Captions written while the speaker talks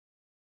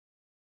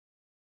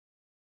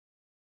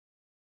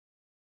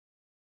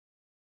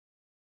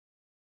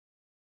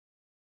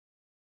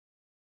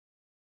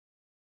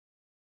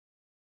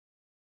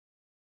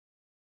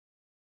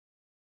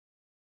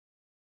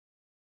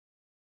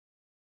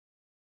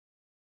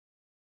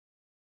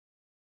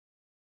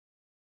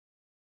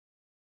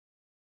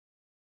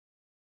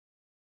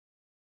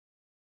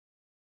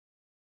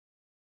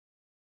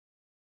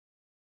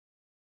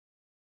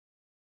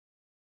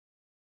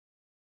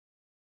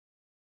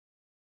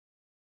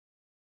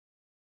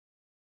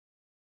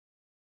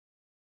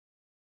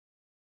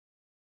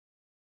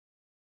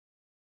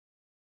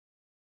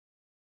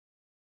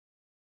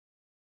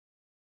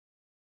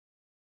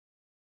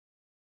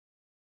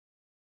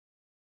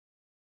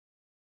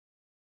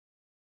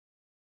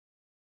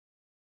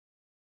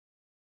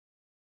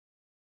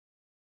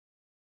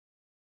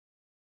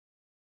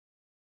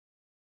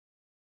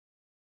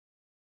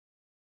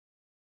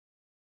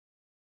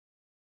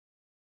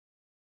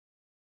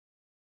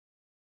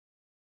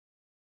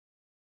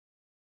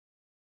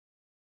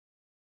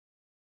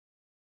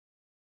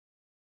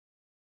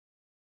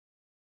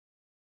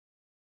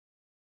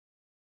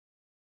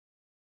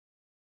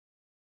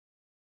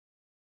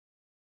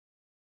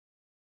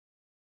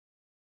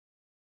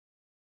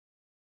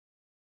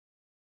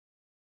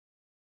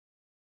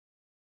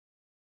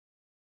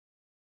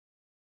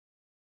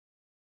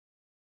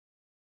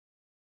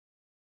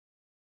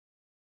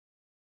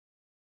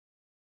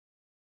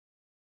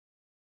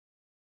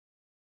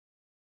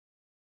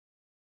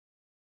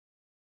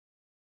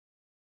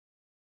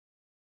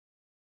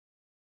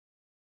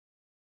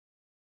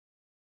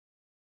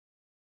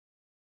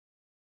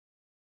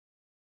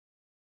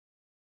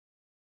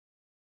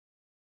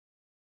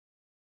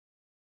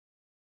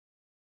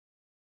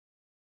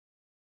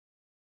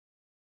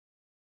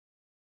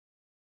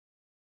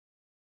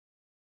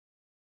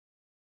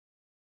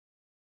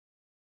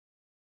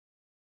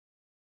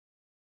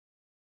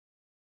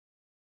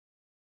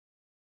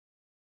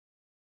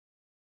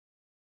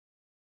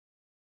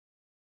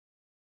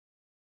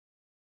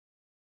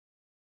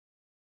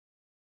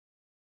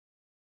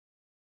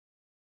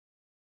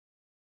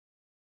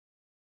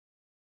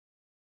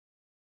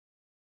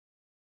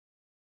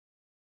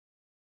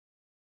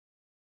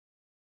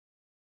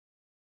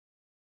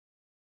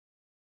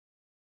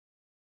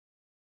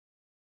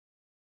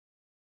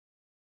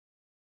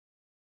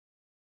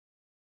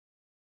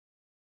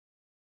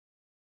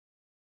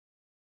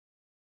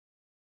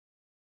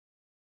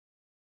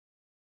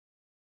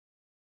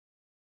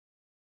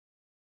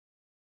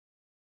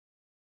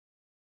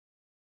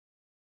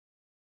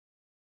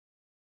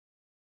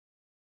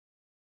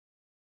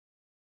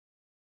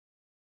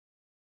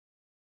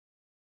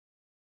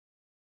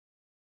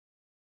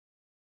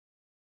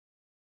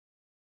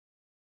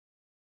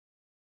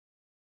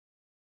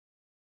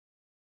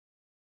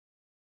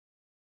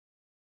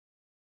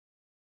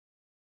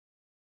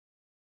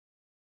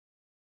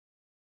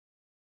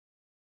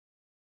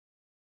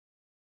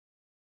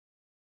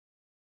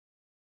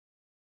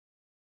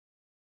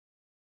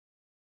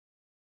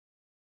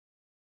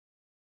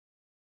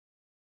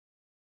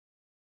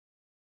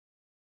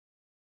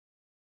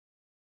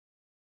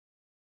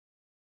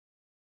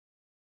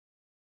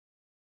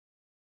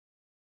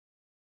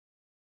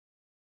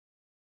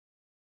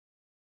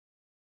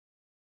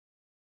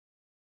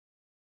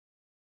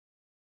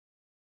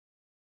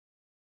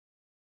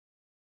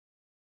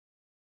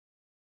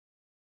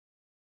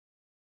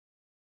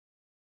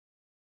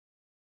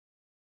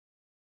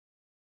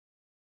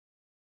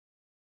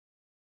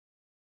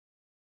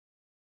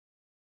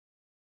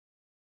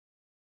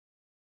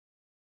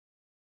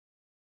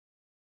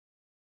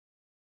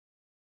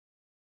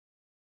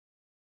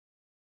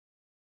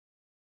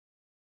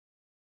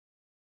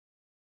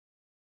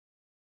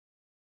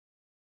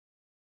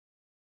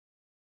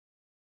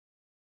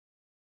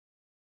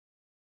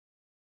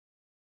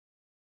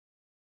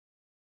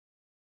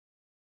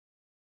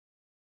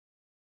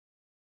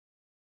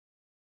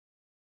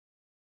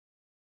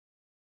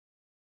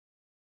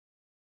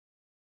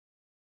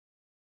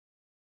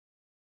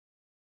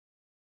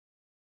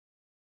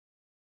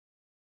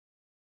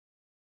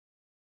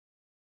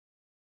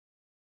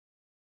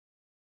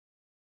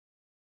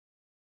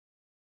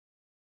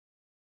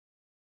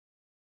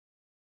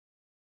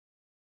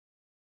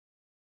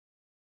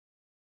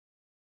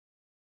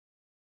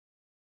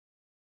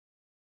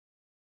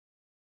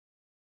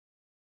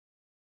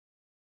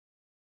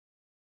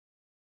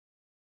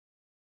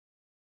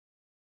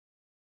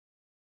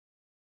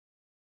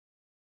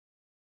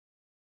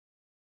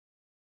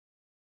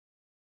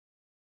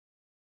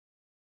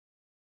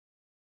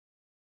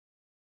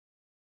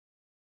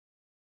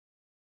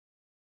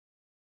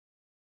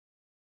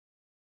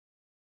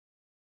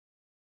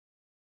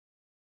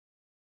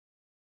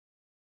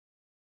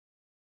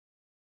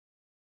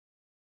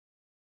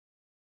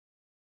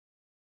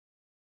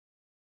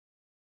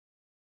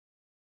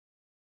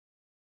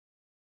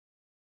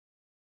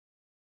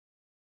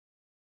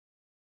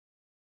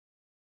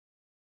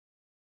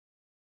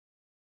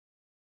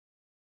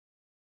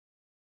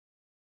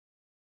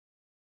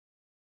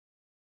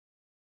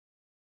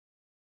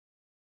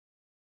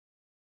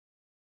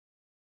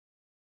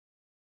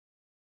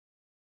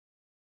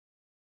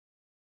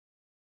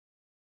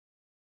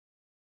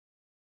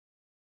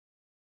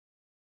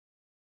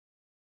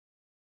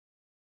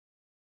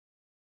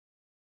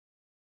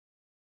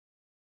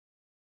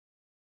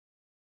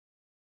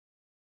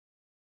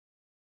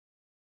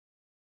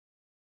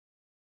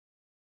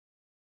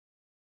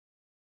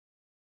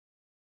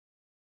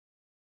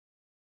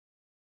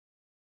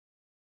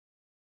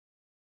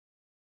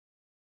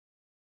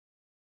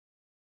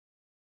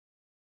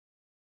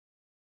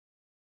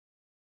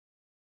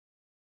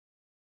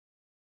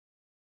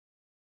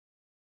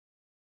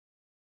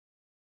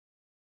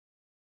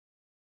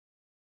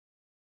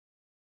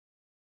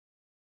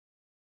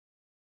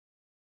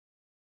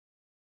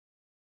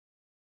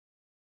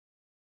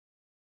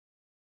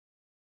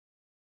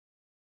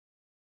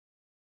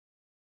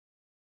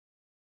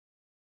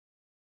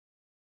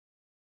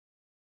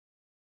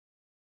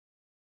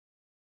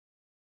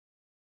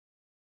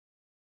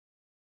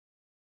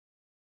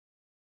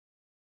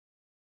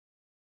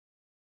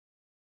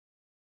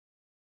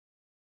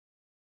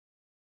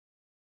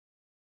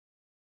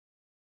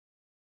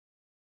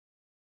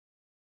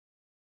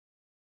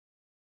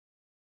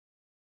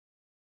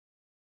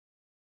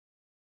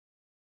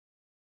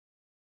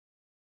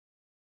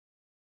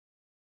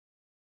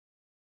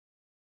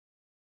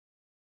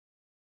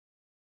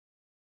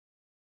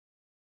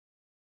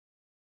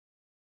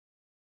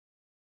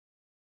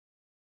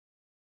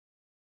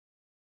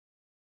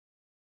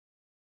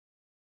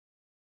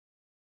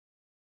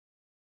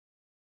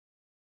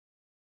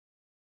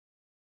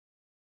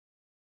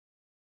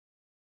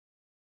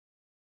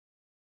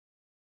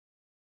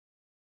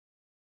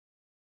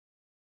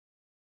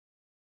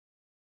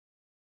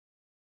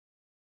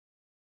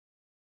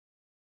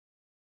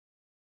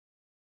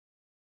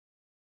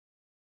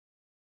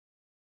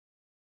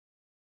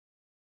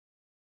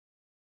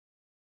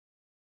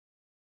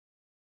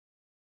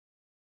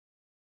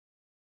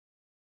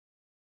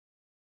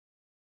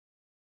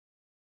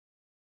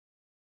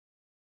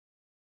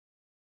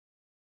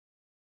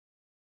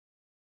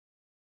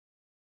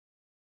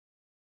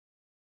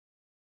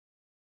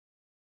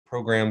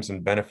programs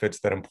and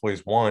benefits that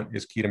employees want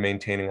is key to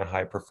maintaining a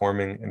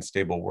high-performing and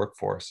stable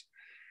workforce.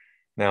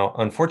 Now,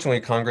 unfortunately,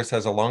 Congress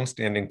has a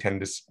longstanding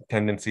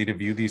tendency to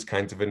view these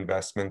kinds of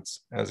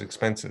investments as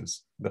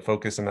expenses. The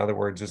focus, in other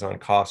words, is on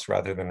costs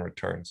rather than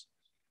returns.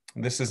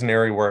 This is an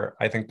area where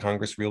I think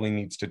Congress really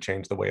needs to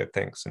change the way it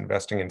thinks.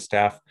 Investing in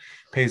staff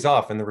pays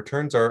off, and the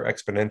returns are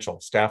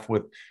exponential. Staff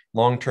with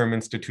long-term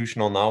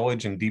institutional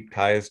knowledge and deep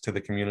ties to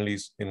the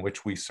communities in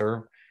which we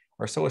serve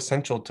are so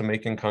essential to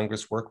making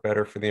Congress work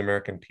better for the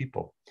American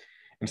people.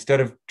 Instead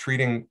of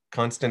treating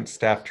constant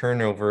staff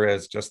turnover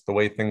as just the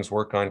way things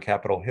work on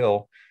Capitol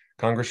Hill,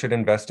 Congress should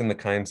invest in the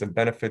kinds of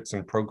benefits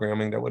and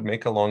programming that would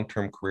make a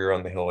long-term career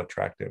on the Hill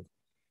attractive.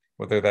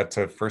 Whether that's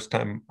a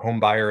first-time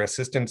homebuyer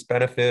assistance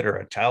benefit or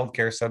a child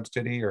care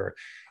subsidy or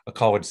a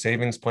college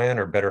savings plan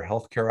or better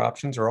healthcare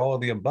options or all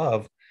of the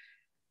above,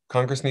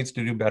 Congress needs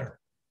to do better.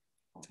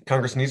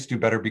 Congress needs to do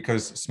better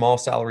because small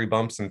salary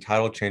bumps and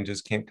title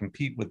changes can't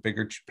compete with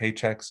bigger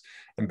paychecks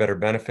and better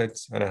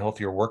benefits and a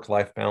healthier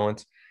work-life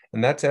balance.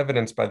 And that's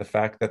evidenced by the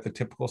fact that the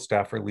typical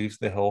staffer leaves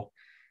the Hill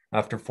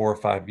after 4 or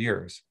 5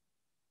 years.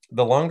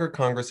 The longer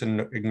Congress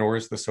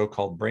ignores the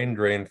so-called brain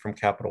drain from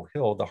Capitol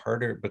Hill, the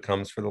harder it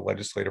becomes for the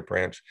legislative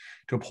branch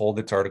to uphold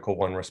its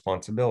Article I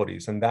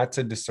responsibilities. And that's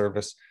a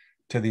disservice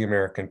to the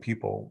American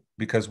people,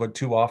 because what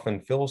too often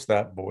fills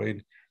that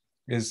void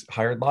is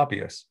hired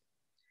lobbyists.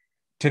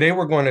 Today,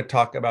 we're going to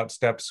talk about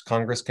steps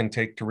Congress can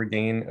take to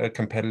regain a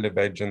competitive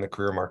edge in the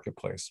career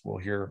marketplace. We'll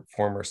hear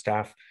former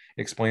staff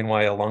explain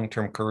why a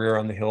long-term career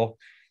on the Hill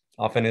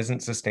often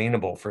isn't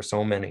sustainable for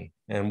so many.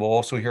 And we'll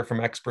also hear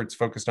from experts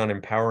focused on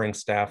empowering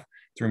staff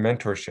through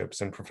mentorships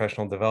and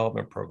professional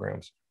development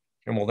programs.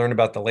 And we'll learn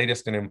about the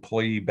latest in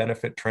employee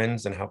benefit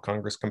trends and how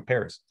Congress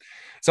compares.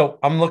 So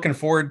I'm looking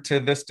forward to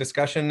this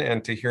discussion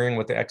and to hearing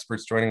what the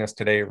experts joining us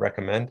today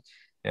recommend.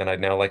 And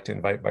I'd now like to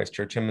invite Vice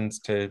Chair Timmons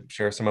to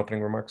share some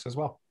opening remarks as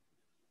well.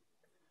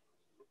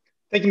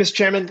 Thank you, Mr.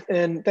 Chairman,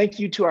 and thank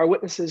you to our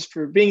witnesses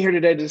for being here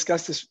today to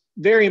discuss this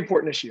very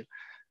important issue.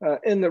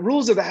 In the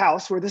rules of the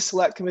House, where this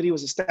select committee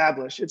was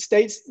established, it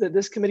states that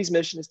this committee's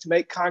mission is to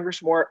make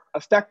Congress more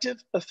effective,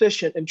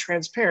 efficient, and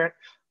transparent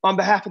on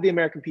behalf of the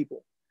American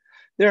people.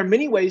 There are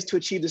many ways to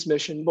achieve this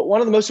mission, but one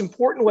of the most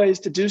important ways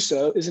to do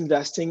so is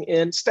investing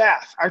in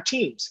staff, our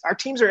teams. Our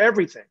teams are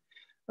everything.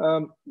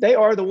 They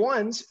are the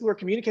ones who are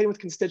communicating with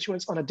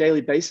constituents on a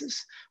daily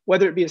basis,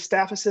 whether it be a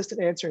staff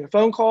assistant answering a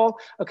phone call,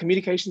 a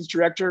communications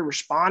director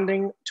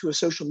responding to a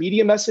social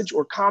media message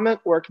or comment,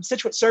 or a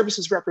constituent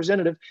services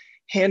representative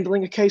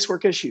handling a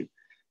casework issue.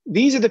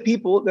 These are the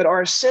people that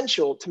are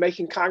essential to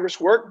making Congress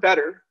work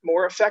better,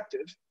 more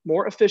effective,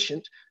 more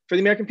efficient for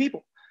the American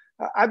people.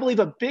 I believe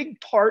a big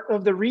part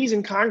of the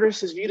reason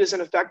Congress is viewed as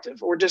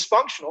ineffective or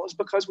dysfunctional is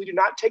because we do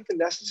not take the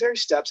necessary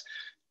steps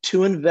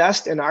to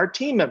invest in our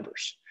team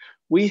members.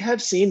 We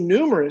have seen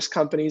numerous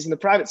companies in the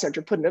private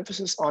sector put an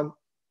emphasis on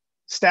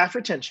staff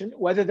retention,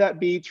 whether that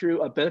be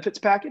through a benefits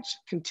package,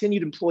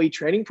 continued employee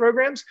training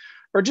programs,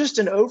 or just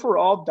an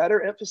overall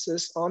better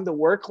emphasis on the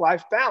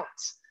work-life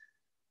balance.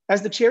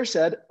 As the chair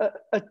said,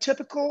 a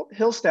typical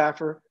Hill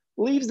staffer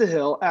leaves the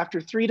Hill after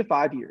 3 to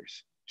 5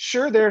 years.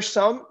 Sure, there are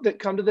some that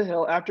come to the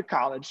Hill after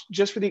college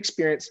just for the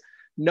experience,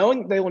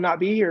 knowing they will not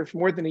be here for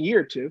more than a year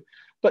or two,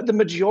 but the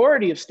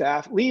majority of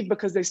staff leave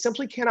because they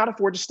simply cannot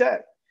afford to stay.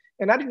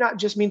 And I do not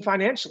just mean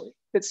financially.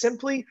 It's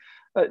simply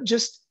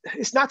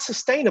it's not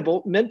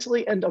sustainable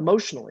mentally and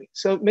emotionally.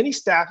 So many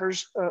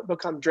staffers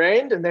become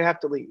drained and they have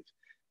to leave.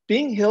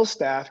 Being Hill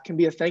staff can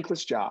be a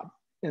thankless job.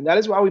 And that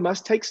is why we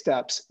must take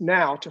steps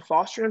now to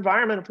foster an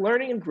environment of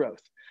learning and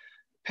growth.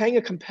 Paying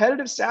a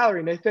competitive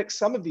salary may fix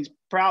some of these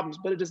problems,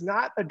 but it does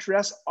not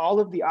address all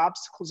of the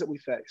obstacles that we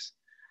face.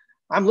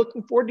 I'm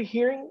looking forward to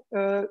hearing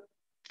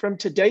from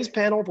today's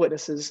panel of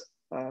witnesses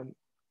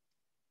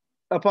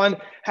upon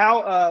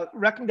how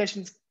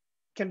recommendations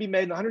can be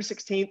made in the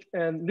 116th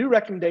and new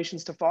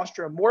recommendations to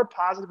foster a more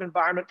positive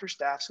environment for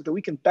staff so that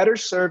we can better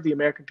serve the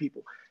American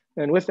people.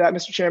 And with that,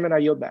 Mr. Chairman, I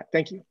yield back.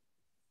 Thank you.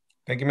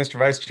 Thank you, Mr.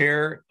 Vice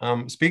Chair.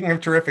 Speaking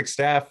of terrific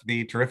staff,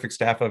 the terrific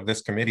staff of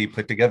this committee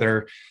put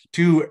together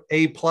 2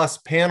 A+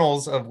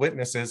 panels of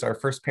witnesses. Our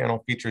first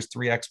panel features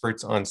 3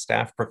 experts on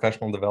staff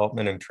professional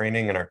development and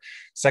training, and our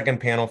second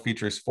panel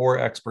features 4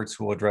 experts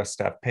who will address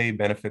staff pay,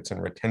 benefits,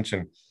 and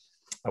retention.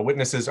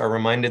 Witnesses are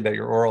reminded that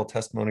your oral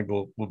testimony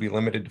will be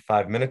limited to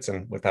 5 minutes,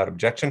 and without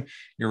objection,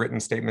 your written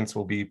statements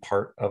will be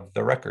part of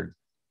the record.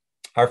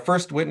 Our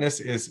first witness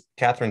is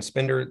Catherine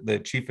Spinder, the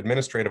Chief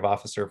Administrative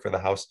Officer for the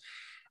House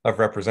of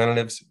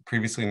Representatives.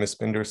 Previously, Ms.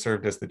 Spinder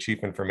served as the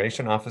Chief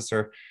Information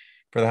Officer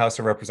for the House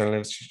of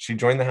Representatives. She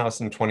joined the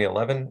House in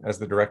 2011 as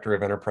the Director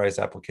of Enterprise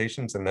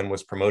Applications and then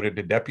was promoted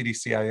to Deputy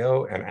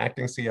CIO and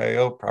Acting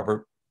CIO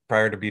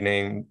prior to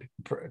being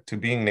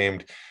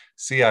named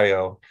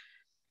CIO.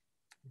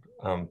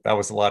 That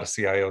was a lot of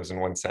CIOs in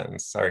one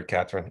sentence. Sorry,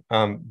 Catherine.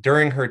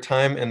 During her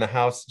time in the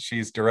House,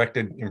 she's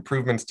directed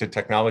improvements to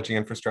technology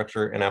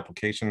infrastructure and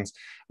applications,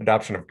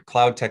 adoption of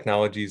cloud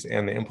technologies,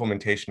 and the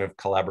implementation of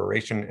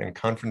collaboration and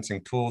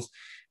conferencing tools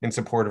in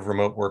support of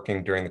remote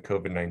working during the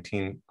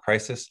COVID-19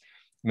 crisis.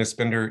 Ms.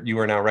 Spinder, you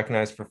are now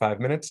recognized for 5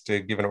 minutes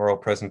to give an oral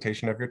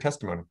presentation of your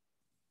testimony.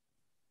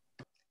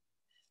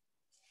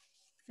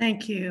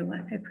 Thank you,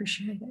 I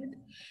appreciate it.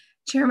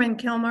 Chairman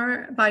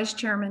Kilmer, Vice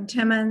Chairman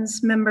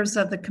Timmons, members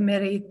of the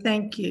committee,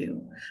 thank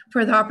you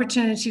for the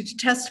opportunity to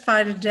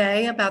testify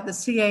today about the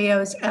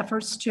CAO's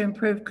efforts to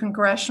improve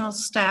congressional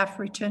staff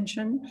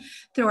retention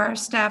through our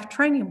staff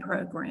training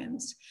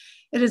programs.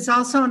 It is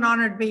also an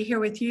honor to be here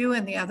with you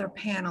and the other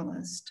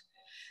panelists.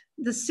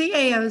 The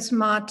CAO's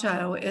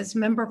motto is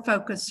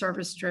member-focused,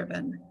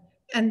 service-driven,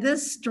 and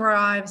this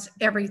drives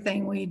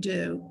everything we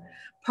do.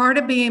 Part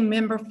of being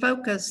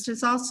member-focused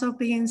is also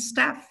being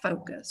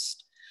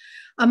staff-focused.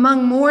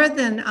 Among more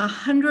than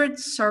 100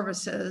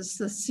 services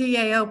the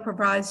CAO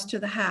provides to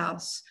the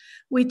House,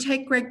 we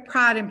take great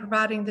pride in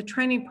providing the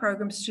training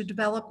programs to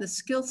develop the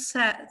skill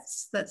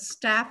sets that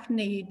staff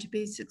need to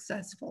be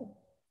successful.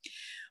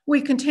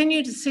 We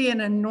continue to see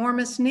an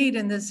enormous need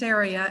in this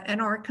area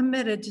and are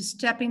committed to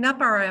stepping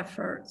up our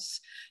efforts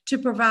to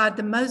provide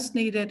the most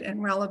needed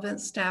and relevant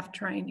staff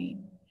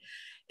training.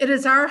 It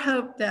is our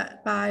hope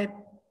that by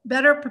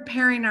better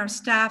preparing our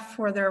staff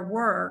for their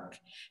work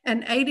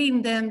and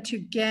aiding them to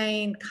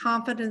gain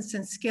confidence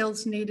and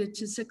skills needed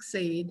to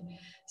succeed,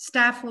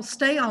 staff will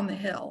stay on the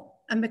Hill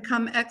and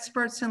become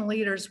experts and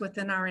leaders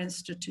within our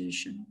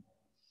institution.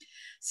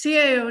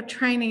 CAO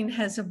training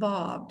has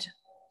evolved.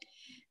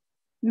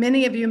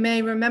 Many of you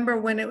may remember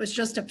when it was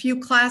just a few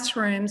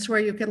classrooms where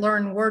you could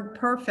learn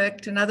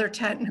WordPerfect and other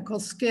technical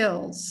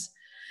skills.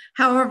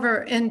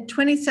 However, in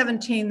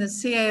 2017, the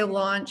CAO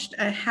launched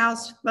a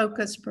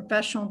House-focused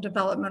professional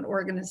development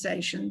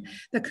organization,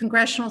 the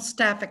Congressional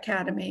Staff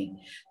Academy,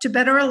 to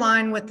better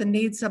align with the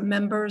needs of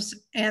members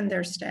and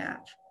their staff.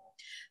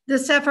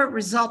 This effort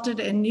resulted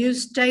in new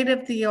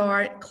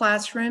state-of-the-art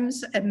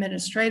classrooms,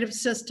 administrative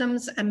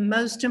systems, and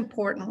most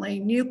importantly,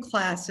 new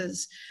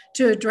classes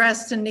to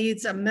address the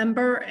needs of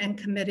member and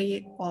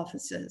committee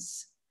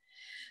offices.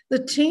 The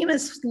team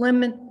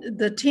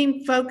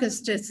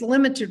focused its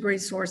limited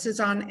resources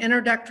on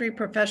introductory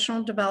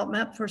professional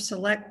development for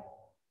select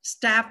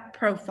staff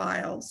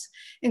profiles,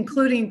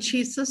 including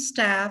chiefs of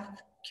staff,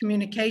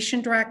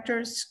 communication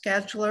directors,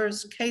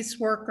 schedulers,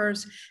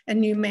 caseworkers, and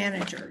new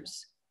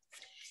managers.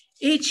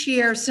 Each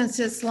year since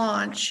its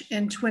launch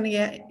in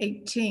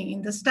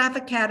 2018, the Staff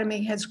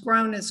Academy has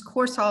grown its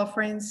course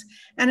offerings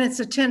and its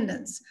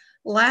attendance.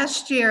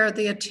 Last year,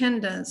 the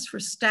attendance for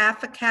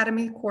Staff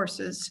Academy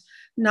courses,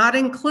 not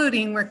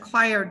including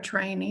required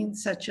training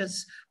such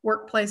as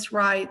workplace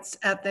rights,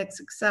 ethics,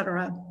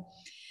 etc.,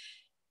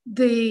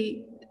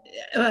 the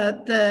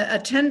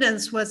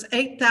attendance was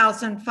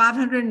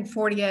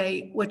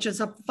 8,548, which is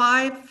a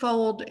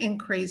 5-fold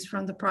increase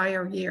from the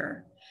prior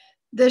year.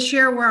 This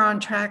year, we're on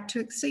track to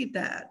exceed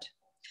that.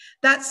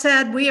 That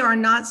said, we are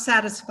not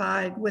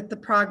satisfied with the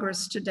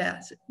progress to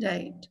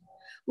date.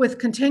 With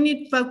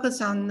continued focus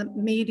on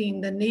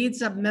meeting the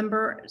needs of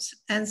members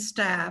and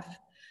staff,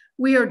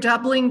 we are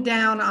doubling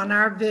down on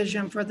our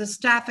vision for the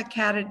Staff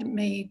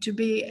Academy to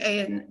be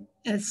an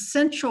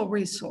essential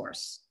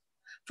resource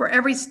for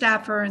every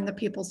staffer in the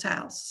People's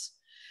House.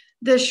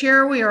 This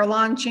year, we are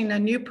launching a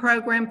new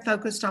program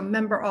focused on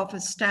member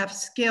office staff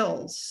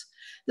skills.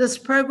 This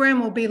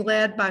program will be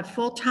led by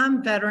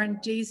full-time veteran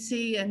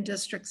DC and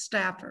district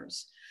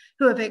staffers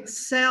who have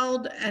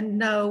excelled and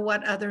know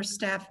what other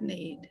staff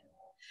need.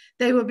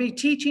 They will be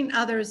teaching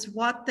others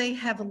what they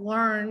have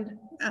learned,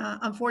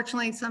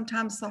 unfortunately,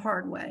 sometimes the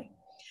hard way.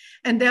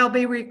 And they'll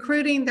be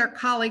recruiting their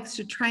colleagues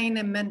to train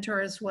and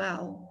mentor as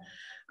well.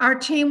 Our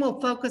team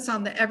will focus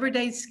on the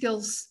everyday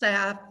skills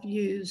staff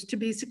use to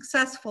be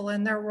successful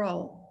in their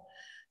role.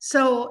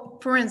 So,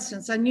 for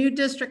instance, a new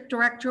district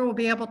director will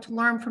be able to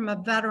learn from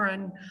a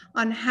veteran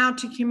on how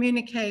to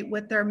communicate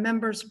with their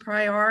members'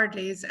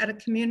 priorities at a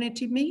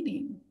community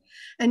meeting.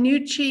 A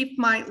new chief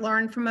might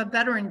learn from a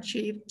veteran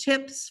chief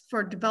tips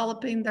for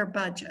developing their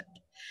budget.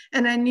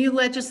 And a new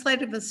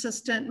legislative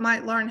assistant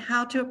might learn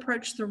how to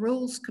approach the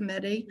Rules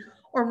Committee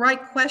or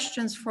write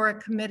questions for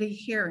a committee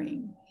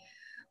hearing.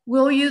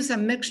 We'll use a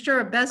mixture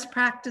of best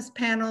practice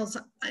panels,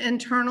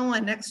 internal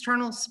and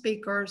external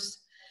speakers,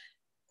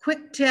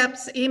 quick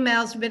tips,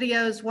 emails,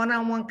 videos,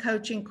 one-on-one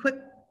coaching, quick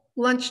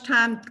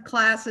lunchtime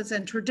classes,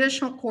 and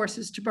traditional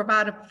courses to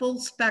provide a full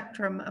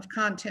spectrum of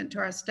content to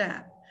our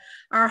staff.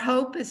 Our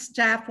hope is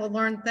staff will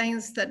learn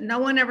things that no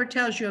one ever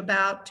tells you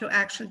about to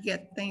actually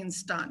get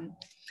things done.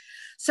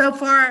 So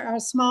far,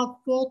 our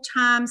small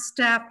full-time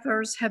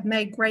staffers have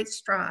made great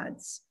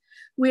strides.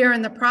 We are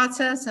in the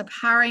process of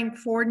hiring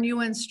 4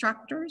 new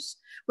instructors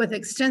with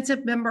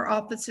extensive member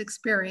office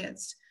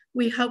experience.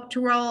 We hope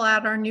to roll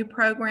out our new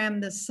program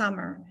this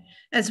summer.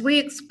 As we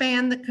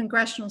expand the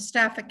Congressional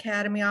Staff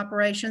Academy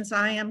operations,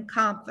 I am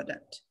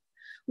confident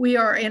we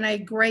are in a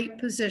great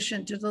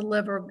position to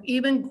deliver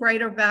even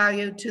greater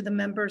value to the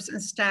members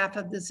and staff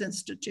of this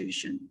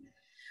institution.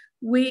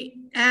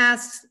 We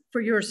ask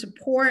for your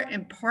support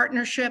and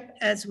partnership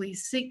as we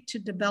seek to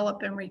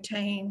develop and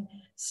retain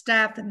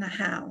staff in the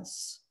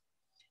House.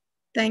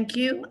 Thank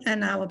you,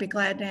 and I will be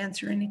glad to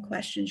answer any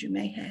questions you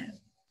may have.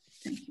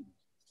 Thank you.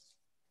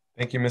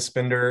 Thank you, Ms.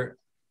 Spinder.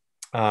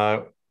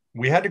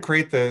 We had to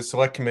create the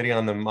Select Committee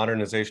on the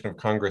Modernization of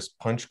Congress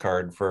punch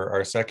card for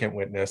our second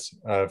witness,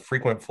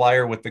 frequent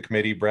flyer with the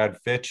committee, Brad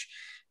Fitch.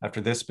 After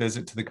this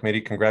visit to the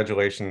committee,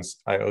 congratulations,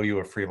 I owe you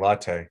a free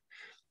latte.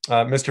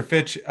 Mr.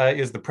 Fitch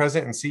is the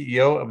president and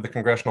CEO of the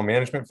Congressional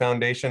Management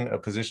Foundation, a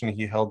position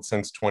he held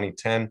since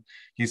 2010.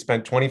 He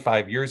spent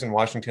 25 years in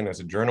Washington as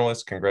a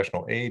journalist,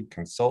 congressional aide,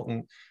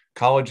 consultant,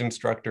 college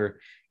instructor,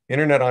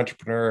 internet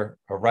entrepreneur,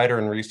 a writer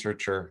and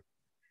researcher.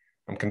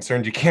 I'm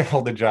concerned you can't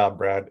hold the job,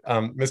 Brad.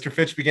 Mr.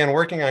 Fitch began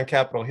working on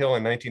Capitol Hill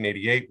in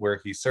 1988, where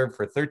he served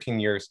for 13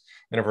 years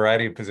in a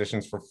variety of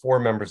positions for 4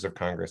 members of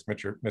Congress.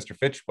 Mr.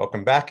 Fitch,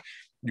 welcome back.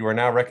 You are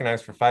now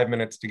recognized for 5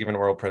 minutes to give an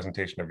oral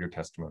presentation of your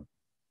testimony.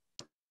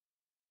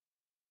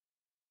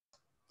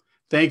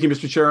 Thank you,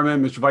 Mr.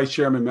 Chairman, Mr. Vice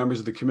Chairman, members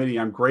of the committee.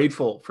 I'm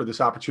grateful for this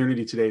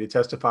opportunity today to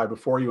testify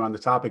before you on the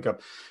topic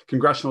of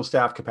congressional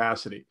staff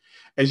capacity.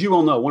 As you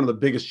all know, one of the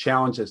biggest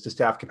challenges to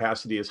staff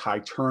capacity is high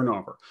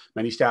turnover.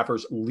 Many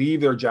staffers leave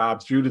their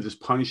jobs due to this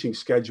punishing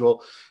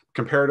schedule,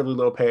 comparatively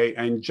low pay,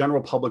 and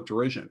general public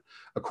derision.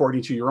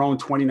 According to your own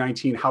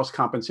 2019 House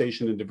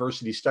Compensation and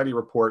Diversity Study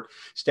Report,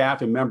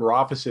 staff in member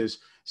offices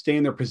stay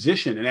in their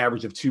position an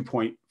average of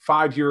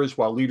 2.5 years,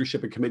 while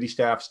leadership and committee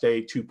staff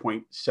stay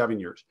 2.7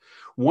 years.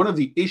 One of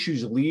the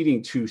issues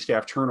leading to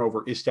staff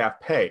turnover is staff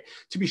pay.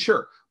 To be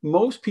sure,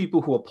 most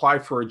people who apply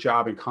for a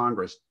job in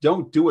Congress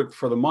don't do it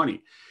for the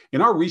money.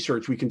 In our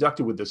research we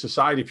conducted with the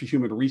Society for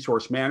Human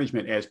Resource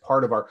Management as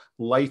part of our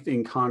Life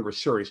in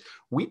Congress series,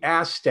 we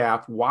asked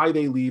staff why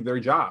they leave their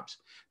jobs.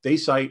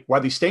 Why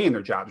they stay in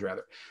their jobs,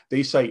 rather.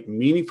 They cite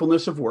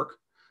meaningfulness of work,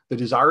 the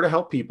desire to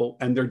help people,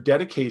 and their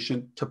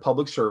dedication to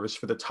public service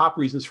for the top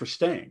reasons for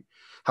staying.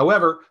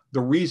 However, the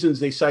reasons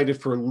they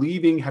cited for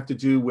leaving have to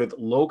do with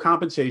low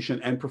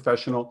compensation and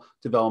professional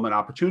development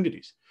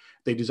opportunities.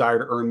 They desire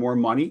to earn more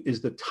money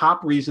is the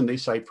top reason they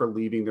cite for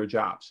leaving their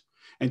jobs.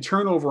 And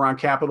turnover on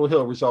Capitol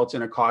Hill results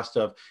in a cost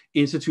of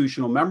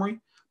institutional memory,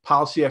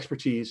 policy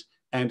expertise,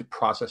 and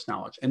process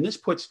knowledge. And this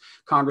puts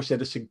Congress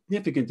at a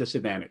significant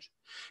disadvantage.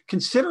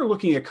 Consider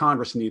looking at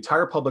Congress and the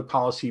entire public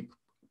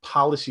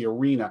policy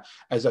arena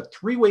as a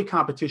three-way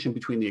competition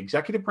between the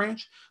executive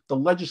branch, the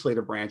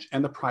legislative branch,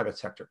 and the private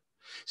sector.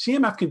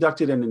 CMF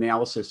conducted an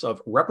analysis of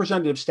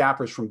representative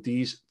staffers from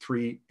these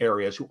 3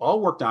 areas who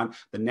all worked on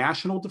the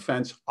National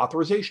Defense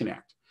Authorization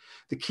Act.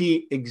 The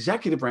key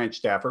executive branch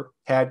staffer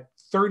had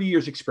 30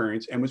 years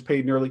experience and was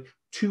paid nearly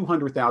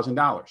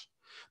 $200,000.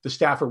 The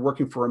staffer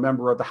working for a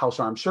member of the House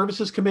Armed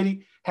Services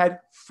Committee had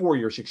 4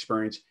 years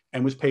experience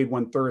and was paid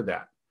 1/3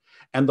 that.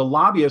 And the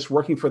lobbyist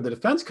working for the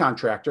defense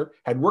contractor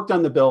had worked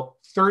on the bill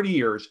 30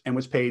 years and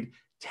was paid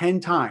 10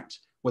 times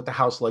what the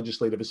House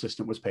legislative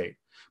assistant was paid.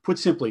 Put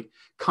simply,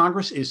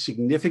 Congress is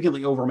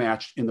significantly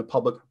overmatched in the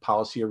public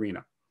policy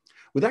arena.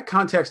 With that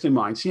context in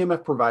mind,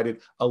 CMF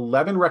provided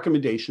 11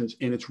 recommendations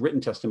in its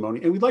written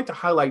testimony, and we'd like to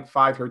highlight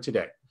 5 here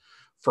today.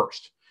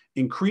 First,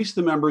 increase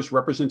the members'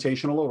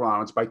 representational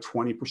allowance by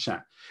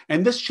 20%.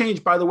 And this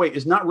change, by the way,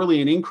 is not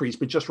really an increase,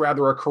 but just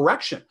rather a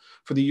correction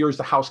for the years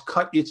the House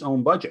cut its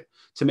own budget.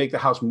 To make the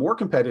House more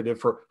competitive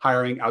for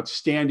hiring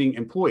outstanding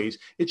employees,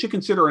 it should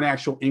consider an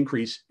actual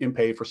increase in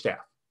pay for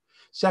staff.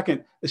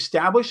 Second,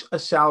 establish a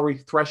salary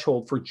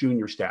threshold for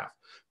junior staff.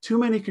 Too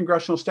many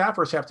congressional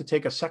staffers have to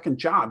take a second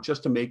job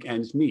just to make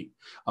ends meet.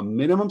 A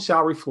minimum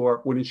salary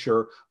floor would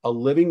ensure a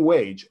living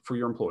wage for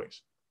your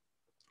employees.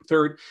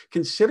 Third,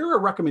 consider a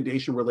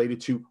recommendation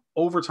related to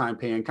overtime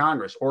pay in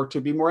Congress, or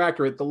to be more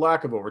accurate, the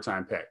lack of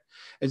overtime pay.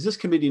 As this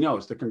committee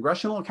knows, the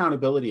Congressional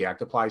Accountability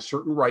Act applies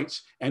certain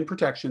rights and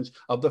protections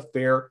of the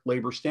Fair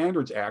Labor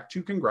Standards Act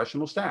to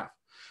congressional staff.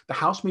 The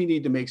House may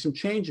need to make some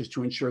changes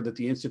to ensure that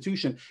the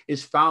institution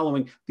is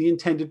following the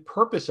intended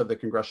purpose of the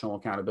Congressional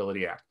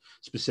Accountability Act.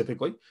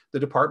 Specifically, the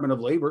Department of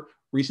Labor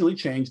recently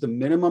changed the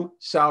minimum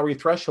salary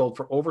threshold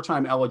for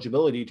overtime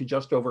eligibility to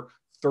just over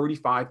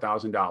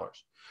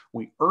 $35,000.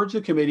 We urge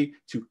the committee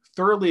to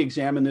thoroughly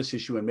examine this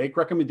issue and make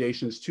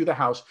recommendations to the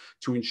House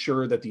to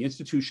ensure that the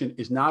institution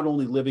is not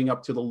only living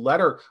up to the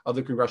letter of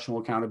the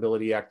Congressional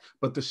Accountability Act,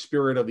 but the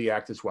spirit of the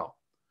act as well.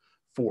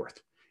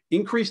 Fourth,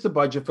 increase the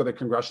budget for the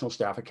Congressional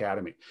Staff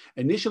Academy.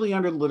 Initially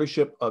under the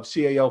leadership of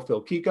CAO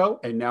Phil Kiko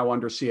and now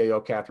under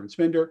CAO Catherine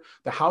Sminder,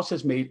 the House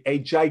has made a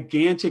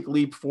gigantic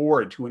leap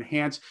forward to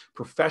enhance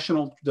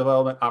professional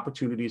development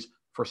opportunities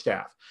for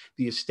staff.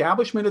 The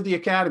establishment of the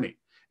Academy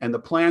and the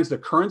plans the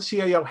current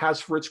CAO has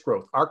for its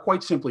growth are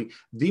quite simply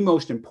the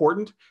most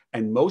important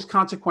and most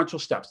consequential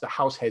steps the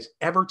House has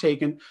ever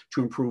taken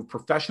to improve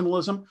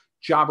professionalism,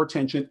 job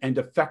retention, and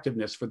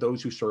effectiveness for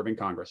those who serve in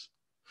Congress.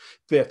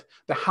 Fifth,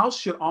 the House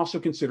should also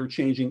consider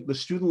changing the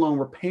student loan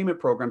repayment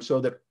program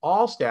so that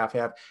all staff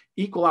have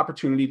equal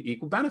opportunity to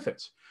equal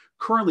benefits.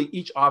 Currently,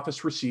 each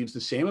office receives the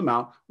same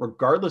amount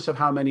regardless of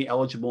how many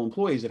eligible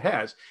employees it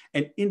has,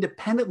 and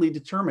independently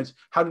determines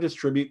how to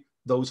distribute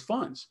those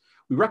funds.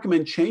 We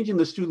recommend changing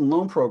the student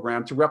loan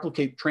program to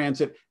replicate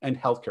transit and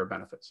healthcare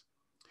benefits.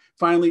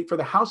 Finally, for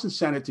the House and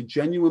Senate to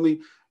genuinely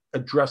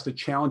address the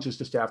challenges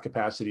to staff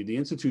capacity, the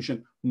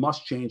institution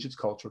must change its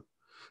culture.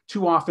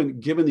 Too often,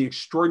 given the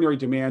extraordinary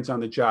demands on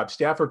the job,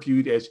 staff are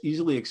viewed as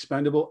easily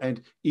expendable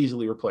and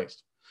easily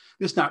replaced.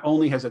 This not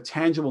only has a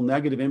tangible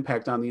negative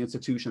impact on the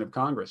institution of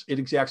Congress, it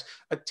exacts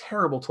a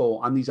terrible toll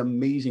on these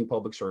amazing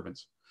public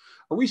servants.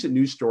 A recent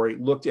news story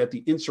looked at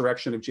the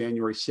insurrection of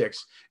January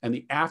 6th and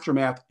the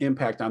aftermath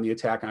impact on the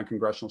attack on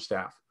congressional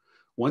staff.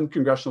 One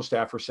congressional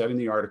staffer said in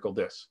the article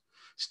this: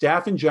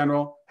 "Staff in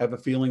general have a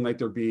feeling like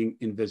they're being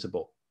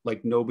invisible,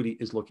 like nobody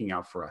is looking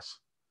out for us.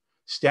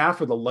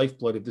 Staff are the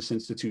lifeblood of this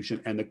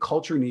institution, and the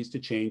culture needs to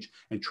change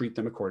and treat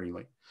them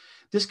accordingly."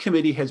 This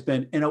committee has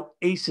been an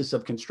oasis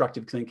of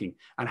constructive thinking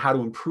on how to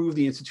improve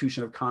the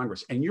institution of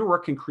Congress, and your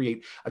work can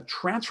create a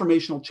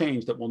transformational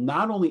change that will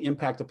not only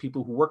impact the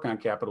people who work on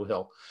Capitol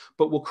Hill,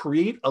 but will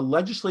create a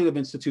legislative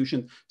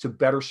institution to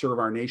better serve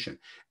our nation.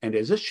 And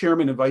as this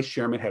chairman and vice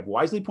chairman have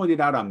wisely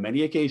pointed out on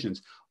many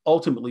occasions,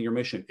 ultimately your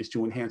mission is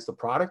to enhance the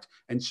product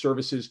and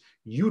services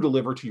you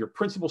deliver to your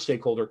principal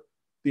stakeholder,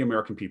 the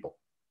American people.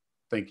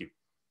 Thank you.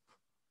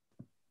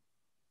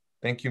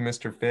 Thank you,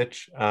 Mr.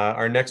 Fitch.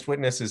 Our next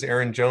witness is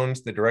Aaron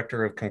Jones, the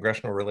Director of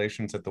Congressional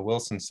Relations at the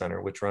Wilson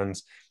Center, which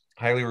runs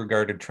highly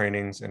regarded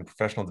trainings and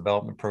professional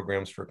development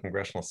programs for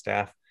congressional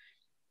staff.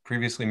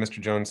 Previously,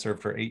 Mr. Jones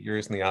served for 8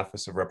 years in the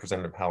office of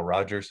Representative Hal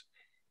Rogers.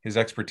 His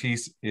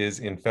expertise is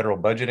in federal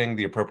budgeting,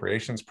 the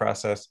appropriations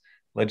process,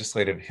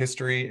 legislative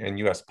history, and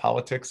U.S.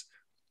 politics.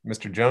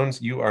 Mr.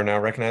 Jones, you are now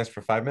recognized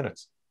for 5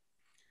 minutes.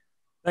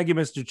 Thank you,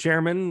 Mr.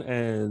 Chairman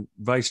and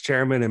Vice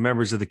Chairman and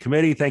members of the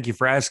committee. Thank you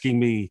for asking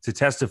me to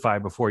testify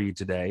before you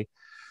today.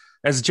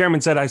 As the chairman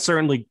said, I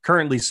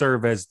currently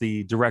serve as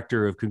the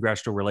Director of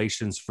Congressional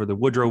Relations for the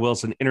Woodrow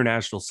Wilson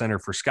International Center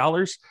for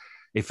Scholars,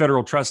 a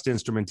federal trust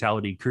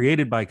instrumentality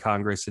created by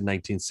Congress in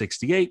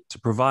 1968 to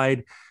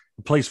provide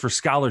a place for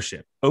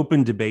scholarship,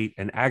 open debate,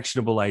 and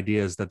actionable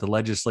ideas that the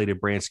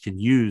legislative branch can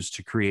use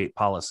to create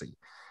policy.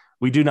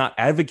 We do not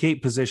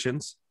advocate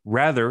positions.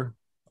 Rather,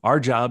 our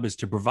job is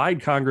to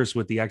provide Congress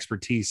with the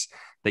expertise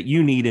that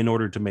you need in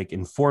order to make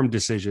informed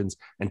decisions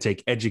and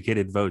take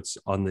educated votes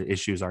on the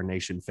issues our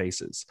nation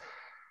faces.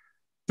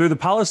 Through the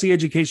policy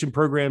education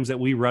programs that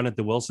we run at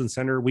the Wilson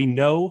Center, we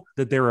know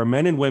that there are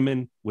men and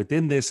women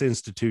within this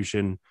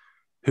institution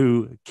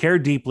who care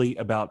deeply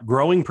about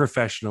growing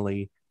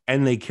professionally,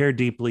 and they care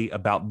deeply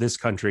about this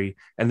country,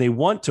 and they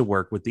want to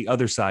work with the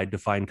other side to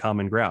find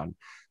common ground.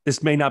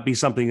 This may not be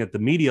something that the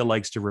media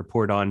likes to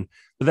report on,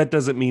 but that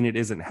doesn't mean it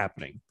isn't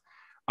happening.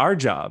 Our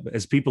job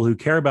as people who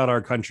care about our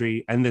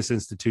country and this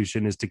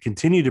institution is to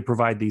continue to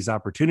provide these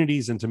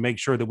opportunities and to make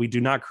sure that we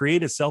do not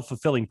create a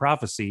self-fulfilling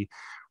prophecy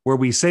where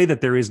we say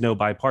that there is no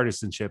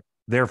bipartisanship,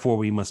 therefore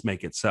we must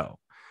make it so.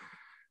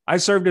 I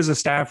served as a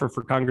staffer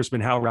for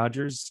Congressman Hal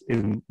Rogers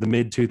in the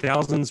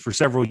mid-2000s for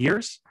several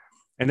years.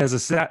 And as a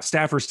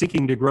staffer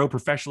seeking to grow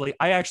professionally,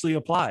 I actually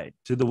applied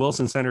to the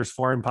Wilson Center's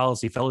Foreign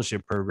Policy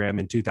Fellowship Program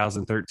in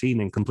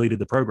 2013 and completed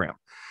the program.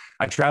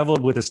 I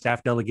traveled with a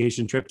staff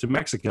delegation trip to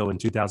Mexico in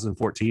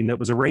 2014 that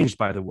was arranged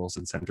by the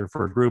Wilson Center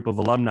for a group of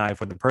alumni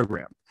for the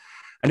program.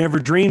 I never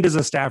dreamed as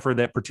a staffer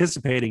that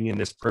participating in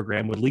this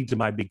program would lead to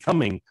my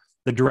becoming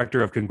the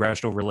Director of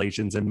Congressional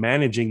Relations and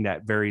managing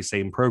that very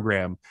same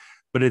program,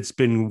 but it's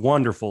been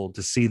wonderful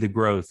to see the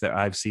growth that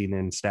I've seen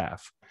in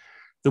staff.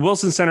 The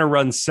Wilson Center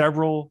runs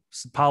several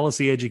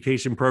policy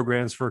education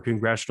programs for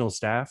congressional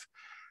staff,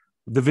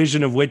 the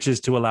vision of which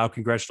is to allow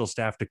congressional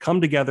staff to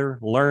come together,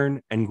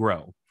 learn, and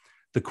grow.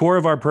 The core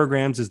of our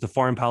programs is the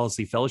Foreign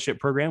Policy Fellowship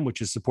Program, which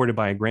is supported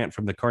by a grant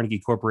from the Carnegie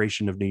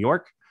Corporation of New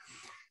York.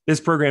 This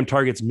program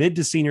targets mid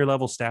to senior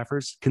level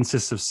staffers,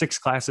 consists of 6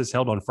 classes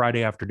held on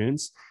Friday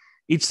afternoons.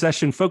 Each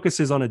session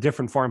focuses on a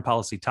different foreign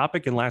policy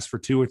topic and lasts for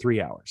 2 or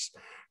 3 hours.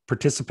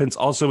 Participants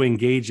also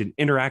engage in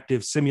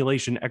interactive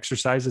simulation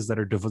exercises that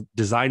are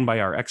designed by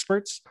our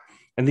experts.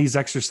 And these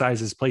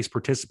exercises place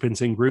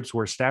participants in groups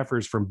where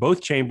staffers from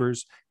both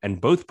chambers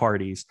and both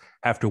parties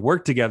have to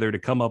work together to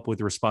come up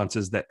with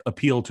responses that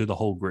appeal to the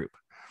whole group.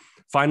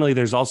 Finally,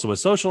 there's also a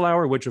social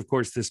hour, which of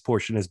course this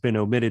portion has been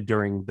omitted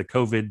during the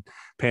COVID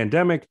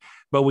pandemic,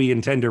 but we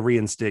intend to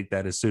reinstate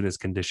that as soon as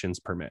conditions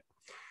permit.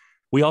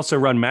 We also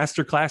run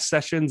masterclass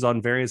sessions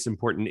on various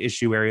important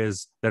issue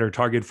areas that are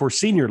targeted for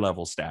senior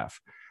level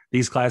staff.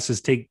 These classes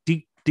take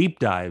deep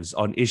dives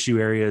on issue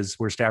areas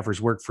where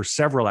staffers work for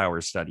several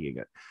hours studying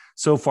it.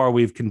 So far,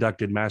 we've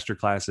conducted master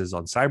classes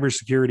on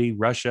cybersecurity,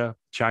 Russia,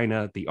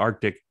 China, the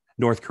Arctic,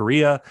 North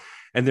Korea,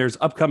 and there's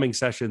upcoming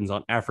sessions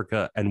on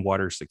Africa and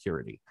water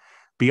security.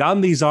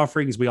 Beyond these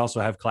offerings, we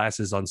also have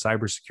classes on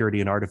cybersecurity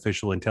and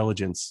artificial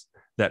intelligence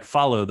that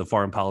follow the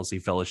Foreign Policy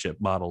Fellowship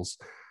models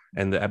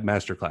and the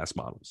masterclass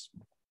models.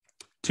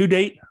 To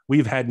date,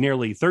 we've had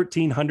nearly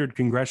 1,300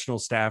 congressional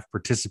staff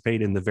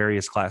participate in the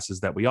various classes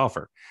that we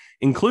offer,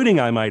 including,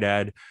 I might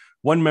add,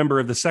 one member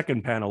of the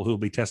second panel who will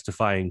be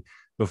testifying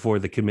before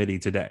the committee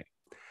today.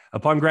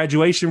 Upon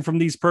graduation from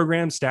these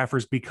programs,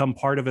 staffers become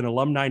part of an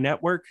alumni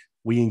network.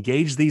 We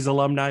engage these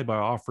alumni by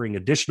offering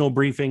additional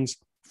briefings,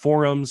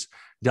 forums,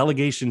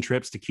 delegation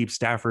trips to keep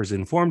staffers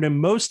informed, and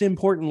most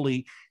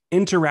importantly,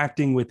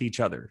 interacting with each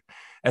other.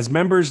 As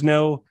members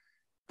know,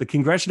 the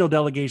congressional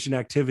delegation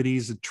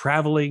activities,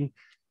 traveling,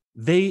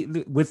 they,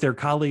 with their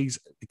colleagues,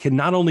 can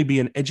not only be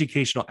an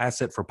educational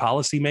asset for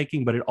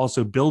policymaking, but it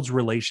also builds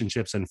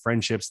relationships and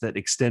friendships that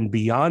extend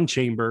beyond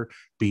chamber,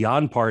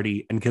 beyond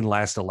party, and can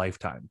last a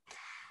lifetime.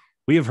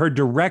 We have heard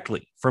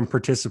directly from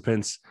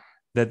participants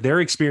that their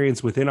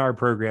experience within our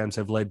programs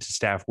have led to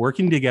staff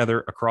working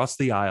together across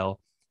the aisle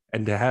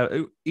and to have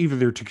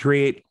either to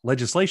create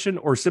legislation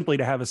or simply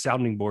to have a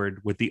sounding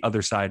board with the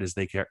other side as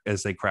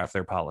they craft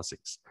their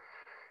policies.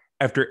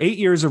 After 8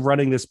 years of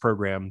running this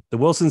program, the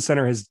Wilson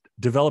Center has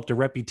developed a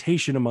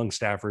reputation among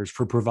staffers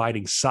for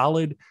providing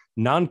solid,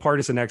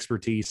 nonpartisan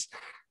expertise,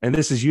 and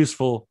this is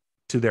useful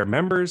to their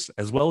members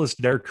as well as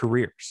their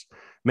careers.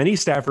 Many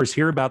staffers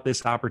hear about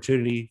this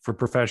opportunity for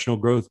professional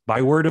growth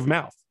by word of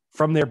mouth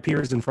from their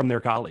peers and from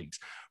their colleagues.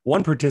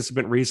 One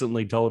participant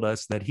recently told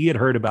us that he had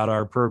heard about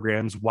our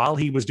programs while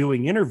he was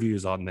doing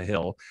interviews on the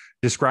Hill,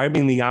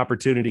 describing the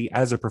opportunity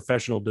as a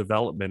professional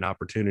development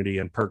opportunity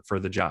and perk for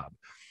the job.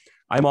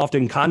 I'm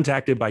often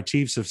contacted by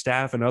chiefs of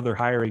staff and other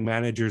hiring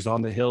managers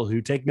on the Hill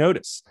who take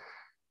notice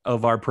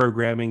of our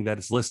programming that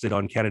is listed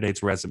on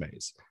candidates'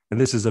 resumes.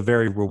 And this is a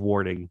very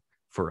rewarding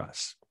for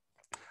us.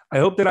 I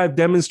hope that I've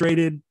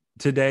demonstrated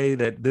today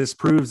that this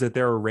proves that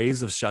there are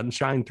rays of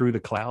sunshine through the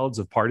clouds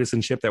of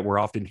partisanship that we're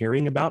often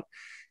hearing about.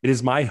 It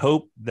is my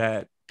hope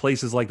that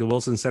places like the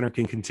Wilson Center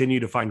can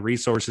continue to find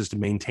resources to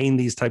maintain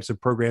these types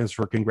of programs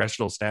for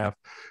congressional staff,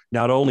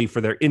 not only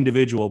for their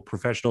individual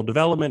professional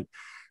development,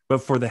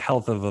 but for the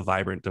health of a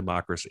vibrant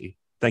democracy.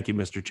 Thank you,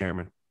 Mr.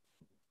 Chairman.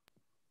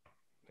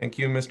 Thank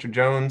you, Mr.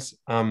 Jones.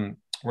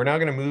 We're now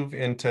going to move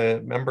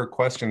into member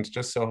questions,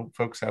 just so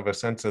folks have a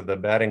sense of the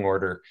batting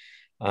order.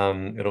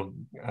 It'll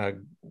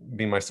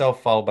be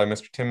myself, followed by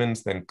Mr.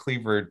 Timmons, then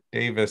Cleaver,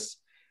 Davis.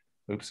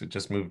 Oops, it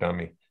just moved on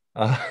me.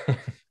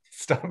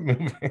 Stop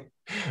moving.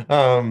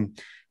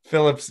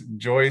 Phillips,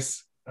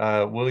 Joyce,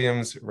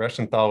 Williams,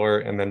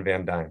 Reschenthaler, and then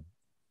Van Dyne.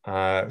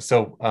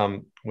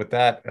 With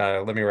that,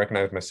 let me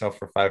recognize myself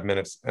for 5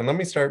 minutes. And let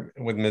me start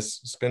with Ms.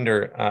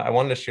 Spinder. I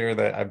wanted to share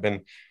that I've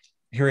been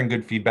hearing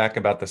good feedback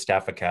about the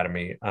Staff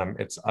Academy.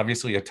 It's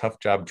obviously a tough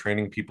job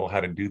training people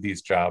how to do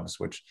these jobs,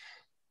 which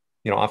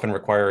often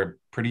require a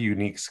pretty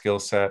unique skill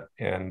set.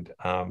 And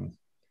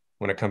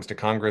when it comes to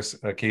Congress,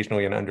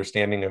 occasionally an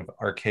understanding of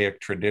archaic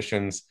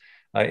traditions.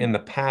 In the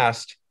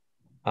past,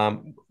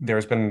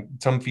 there's been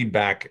some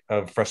feedback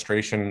of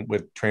frustration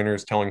with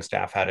trainers telling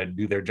staff how to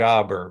do their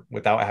job or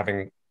without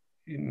having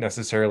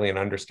necessarily an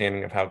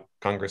understanding of how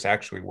Congress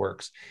actually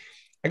works.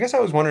 I guess I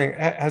was wondering,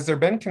 has there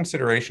been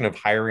consideration of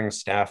hiring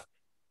staff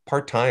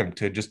part-time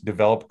to just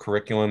develop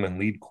curriculum and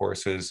lead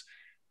courses?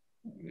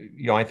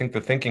 I think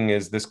the thinking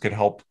is this could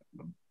help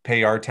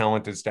pay our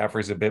talented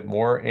staffers a bit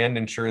more and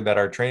ensure that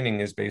our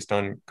training is based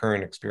on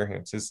current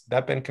experience. Has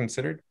that been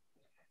considered?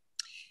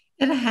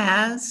 It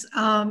has,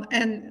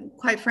 and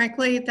quite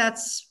frankly,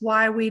 that's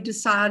why we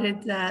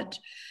decided that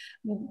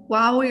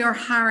while we are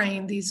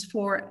hiring these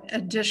 4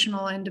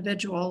 additional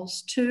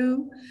individuals,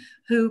 2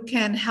 who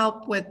can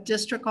help with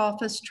district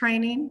office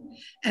training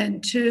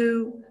and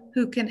 2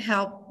 who can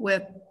help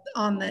with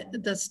on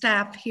the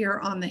staff here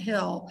on the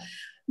Hill.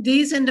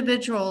 These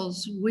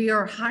individuals we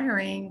are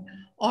hiring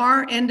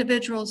are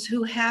individuals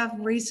who have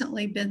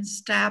recently been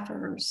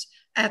staffers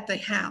at the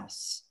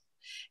House.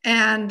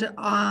 And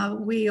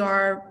we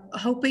are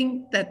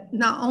hoping that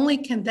not only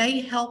can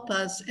they help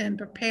us in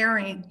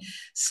preparing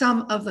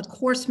some of the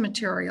course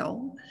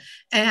material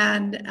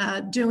and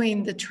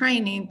doing the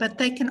training, but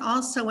they can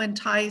also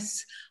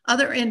entice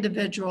other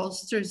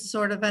individuals through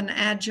sort of an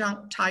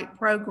adjunct type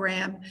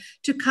program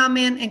to come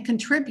in and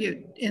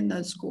contribute in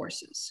those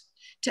courses,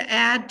 to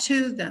add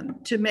to them,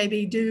 to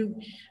maybe do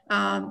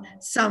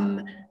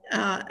some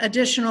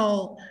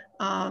additional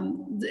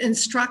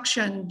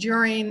instruction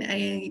during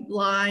a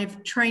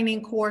live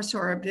training course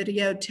or a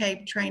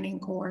videotape training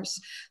course.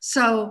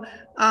 So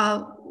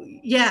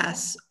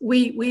yes,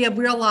 we have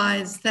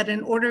realized that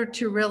in order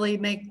to really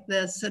make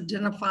this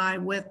identify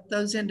with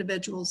those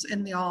individuals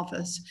in the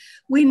office,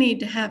 we need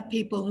to have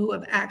people who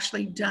have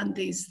actually done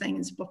these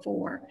things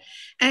before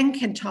and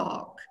can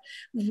talk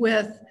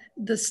with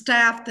the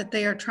staff that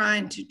they are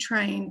trying to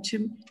train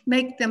to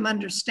make them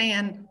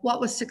understand what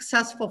was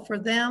successful for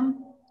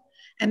them.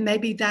 And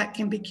maybe that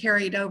can be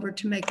carried over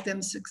to make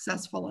them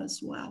successful as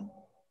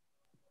well.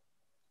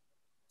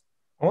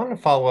 I want to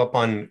follow up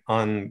on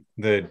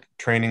the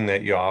training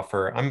that you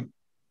offer. I'm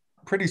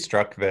pretty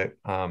struck that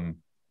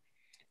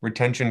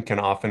retention can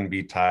often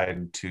be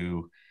tied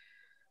to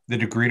the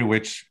degree to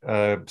which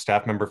a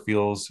staff member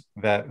feels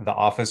that the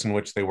office in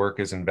which they work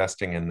is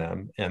investing in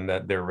them, and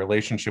that their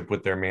relationship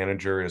with their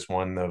manager is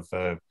one of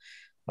a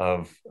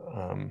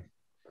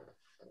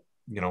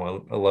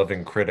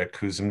loving critic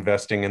who's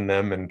investing in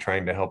them and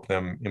trying to help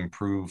them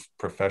improve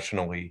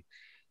professionally.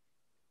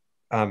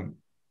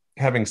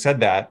 Having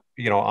said that,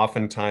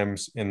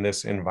 oftentimes in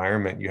this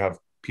environment, you have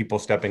people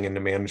stepping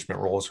into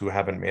management roles who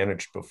haven't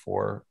managed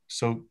before.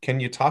 So can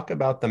you talk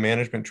about the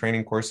management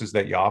training courses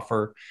that you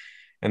offer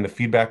and the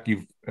feedback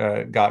you've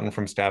gotten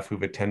from staff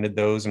who've attended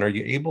those? And are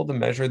you able to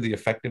measure the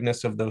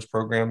effectiveness of those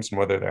programs and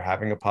whether they're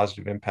having a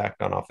positive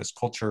impact on office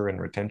culture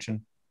and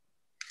retention?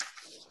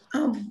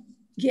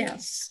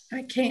 Yes,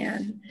 I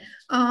can.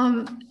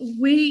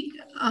 We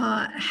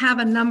have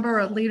a number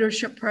of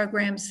leadership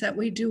programs that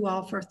we do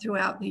offer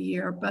throughout the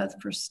year,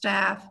 both for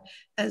staff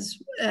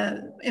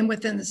and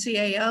within the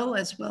CAO,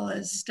 as well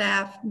as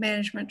staff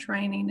management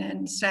training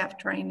and staff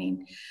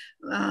training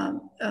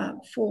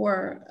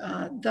for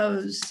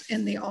those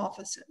in the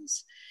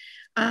offices.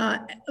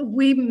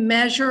 We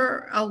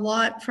measure a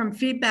lot from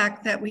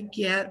feedback that we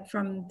get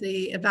from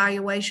the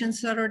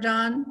evaluations that are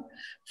done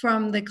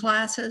from the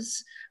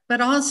classes, but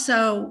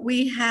also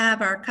we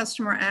have our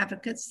customer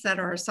advocates that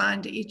are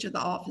assigned to each of the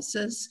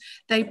offices.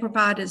 They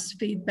provide us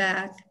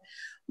feedback.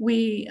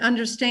 We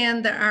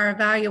understand that our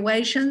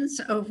evaluations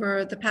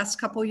over the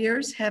past couple of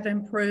years have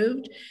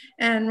improved.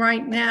 And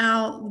right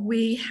now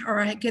we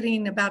are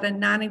getting about a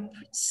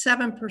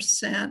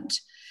 97%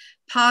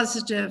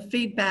 positive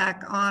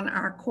feedback on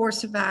our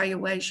course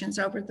evaluations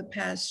over the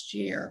past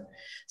year.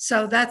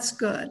 So that's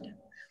good.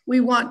 We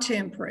want to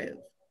improve.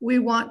 We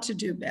want to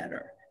do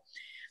better.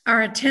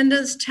 Our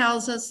attendance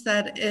tells us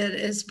that it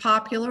is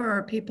popular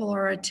or people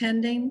are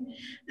attending.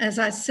 As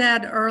I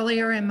said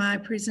earlier in my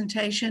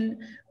presentation,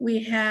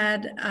 we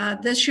had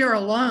this year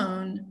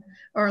alone,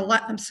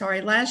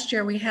 last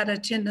year we had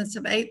attendance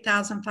of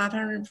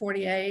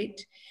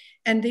 8,548.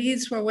 And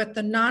these were with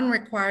the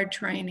non-required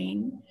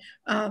training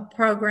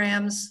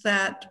programs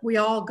that we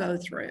all go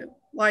through,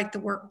 like the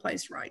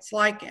workplace rights,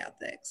 like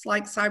ethics,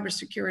 like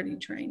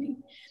cybersecurity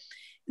training.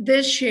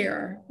 This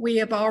year, we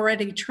have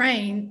already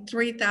trained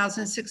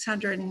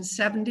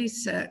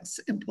 3,676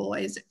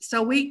 employees.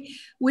 So we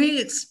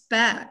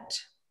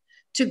expect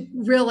to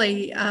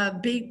really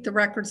beat the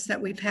records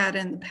that we've had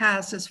in the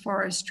past as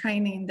far as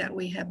training that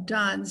we have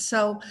done.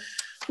 So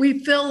we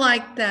feel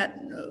like that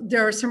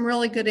there are some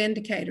really good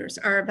indicators.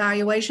 Our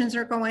evaluations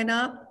are going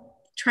up,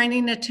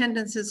 training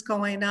attendance is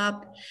going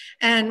up,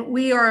 and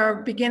we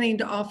are beginning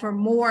to offer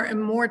more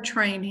and more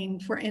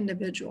training for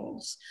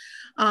individuals.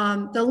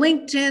 The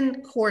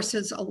LinkedIn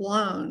courses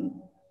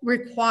alone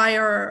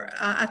require,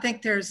 I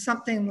think there's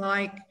something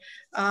like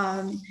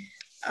a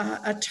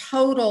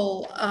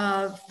total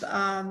of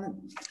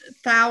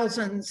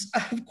thousands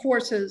of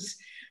courses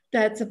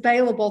that's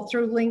available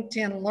through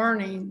LinkedIn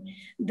Learning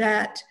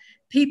that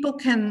people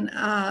can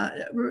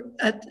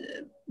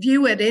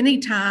view at any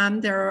time.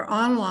 They're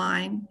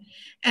online,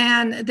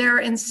 and they're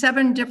in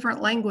 7 different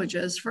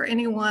languages. For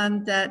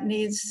anyone that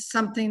needs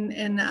something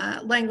in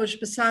a language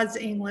besides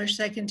English,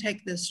 they can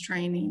take this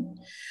training.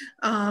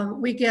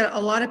 We get a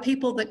lot of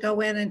people that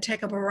go in and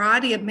take a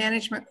variety of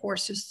management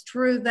courses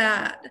through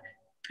that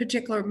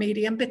particular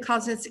medium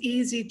because it's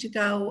easy to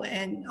go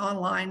and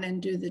online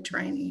and do the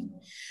training.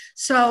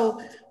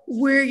 So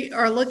we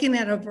are looking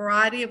at a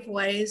variety of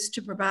ways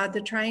to provide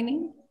the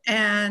training,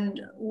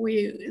 and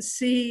we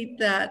see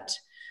that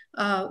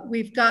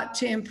we've got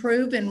to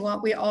improve in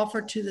what we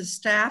offer to the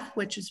staff,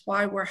 which is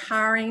why we're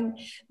hiring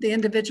the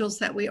individuals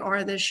that we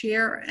are this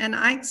year. And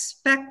I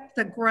expect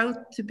the growth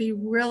to be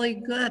really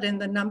good in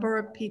the number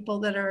of people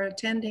that are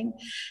attending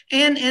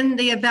and in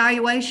the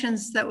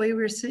evaluations that we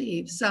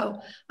receive. So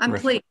I'm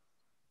pleased.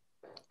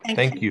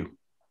 Thank you.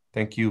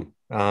 Thank you.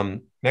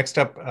 Next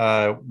up,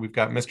 we've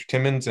got Mr.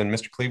 Timmons and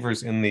Mr.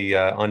 Cleavers in the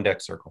on-deck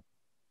circle.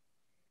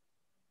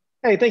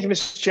 Hey, thank you,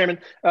 Mr. Chairman.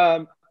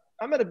 I'm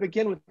going to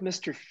begin with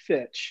Mr.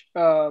 Fitch.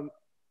 Mr.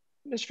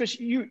 Fitch,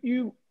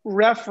 you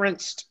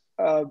referenced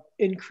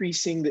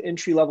increasing the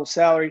entry-level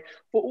salary,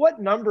 but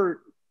what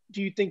number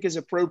do you think is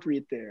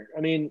appropriate there?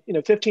 I mean, you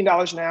know,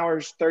 $15 an hour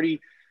is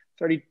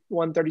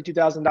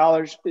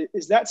 $32,000.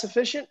 Is that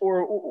sufficient,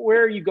 or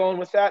where are you going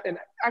with that? And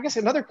I guess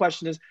another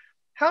question is,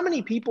 how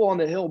many people on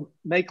the Hill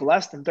make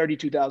less than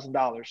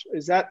 $32,000?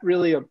 Is that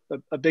really a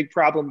big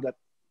problem that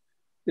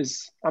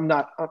I'm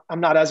not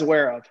as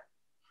aware of?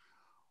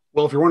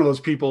 Well, if you're one of those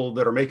people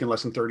that are making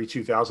less than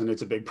 32,000,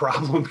 it's a big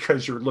problem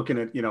because you're looking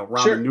at, you know,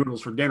 ramen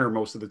noodles for dinner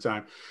most of the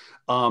time.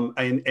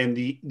 And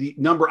the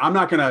number, I'm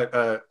not going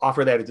to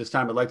offer that at this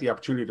time. I'd like the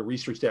opportunity to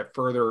research that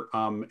further.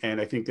 And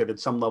I think that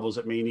at some levels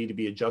it may need to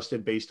be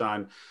adjusted based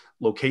on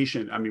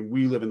location. I mean,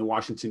 we live in the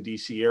Washington,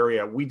 D.C.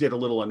 area. We did a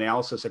little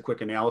analysis, a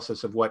quick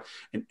analysis of what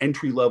an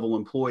entry-level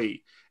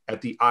employee at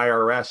the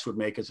IRS would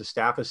make as a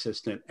staff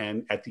assistant.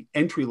 And at the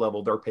entry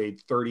level, they're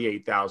paid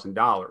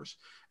 $38,000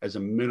 as a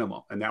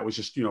minimum. And that was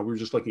just, you know, we were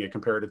just looking at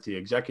comparative to the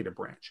executive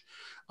branch.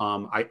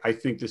 I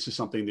think this is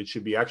something that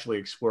should be actually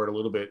explored a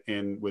little bit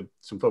with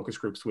some focus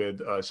groups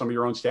with some of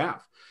your own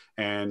staff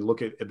and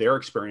look at their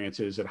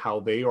experiences and how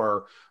they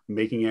are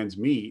making ends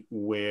meet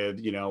with,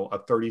 you know, a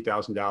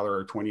 $30,000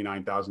 or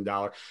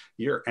 $29,000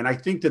 year. And I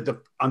think that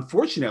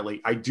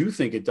unfortunately, I do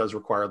think it does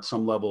require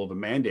some level of a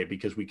mandate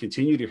because we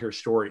continue to hear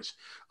stories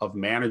of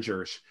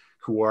managers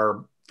who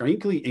are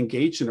frankly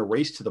engaged in a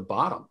race to the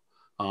bottom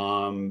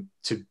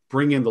to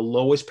bring in the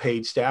lowest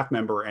paid staff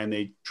member, and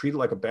they treat it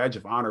like a badge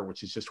of honor,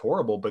 which is just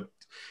horrible. But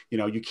you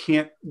know, you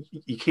can't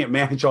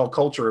manage all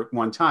culture at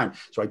one time.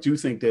 So I do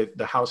think that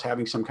the House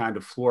having some kind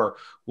of floor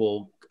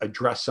will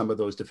address some of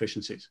those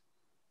deficiencies.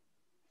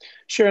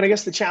 Sure, and I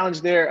guess the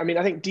challenge there, I mean,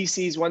 I think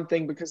DC is one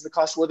thing because the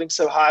cost of living is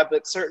so high,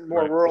 but certain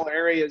more rural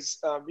areas,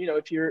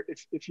 if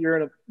you're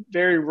in a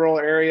very rural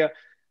area,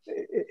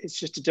 it's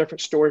just a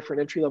different story for an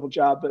entry level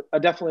job. But I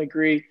definitely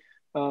agree.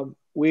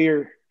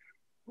 We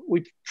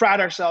pride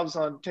ourselves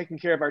on taking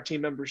care of our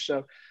team members,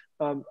 so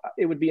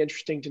it would be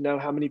interesting to know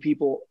how many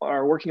people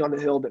are working on the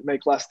Hill that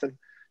make less than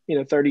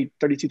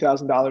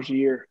 $32,000 a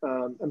year.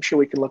 I'm sure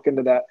we can look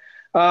into that.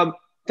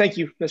 Thank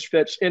you, Mr.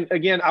 Fitch. And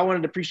again, I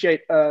wanted to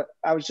appreciate,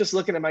 I was just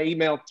looking at my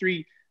email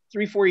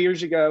 4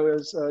 years ago. It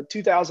was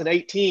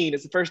 2018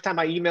 is the first time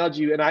I emailed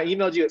you, and I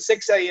emailed you at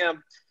 6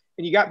 a.m.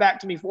 and you got back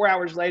to me 4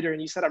 hours later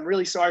and you said, I'm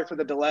really sorry for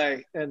the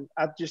delay. And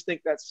I just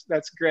think that's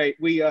great.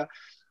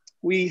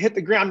 We hit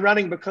the ground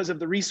running because of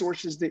the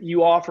resources that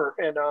you offer.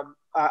 And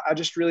I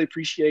just really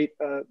appreciate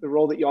the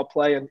role that y'all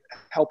play in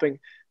helping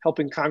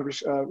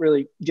Congress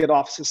really get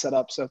offices set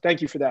up. So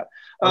thank you for that.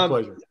 My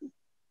pleasure.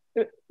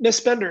 Ms.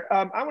 Spender,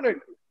 I want to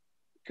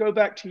go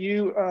back to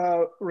you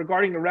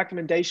regarding the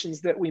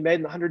recommendations that we made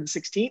in the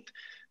 116th.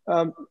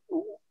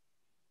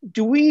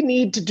 Do we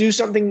need to do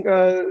something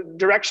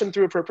direction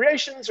through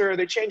appropriations, or are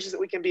there changes that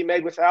we can be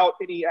made without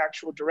any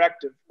actual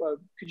directive?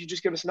 Could you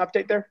just give us an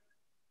update there?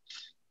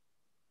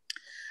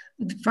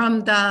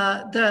 From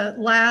the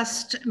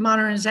last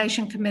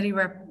Modernization Committee,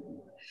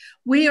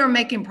 we are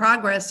making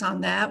progress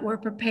on that. We're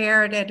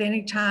prepared at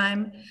any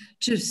time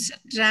to sit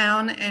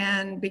down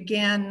and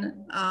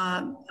begin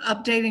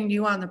updating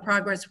you on the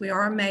progress we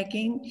are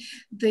making.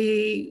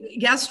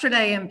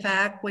 Yesterday, in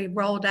fact, we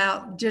rolled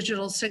out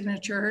digital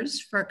signatures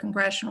for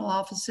congressional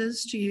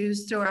offices to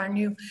use through our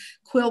new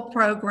Quill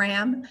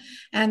program.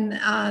 And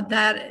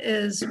that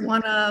is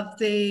one of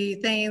the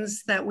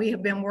things that we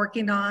have been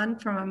working on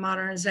from a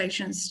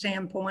modernization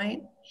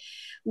standpoint.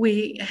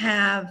 We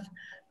have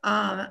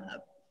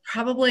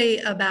probably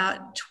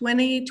about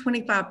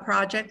 25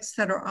 projects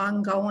that are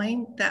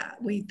ongoing that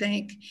we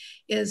think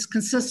is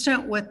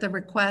consistent with the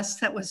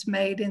request that was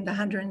made in the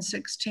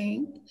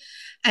 116th.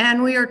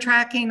 And we are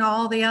tracking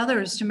all the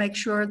others to make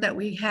sure that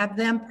we have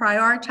them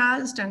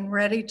prioritized and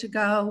ready to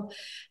go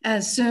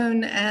as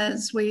soon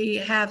as we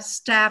have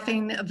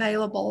staffing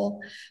available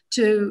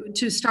to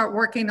start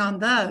working on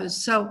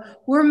those. So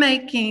we're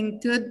making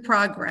good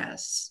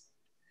progress.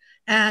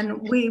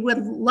 And we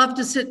would love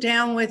to sit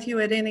down with you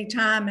at any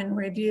time and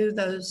review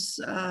those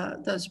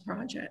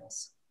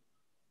projects.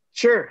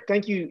 Sure.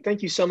 Thank you.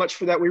 Thank you so much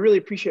for that. We really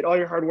appreciate all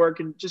your hard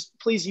work, and just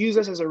please use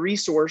us as a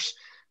resource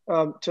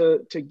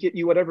to get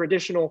you whatever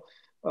additional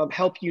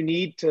help you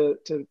need to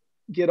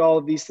get all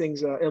of these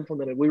things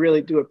implemented. We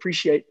really do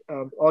appreciate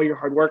all your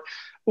hard work.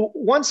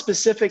 One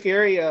specific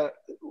area,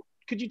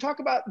 could you talk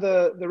about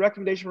the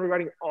recommendation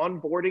regarding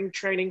onboarding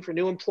training for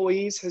new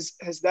employees?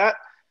 Has that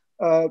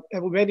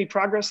have we made any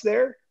progress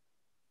there?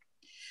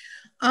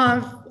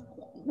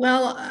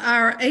 Well,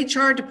 our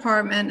HR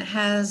department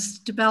has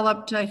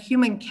developed a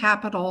human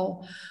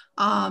capital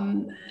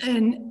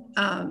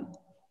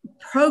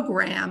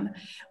program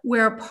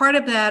where part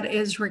of that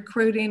is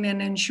recruiting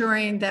and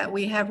ensuring that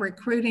we have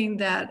recruiting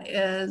that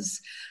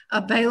is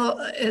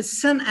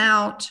sent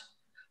out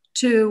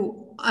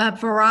to a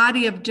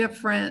variety of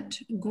different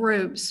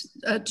groups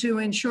to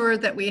ensure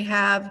that we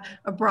have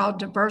a broad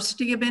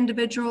diversity of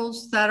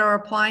individuals that are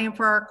applying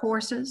for our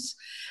courses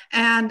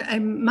and a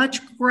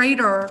much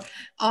greater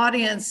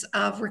audience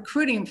of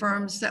recruiting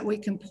firms that we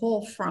can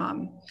pull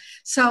from.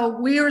 So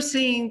we are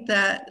seeing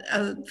that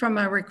from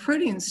a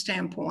recruiting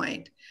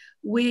standpoint,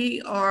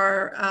 we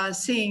are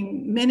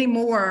seeing many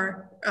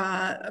more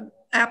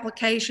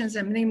applications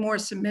and many more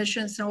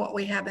submissions than what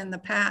we have in the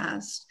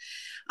past.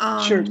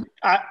 Sure.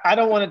 I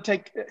don't want to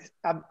take,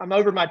 I'm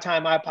over my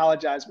time. I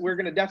apologize. We're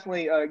going to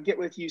definitely get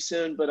with you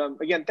soon. But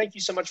again, thank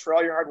you so much for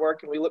all your hard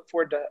work, and we look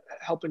forward to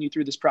helping you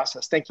through this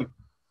process. Thank you.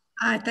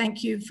 I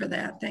thank you for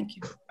that. Thank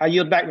you. I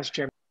yield back, Mr.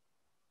 Chairman.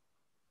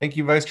 Thank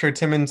you, Vice Chair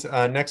Timmons.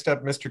 Next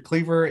up, Mr.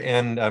 Cleaver,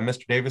 and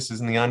Mr. Davis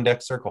is in the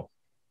on-deck circle.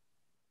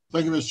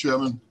 Thank you, Mr.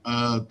 Chairman.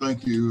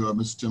 Thank you,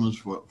 Mr. Timmons,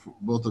 for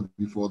both of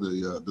you for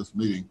this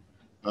meeting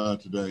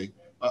today.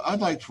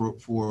 I'd like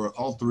for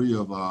all three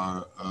of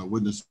our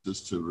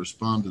witnesses to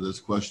respond to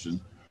this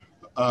question.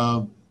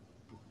 How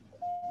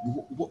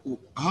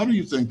do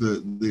you think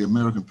the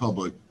American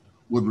public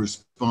would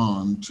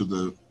respond to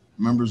the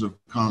members of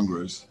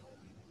Congress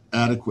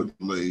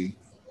adequately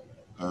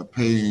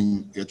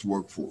paying its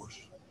workforce?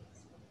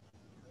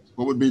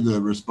 What would be the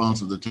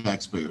response of the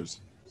taxpayers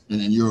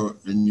in your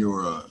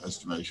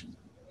estimation?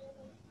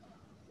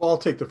 Well, I'll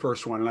take the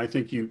first one, and I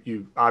think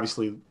you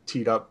obviously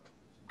teed up,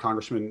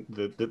 Congressman,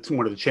 that's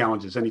one of the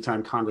challenges.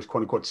 Anytime Congress,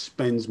 quote unquote,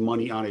 spends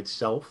money on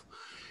itself,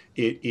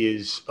 it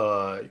is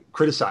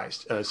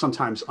criticized,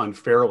 sometimes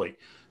unfairly.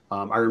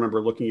 I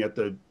remember looking at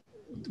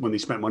when they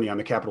spent money on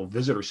the Capitol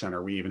Visitor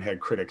Center, we even had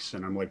critics,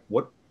 and I'm like,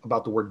 what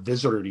about the word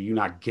visitor do you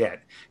not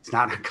get? It's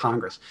not in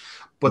Congress.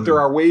 But there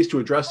are ways to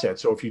address that.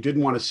 So if you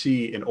didn't want to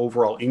see an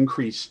overall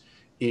increase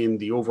in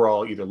the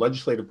overall either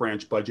legislative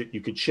branch budget, you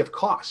could shift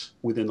costs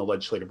within the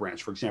legislative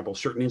branch. For example,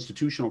 certain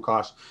institutional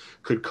costs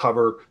could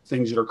cover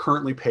things that are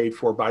currently paid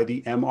for by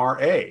the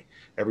MRA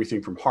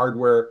everything from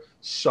hardware,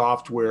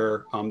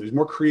 software. There's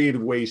more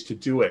creative ways to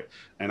do it.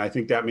 And I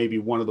think that may be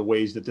one of the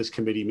ways that this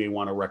committee may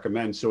want to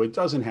recommend. So it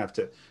doesn't have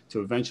to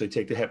eventually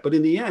take the hit. But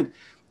in the end,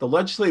 the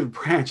legislative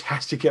branch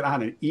has to get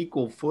on an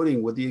equal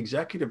footing with the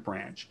executive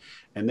branch.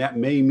 And that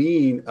may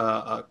mean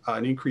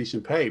an increase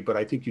in pay. But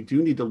I think you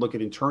do need to look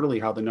at internally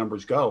how the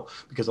numbers go,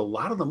 because a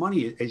lot of the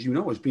money, as you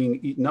know, is being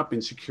eaten up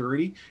in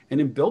security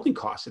and in building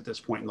costs at this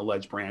point in the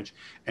ledge branch.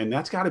 And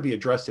that's got to be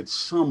addressed at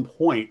some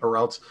point, or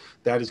else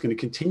that is going to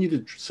continue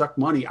to suck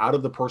money out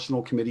of the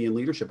personal committee and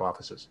leadership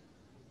offices.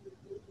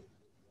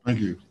 Thank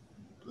you.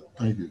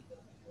 Thank you.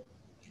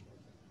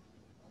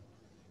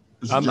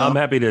 I'm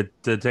happy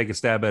to take a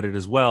stab at it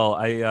as well.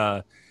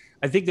 I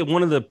think that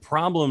one of the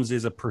problems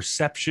is a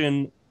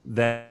perception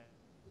that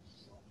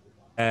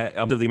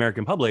of the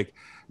American public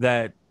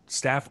that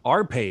staff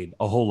are paid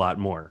a whole lot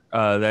more.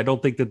 I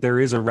don't think that there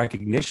is a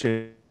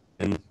recognition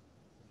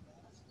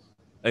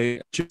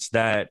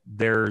that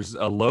there's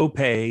a low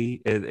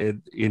pay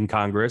in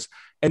Congress.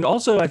 And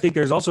also, I think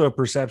there's also a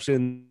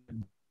perception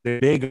that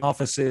big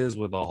offices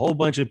with a whole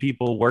bunch of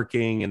people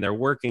working, and they're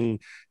working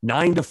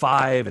 9 to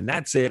 5, and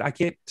that's it. I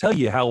can't tell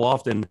you how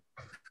often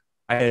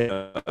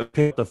I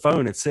pick up the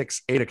phone at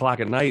 6, 8 o'clock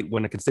at night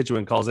when a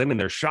constituent calls in and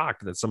they're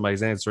shocked that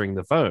somebody's answering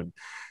the phone.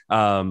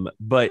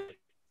 But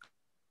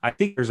I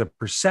think there's a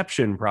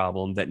perception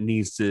problem that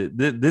needs to,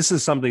 this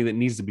is something that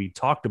needs to be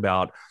talked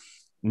about,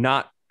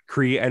 not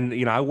create. And,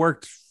 you know, I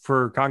worked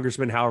for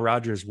Congressman Hal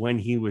Rogers when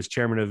he was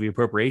chairman of the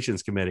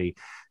Appropriations Committee.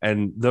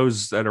 And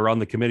those that are on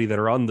the committee that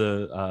are on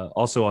the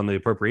also on the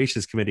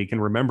Appropriations Committee can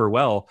remember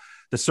well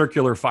the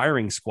circular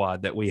firing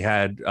squad that we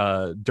had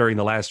during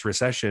the last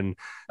recession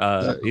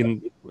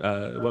in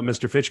what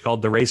Mr. Fitch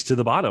called the race to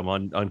the bottom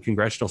on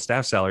congressional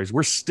staff salaries.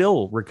 We're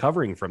still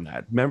recovering from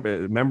that.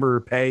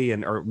 Member pay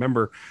and or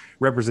member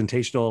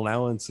representational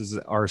allowances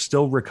are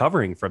still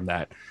recovering from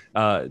that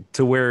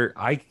to where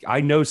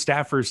I know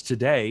staffers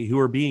today who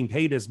are being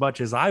paid as much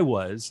as I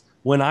was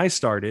when I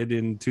started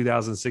in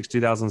 2006,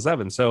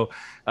 2007. So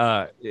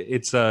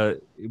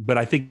but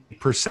I think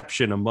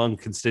perception among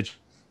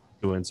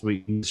constituents, we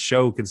can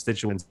show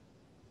constituents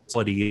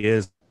what he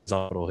is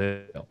on Capitol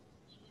Hill.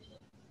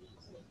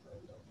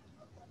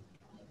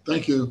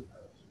 Thank you.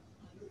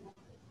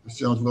 Ms.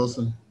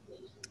 Jones-Wilson.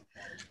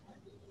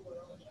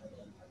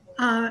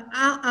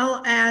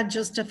 I'll add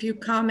just a few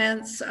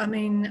comments. I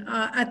mean,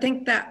 I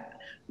think that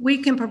we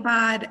can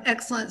provide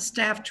excellent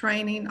staff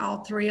training,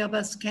 all three of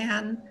us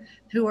can,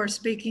 who are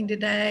speaking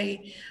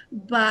today,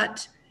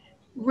 but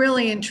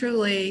really and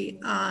truly,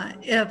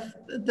 if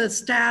the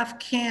staff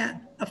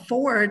can't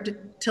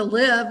afford to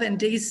live in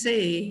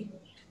DC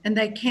and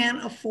they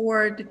can't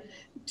afford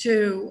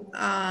to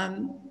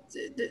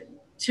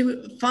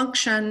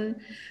function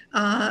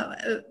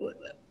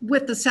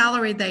with the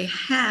salary they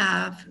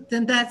have,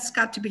 then that's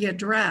got to be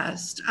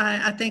addressed.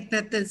 I think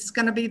that it's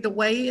going to be the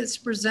way it's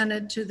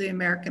presented to the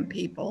American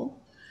people.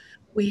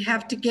 We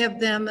have to give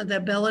them the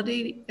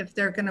ability, if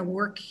they're going to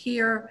work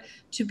here,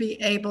 to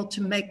be able to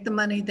make the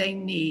money they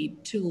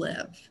need to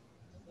live.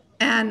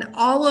 And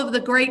all of the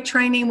great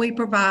training we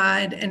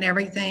provide and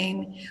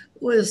everything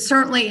will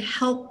certainly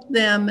help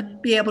them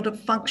be able to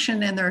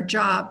function in their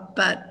job.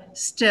 But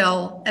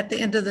still, at the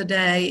end of the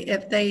day,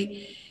 if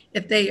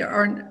they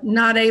are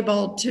not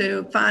able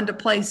to find a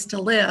place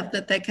to live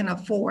that they can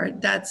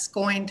afford, that's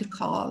going to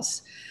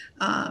cause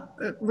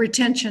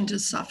retention to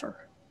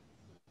suffer.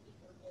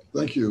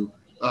 Thank you.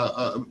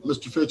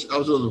 Mr. Fitch, I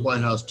was at the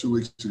White House 2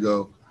 weeks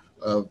ago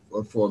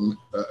for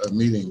a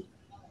meeting,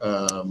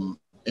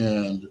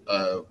 and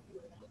I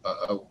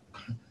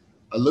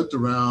looked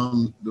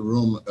around the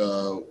room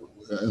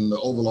in the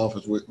Oval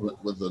Office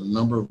with a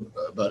number of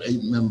about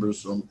 8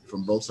 members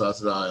from both sides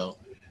of the aisle,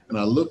 and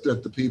I looked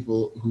at the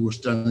people who were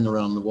standing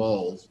around the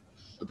walls,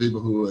 the people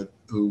who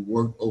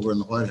worked over in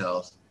the White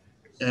House,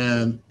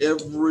 and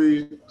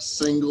every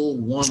single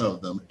one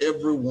of them,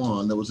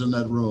 everyone that was in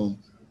that room,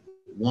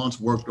 once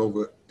worked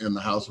over in the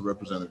House of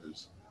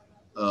Representatives.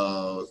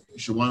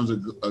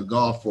 Shawana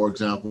Goff, for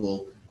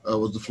example,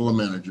 was the floor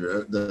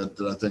manager that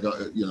I think,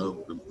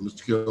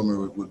 Mr.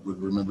 Kilmer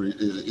would remember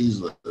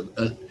easily.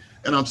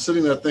 And I'm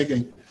sitting there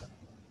thinking,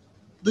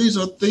 these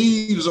are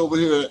thieves over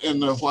here in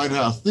the White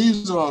House.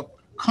 These are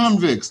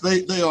convicts.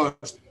 They are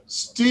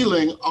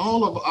stealing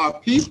all of our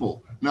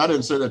people. Now, I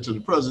didn't say that to the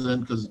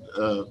president because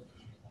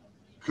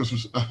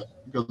I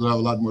have a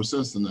lot more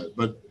sense than that.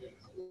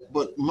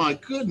 But my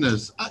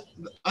goodness,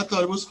 I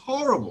thought it was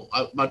horrible.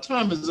 My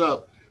time is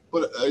up,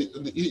 but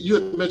you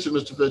had mentioned,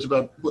 Mr. Fitch,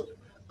 about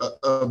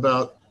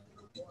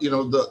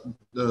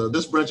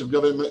this branch of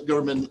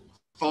government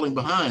falling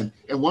behind,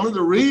 and one of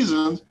the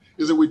reasons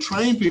is that we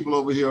train people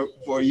over here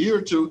for a year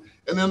or two,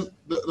 and then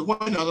the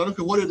White House, I don't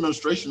care what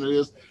administration it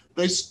is,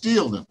 they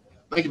steal them.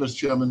 Thank you, Mr.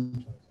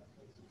 Chairman.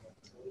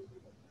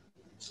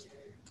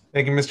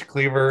 Thank you, Mr.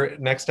 Cleaver.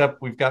 Next up,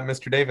 we've got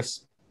Mr.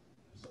 Davis.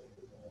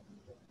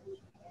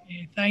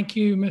 Thank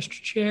you, Mr.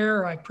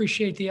 Chair. I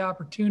appreciate the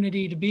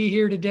opportunity to be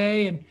here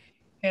today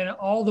and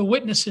all the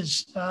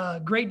witnesses.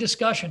 Great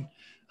discussion.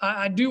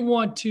 I do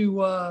want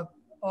to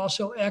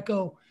also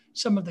echo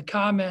some of the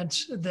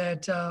comments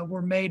that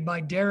were made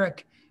by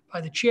Derek,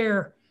 by the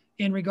chair,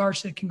 in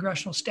regards to the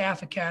Congressional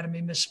Staff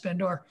Academy, Ms.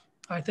 Spindor.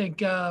 I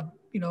think,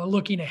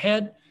 looking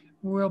ahead,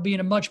 we'll be in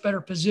a much better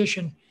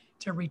position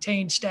to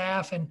retain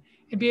staff and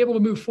be able to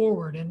move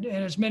forward. And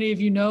as many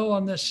of you know,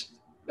 on this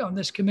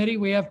committee,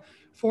 we have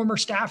former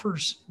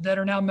staffers that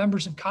are now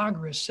members of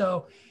Congress.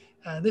 So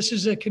this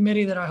is a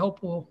committee that I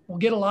hope will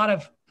get a lot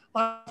of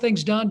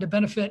things done to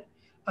benefit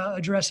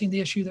addressing the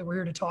issue that we're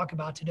here to talk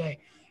about today.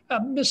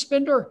 Ms.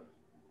 Spindor,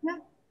 yeah.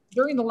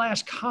 During the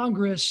last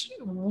Congress,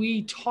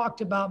 we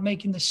talked about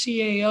making the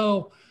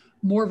CAO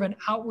more of an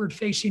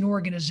outward-facing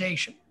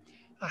organization.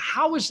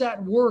 How has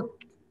that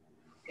worked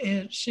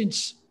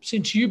since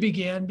you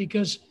began?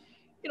 Because,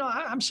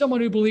 I'm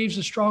someone who believes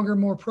a stronger,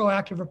 more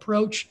proactive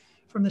approach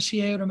from the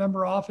CAO to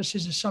member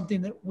offices is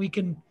something that we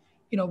can,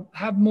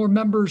 have more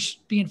members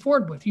be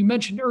informed with. You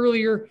mentioned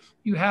earlier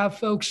you have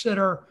folks that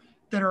are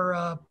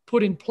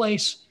put in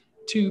place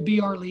to be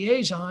our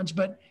liaisons,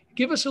 but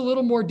give us a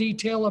little more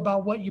detail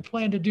about what you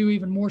plan to do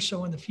even more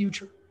so in the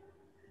future.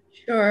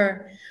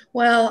 Sure.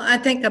 Well, I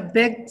think a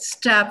big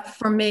step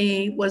for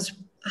me was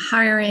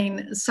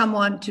hiring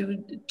someone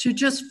to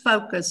just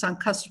focus on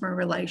customer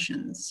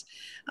relations.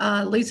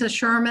 Lisa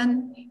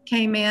Sherman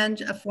came in,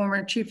 a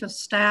former chief of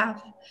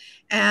staff,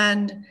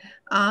 and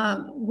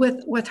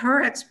with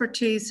her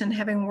expertise and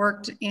having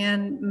worked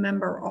in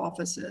member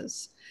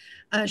offices,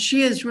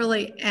 she has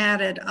really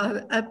added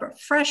a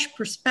fresh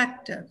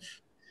perspective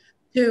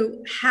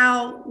to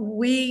how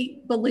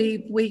we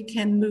believe we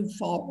can move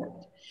forward.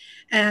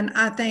 And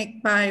I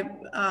think by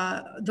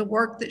the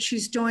work that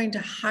she's doing to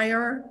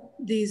hire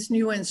these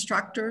new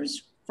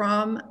instructors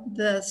from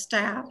the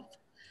staff,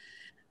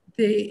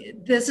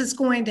 this is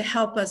going to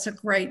help us a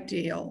great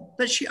deal.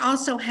 But she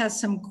also has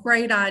some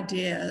great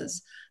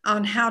ideas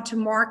on how to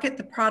market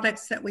the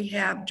products that we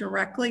have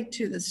directly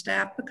to the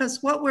staff.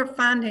 Because what we're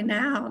finding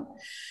out,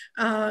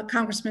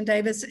 Congressman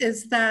Davis,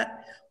 is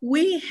that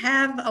we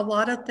have a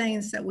lot of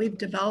things that we've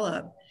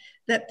developed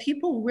that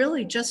people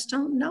really just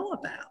don't know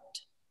about.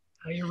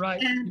 You're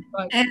right.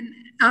 And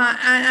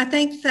I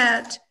think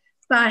that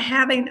by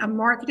having a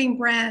marketing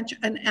branch,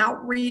 an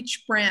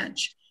outreach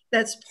branch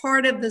that's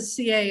part of the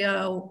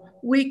CAO,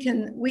 we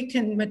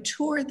can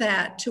mature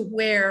that to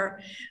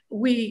where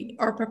we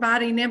are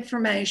providing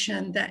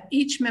information that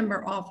each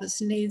member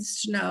office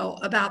needs to know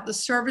about the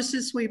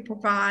services we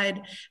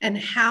provide and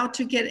how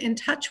to get in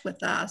touch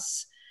with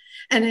us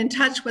and in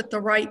touch with the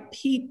right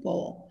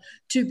people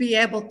to be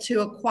able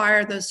to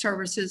acquire those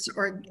services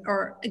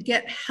or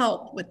get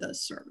help with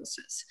those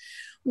services.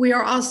 We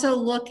are also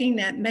looking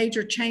at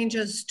major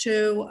changes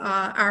to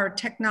our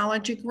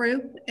technology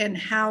group and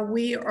how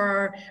we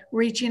are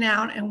reaching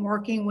out and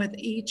working with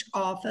each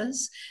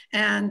office.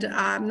 And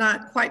I'm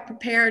not quite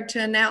prepared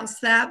to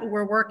announce that, but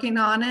we're working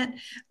on it.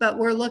 But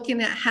we're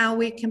looking at how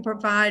we can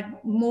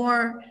provide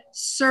more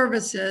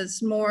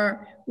services,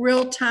 more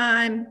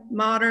real-time,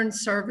 modern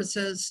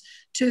services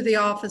to the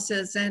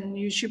offices. And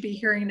you should be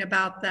hearing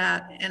about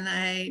that in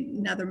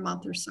another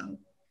month or so.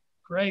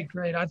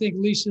 Great. I think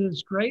Lisa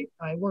is great.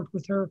 I worked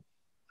with her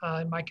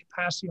in my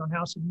capacity on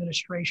House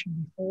Administration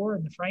before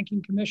in the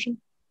Franking Commission.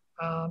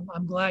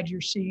 I'm glad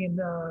you're seeing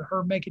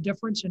her make a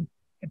difference and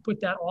put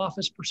that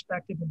office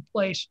perspective in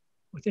place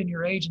within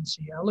your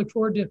agency. I look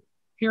forward to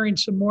hearing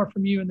some more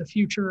from you in the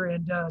future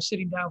and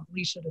sitting down with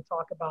Lisa to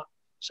talk about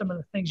some of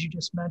the things you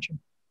just mentioned.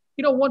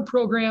 One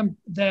program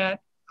that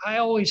I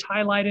always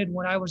highlighted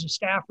when I was a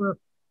staffer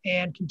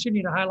and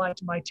continue to highlight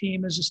to my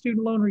team is the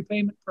student loan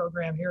repayment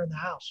program here in the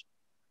House.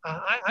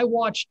 I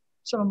watched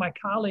some of my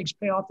colleagues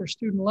pay off their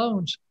student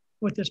loans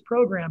with this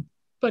program,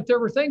 but there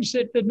were things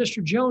that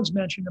Mr. Jones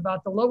mentioned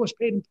about the lowest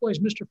paid employees,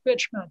 Mr.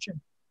 Fitch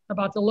mentioned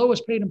about the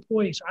lowest paid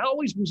employees. I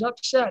always was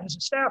upset as a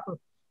staffer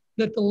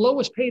that the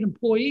lowest paid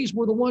employees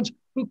were the ones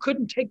who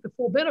couldn't take the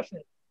full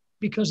benefit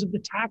because of the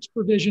tax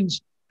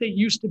provisions that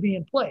used to be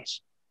in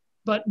place.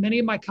 But many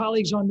of my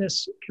colleagues on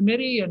this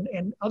committee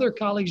and other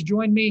colleagues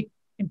joined me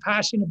in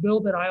passing a bill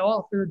that I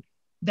authored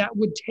that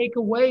would take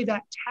away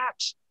that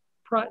tax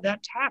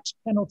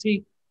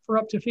penalty for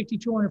up to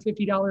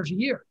 $5,250 a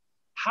year.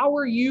 How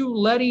are you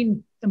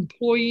letting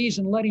employees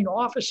and letting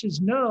offices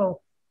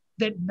know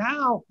that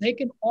now they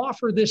can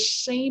offer this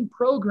same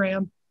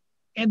program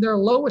and their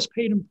lowest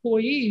paid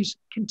employees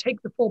can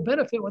take the full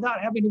benefit without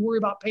having to worry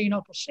about paying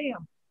Uncle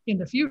Sam in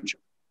the future?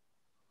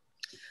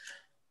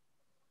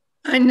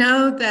 I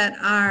know that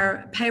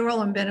our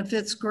payroll and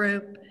benefits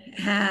group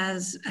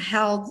has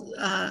held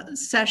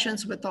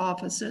sessions with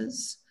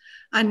offices.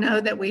 I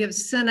know that we have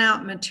sent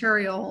out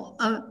material.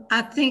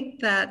 I think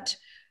that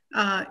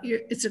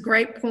it's a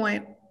great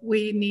point.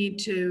 We need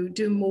to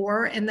do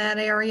more in that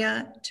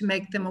area to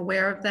make them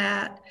aware of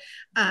that.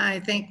 I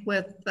think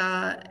with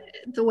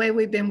the way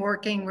we've been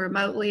working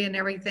remotely and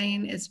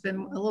everything, it's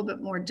been a little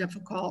bit more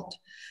difficult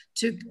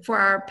for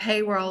our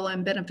payroll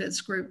and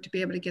benefits group to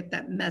be able to get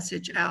that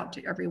message out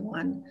to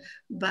everyone.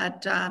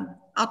 But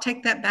I'll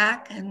take that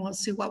back and we'll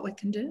see what we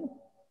can do.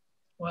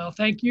 Well,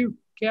 thank you,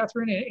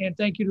 Catherine, and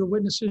thank you to the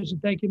witnesses,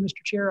 and thank you,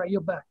 Mr. Chair. I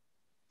yield back.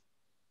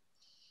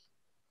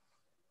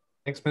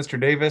 Thanks, Mr.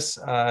 Davis.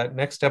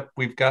 Next up,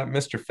 we've got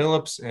Mr.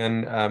 Phillips,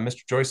 and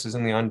Mr. Joyce is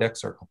in the on-deck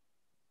circle.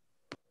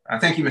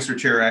 Thank you, Mr.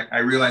 Chair. I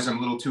realize I'm a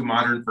little too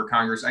modern for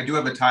Congress. I do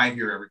have a tie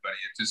here, everybody.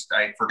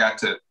 I forgot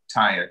to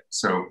tie it.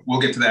 So we'll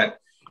get to that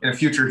in a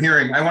future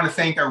hearing. I want to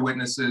thank our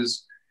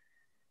witnesses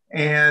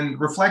and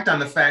reflect on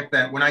the fact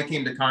that when I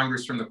came to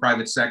Congress from the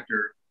private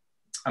sector,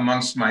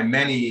 amongst my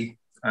many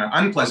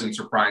unpleasant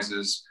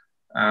surprises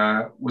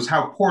was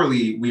how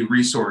poorly we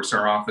resource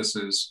our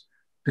offices,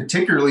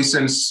 particularly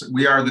since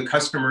we are the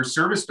customer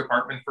service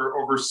department for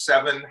over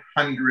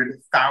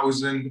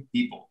 700,000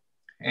 people.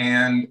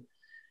 And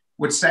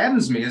what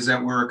saddens me is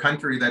that we're a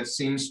country that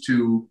seems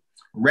to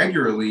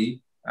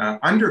regularly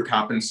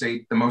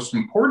undercompensate the most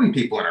important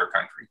people in our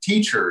country,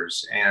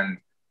 teachers and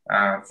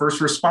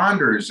first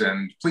responders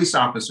and police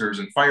officers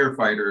and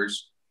firefighters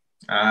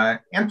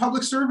and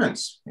public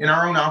servants in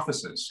our own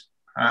offices.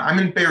 I'm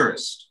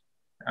embarrassed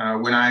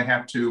when I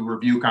have to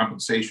review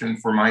compensation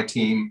for my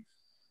team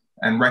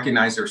and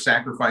recognize their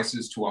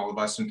sacrifices to all of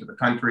us and to the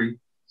country,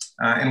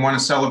 and want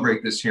to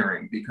celebrate this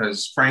hearing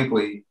because,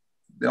 frankly,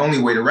 the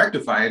only way to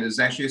rectify it is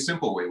actually a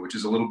simple way, which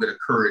is a little bit of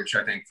courage,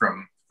 I think,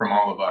 from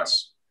all of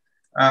us.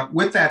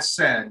 With that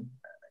said,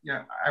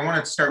 I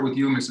want to start with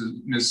you,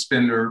 Ms.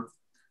 Spinder,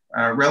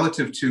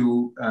 relative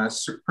to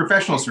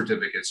professional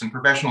certificates and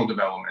professional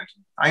development.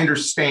 I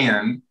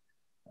understand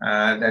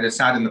that it's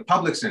not in the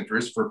public's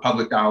interest for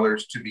public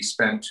dollars to be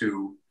spent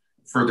to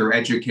further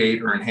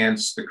educate or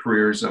enhance the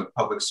careers of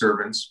public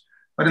servants.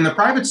 But in the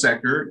private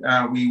sector,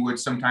 we would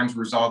sometimes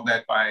resolve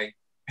that by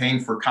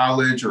paying for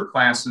college or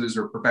classes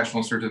or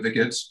professional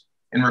certificates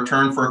in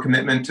return for a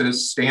commitment to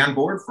stay on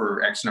board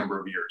for X number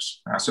of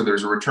years. So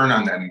there's a return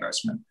on that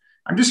investment.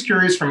 I'm just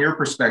curious from your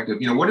perspective,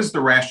 what is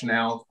the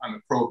rationale on the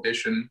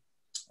prohibition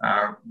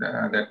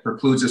that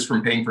precludes us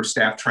from paying for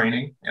staff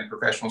training and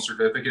professional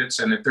certificates?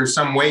 And if there's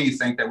some way you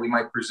think that we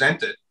might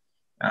present it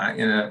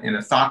in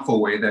a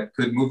thoughtful way that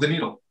could move the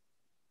needle.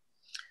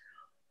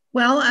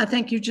 Well, I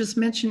think you just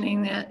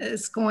mentioning that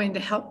is going to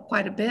help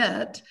quite a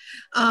bit.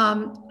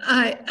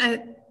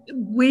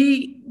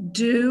 We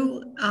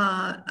do,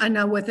 I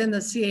know within the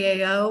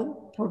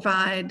CAO,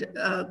 provide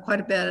quite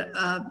a bit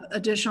of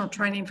additional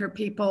training for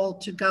people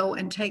to go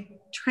and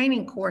take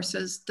training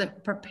courses to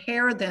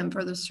prepare them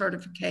for the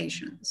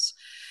certifications.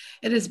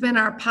 It has been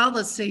our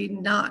policy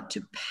not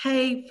to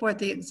pay for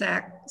the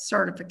exact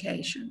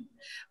certification,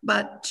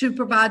 but to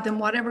provide them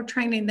whatever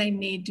training they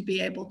need to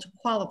be able to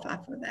qualify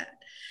for that.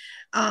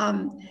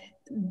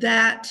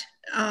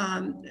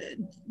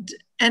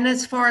 And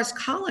as far as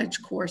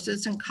college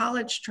courses and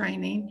college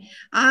training,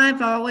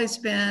 I've always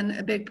been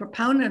a big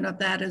proponent of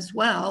that as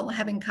well,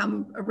 having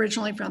come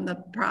originally from the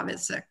private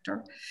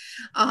sector.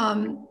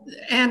 And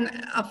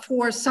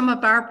for some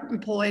of our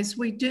employees,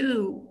 we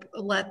do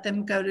let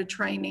them go to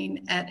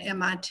training at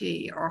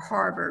MIT or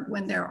Harvard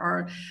when there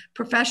are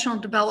professional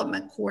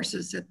development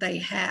courses that they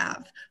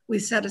have. We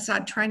set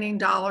aside training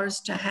dollars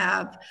to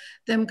have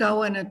them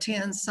go and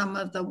attend some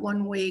of the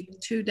 1 week,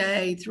 2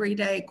 day, 3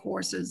 day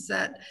courses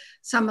that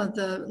some of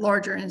the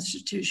larger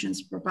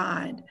institutions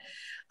provide.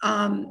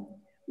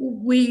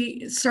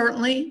 We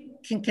certainly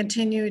can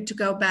continue to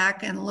go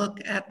back and look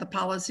at the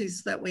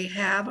policies that we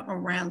have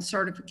around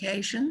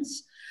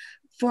certifications.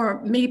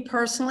 For me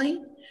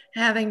personally,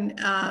 having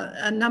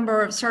a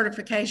number of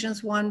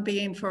certifications, one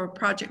being for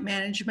project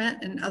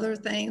management and other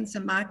things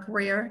in my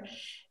career,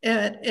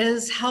 it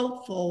is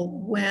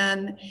helpful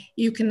when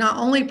you can not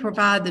only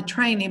provide the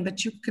training,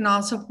 but you can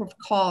also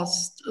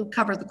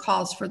cover the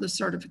cost for the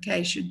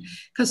certification,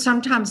 because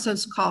sometimes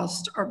those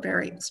costs are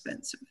very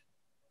expensive.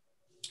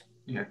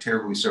 Yeah,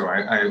 terribly so.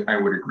 I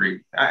would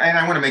agree. And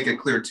I want to make it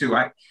clear too,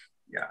 I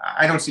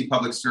don't see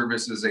public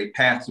service as a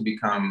path to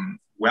become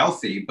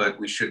wealthy, but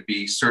we should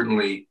be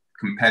certainly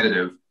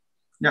competitive.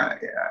 Yeah,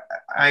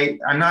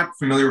 I'm not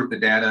familiar with the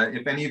data.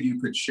 If any of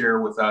you could share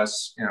with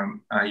us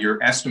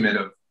your estimate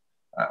of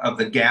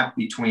the gap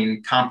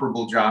between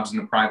comparable jobs in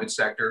the private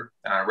sector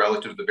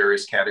relative to the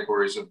various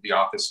categories of the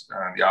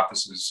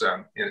offices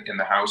in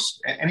the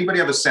House. Anybody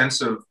have a sense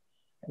of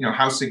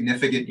how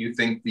significant you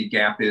think the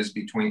gap is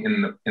between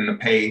in the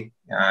pay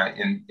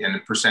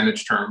in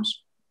percentage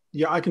terms?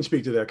 Yeah, I can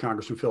speak to that,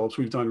 Congressman Phillips.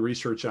 We've done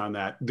research on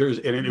that.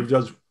 It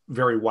does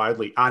vary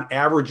widely. On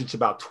average, it's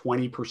about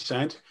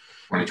 20%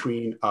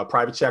 between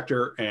private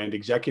sector and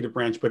executive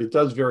branch, but it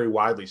does vary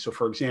widely. So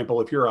for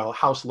example, if you're a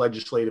House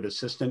legislative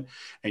assistant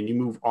and you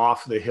move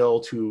off the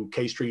Hill to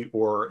K Street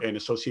or an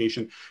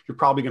association, you're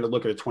probably going to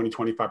look at a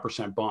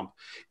 20-25% bump.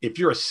 If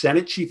you're a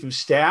Senate chief of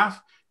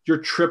staff, you're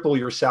triple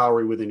your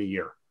salary within a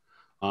year.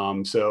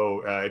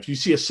 So if you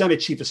see a Senate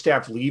chief of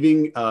staff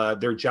leaving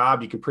their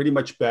job, you can pretty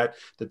much bet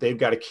that they've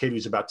got a kid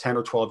who's about 10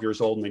 or 12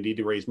 years old and they need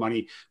to raise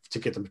money to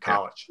get them to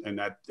college. And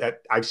that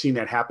I've seen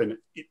that happen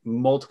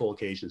multiple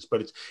occasions,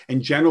 but it's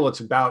in general,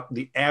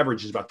 the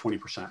average is about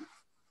 20%. All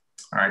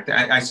right.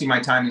 I see my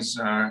time is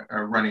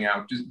running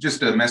out.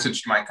 Just a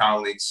message to my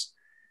colleagues.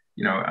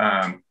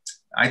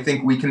 I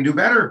think we can do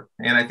better.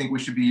 And I think we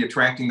should be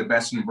attracting the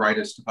best and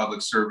brightest to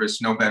public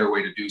service. No better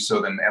way to do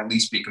so than at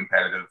least be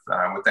competitive.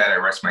 With that, I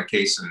rest my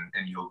case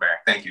and yield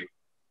back. Thank you.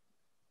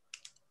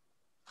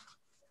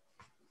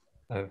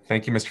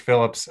 Thank you, Mr.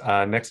 Phillips.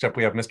 Next up,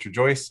 we have Mr.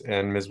 Joyce,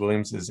 and Ms.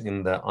 Williams is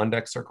in the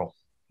on-deck circle.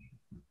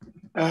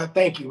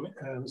 Thank you,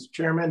 Mr.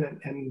 Chairman,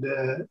 and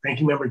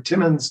Ranking Member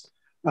Timmons.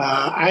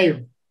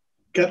 I've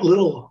got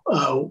little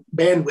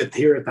bandwidth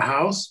here at the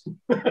House.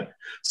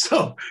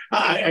 So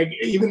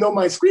even though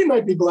my screen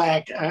might be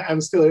black,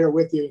 I'm still here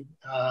with you.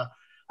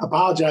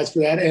 Apologize for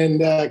that.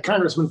 And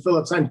Congressman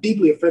Phillips, I'm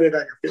deeply offended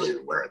on your failure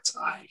to wear a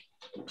tie.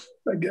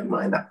 I get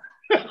mine now.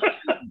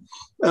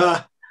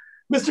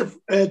 Mr.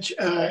 Fitch,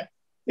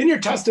 in your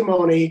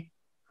testimony,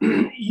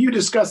 you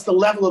discussed the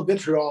level of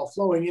vitriol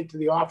flowing into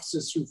the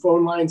offices through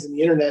phone lines and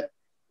the internet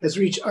has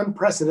reached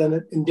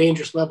unprecedented and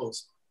dangerous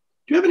levels.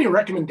 Do you have any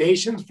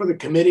recommendations for the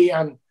committee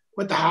on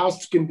what the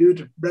House can do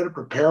to better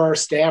prepare our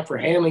staff for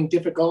handling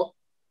difficult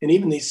and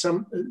even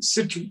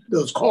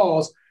those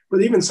calls,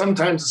 but even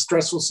sometimes the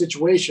stressful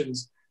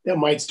situations that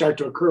might start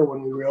to occur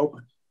when we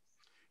reopen?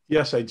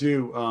 Yes, I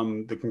do.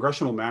 The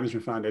Congressional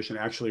Management Foundation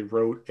actually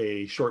wrote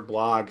a short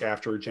blog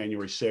after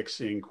January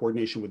 6th in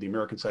coordination with the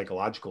American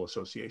Psychological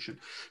Association.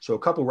 So a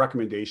couple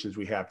recommendations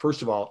we have.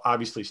 First of all,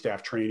 obviously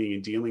staff training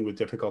and dealing with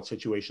difficult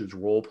situations,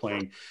 role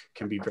playing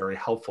can be very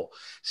helpful.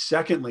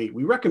 Secondly,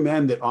 we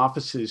recommend that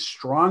offices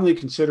strongly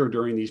consider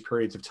during these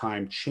periods of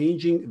time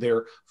changing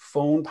their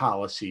phone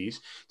policies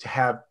to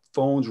have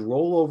phones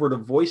roll over to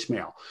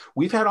voicemail.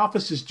 We've had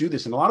offices do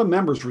this, and a lot of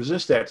members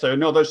resist that. So,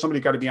 no, there's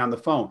somebody got to be on the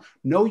phone.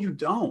 No, you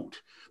don't,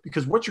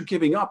 because what you're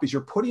giving up is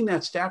you're putting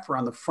that staffer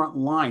on the front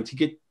line to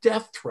get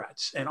death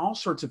threats and all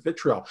sorts of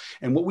vitriol.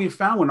 And what we've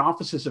found when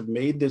offices have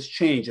made this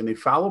change and they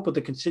follow up with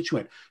the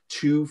constituent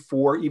 2,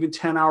 4, even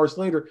 10 hours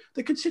later,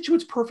 the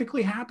constituent's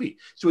perfectly happy.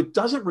 So it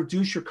doesn't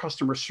reduce your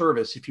customer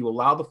service if you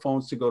allow the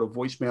phones to go to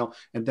voicemail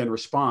and then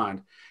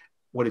respond.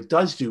 What it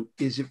does do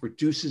is it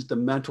reduces the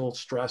mental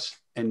stress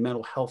and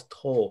mental health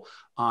toll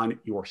on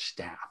your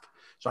staff.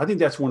 So I think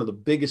that's one of the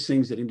biggest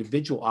things that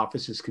individual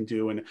offices can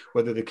do, and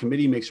whether the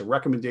committee makes a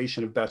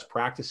recommendation of best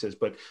practices,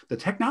 but the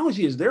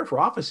technology is there for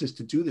offices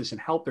to do this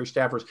and help their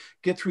staffers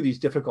get through these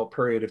difficult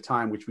period of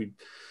time, which we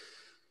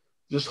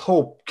just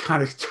hope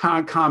kind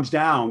of calms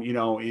down, you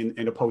know,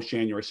 in a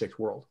post-January 6th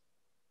world.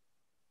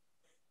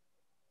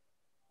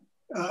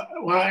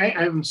 Well,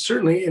 I'm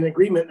certainly in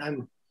agreement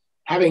on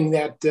having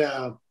that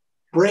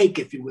break,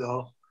 if you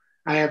will.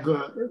 I have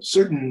a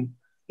certain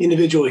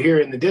individual here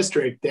in the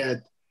district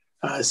that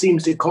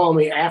seems to call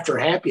me after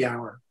happy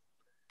hour.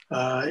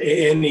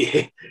 And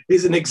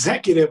he's an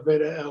executive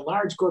at a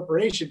large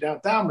corporation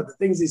downtown, but the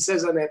things he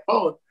says on that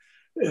phone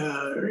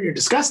are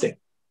disgusting.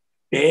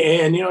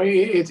 And, you know,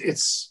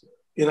 it's,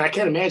 and I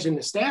can't imagine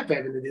the staff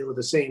having to deal with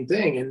the same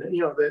thing. And,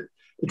 you know,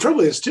 the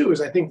trouble is too, is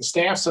I think the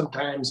staff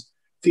sometimes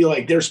feel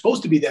like they're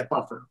supposed to be that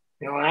buffer.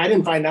 You know, I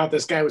didn't find out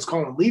this guy was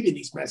calling, leaving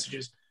these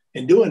messages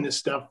and doing this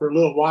stuff for a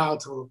little while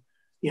till,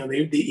 you know,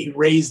 he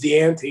raised the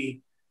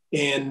ante,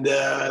 and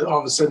all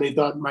of a sudden they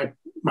thought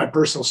my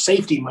personal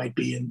safety might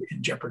be in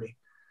jeopardy.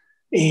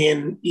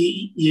 And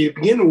you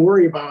begin to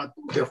worry about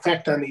the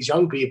effect on these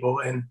young people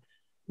and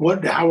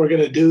how we're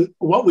going to do,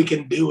 what we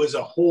can do as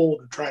a whole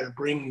to try to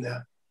bring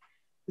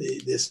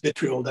this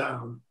vitriol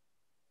down.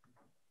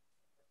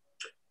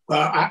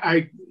 Well,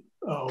 I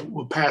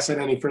will pass on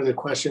any further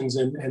questions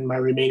and my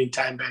remaining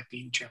time back to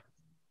you, Chairman.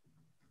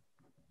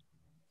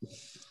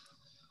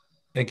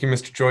 Thank you,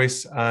 Mr.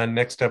 Joyce.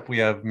 Next up, we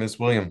have Ms.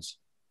 Williams.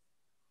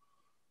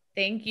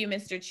 Thank you,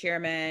 Mr.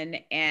 Chairman.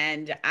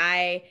 And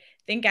I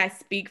think I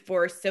speak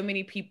for so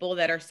many people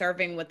that are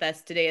serving with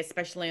us today,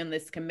 especially on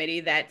this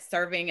committee, that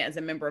serving as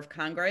a member of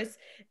Congress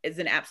is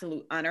an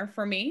absolute honor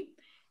for me.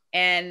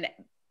 And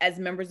as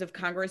members of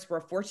Congress,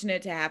 we're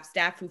fortunate to have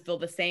staff who feel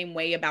the same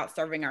way about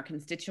serving our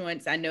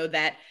constituents. I know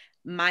that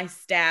my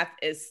staff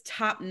is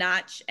top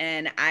notch,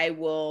 and I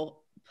will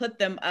put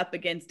them up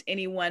against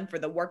anyone for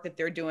the work that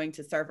they're doing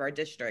to serve our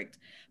district.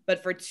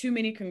 But for too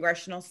many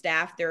congressional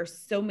staff, there are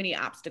so many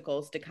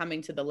obstacles to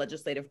coming to the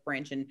legislative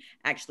branch and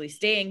actually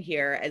staying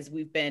here, as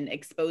we've been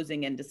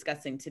exposing and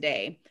discussing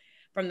today.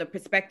 From the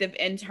prospective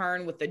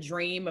intern with the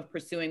dream of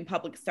pursuing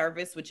public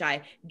service, which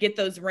I get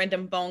those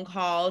random phone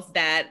calls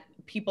that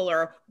people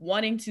are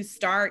wanting to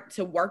start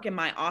to work in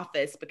my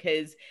office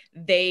because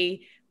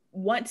they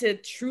want to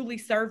truly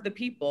serve the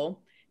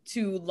people,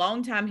 to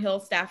longtime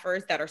Hill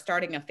staffers that are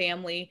starting a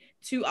family.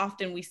 Too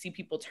often we see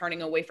people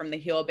turning away from the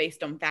Hill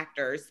based on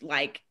factors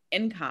like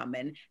income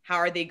and how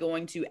are they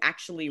going to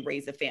actually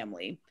raise a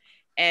family.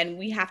 And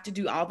we have to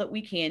do all that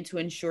we can to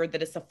ensure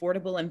that it's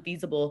affordable and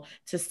feasible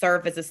to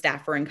serve as a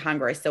staffer in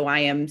Congress. So I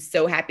am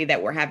so happy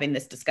that we're having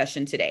this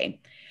discussion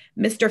today.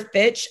 Mr.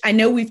 Fitch, I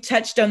know we've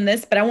touched on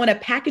this, but I want to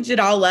package it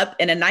all up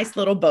in a nice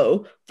little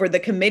bow for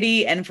the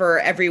committee and for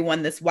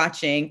everyone that's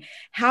watching.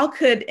 How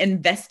could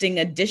investing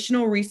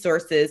additional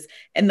resources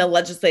in the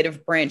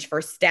legislative branch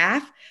for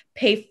staff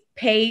pay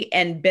pay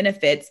and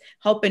benefits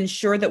help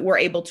ensure that we're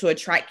able to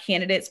attract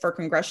candidates for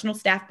congressional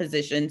staff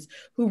positions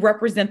who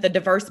represent the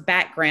diverse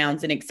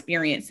backgrounds and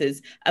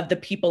experiences of the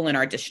people in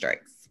our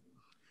districts?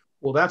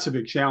 Well, that's a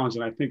big challenge.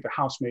 And I think the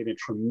House made a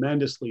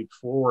tremendous leap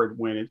forward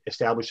when it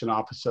established an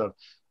Office of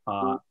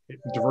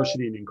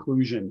Diversity and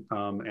Inclusion.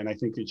 And I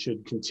think it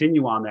should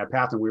continue on that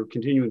path. And we're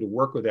continuing to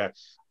work with that.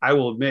 I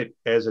will admit,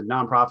 as a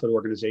nonprofit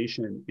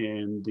organization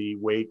in the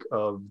wake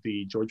of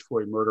the George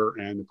Floyd murder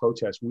and the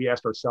protests, we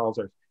asked ourselves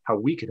how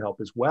we could help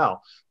as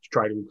well to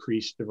try to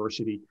increase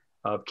diversity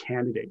of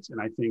candidates. And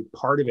I think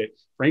part of it,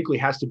 frankly,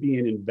 has to be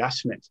an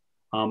investment.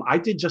 I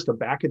did just a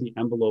back of the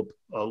envelope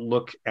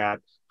look at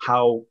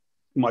how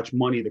much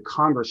money the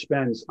Congress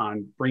spends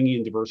on bringing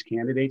in diverse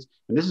candidates.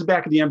 And this is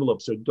back of the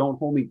envelope, so don't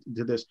hold me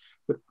to this,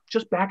 but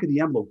just back of the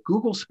envelope,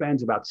 Google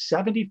spends about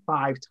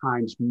 75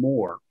 times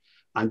more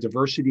on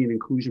diversity and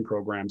inclusion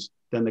programs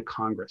than the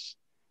Congress.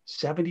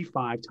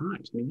 75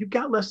 times. I mean, you've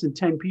got less than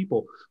 10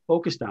 people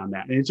focused on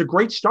that. And it's a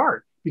great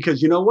start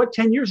because you know what?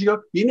 10 years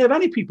ago, you didn't have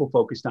any people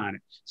focused on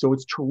it. So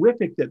it's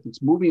terrific that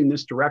it's moving in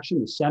this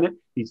direction. The Senate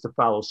needs to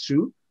follow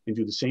suit and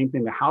do the same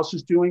thing the House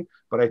is doing.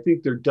 But I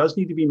think there does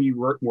need to be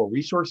more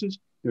resources.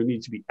 There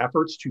needs to be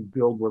efforts to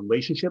build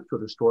relationships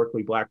with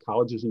historically Black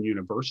colleges and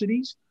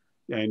universities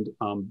and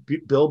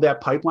build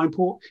that pipeline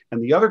pool.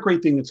 And the other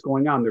great thing that's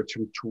going on, there are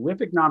some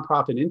terrific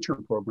nonprofit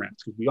intern programs,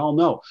 because we all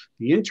know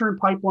the intern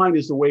pipeline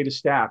is the way to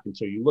staff. And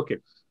so you look at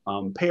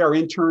Pay Our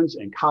Interns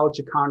and College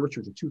of Congress,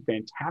 which are two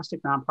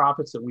fantastic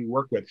nonprofits that we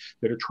work with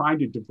that are trying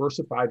to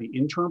diversify the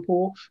intern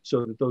pool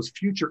so that those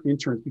future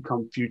interns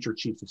become future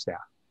chiefs of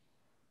staff.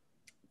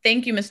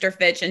 Thank you, Mr.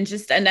 Fitch. And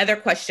just another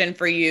question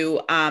for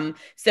you.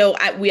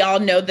 We all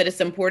know that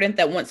it's important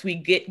that once we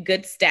get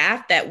good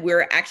staff, that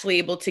we're actually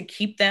able to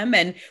keep them.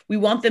 And we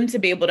want them to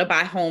be able to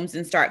buy homes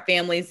and start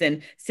families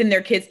and send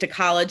their kids to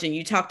college. And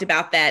you talked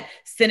about that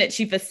Senate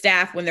Chief of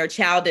Staff, when their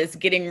child is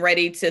getting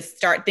ready to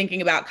start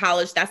thinking about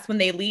college, that's when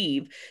they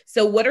leave.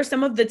 So what are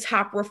some of the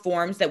top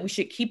reforms that we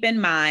should keep in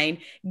mind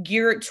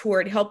geared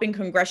toward helping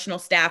congressional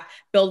staff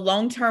build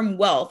long-term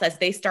wealth as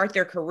they start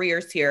their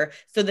careers here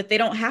so that they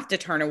don't have to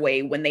turn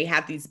away when they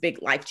have these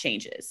big life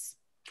changes?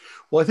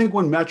 Well, I think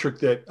one metric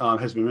that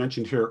has been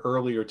mentioned here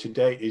earlier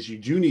today is you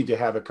do need to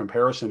have a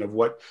comparison of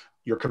what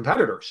your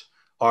competitors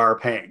are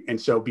paying.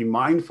 And so be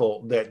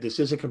mindful that this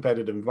is a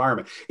competitive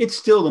environment. It's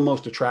still the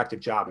most attractive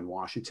job in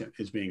Washington,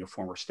 is being a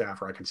former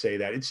staffer. I can say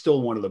that. It's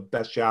still one of the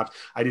best jobs.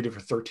 I did it for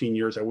 13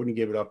 years. I wouldn't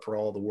give it up for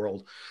all the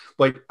world.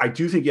 But I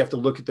do think you have to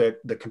look at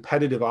the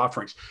competitive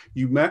offerings.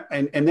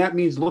 And that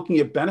means looking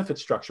at benefit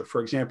structure. For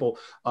example,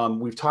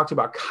 we've talked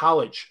about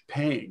college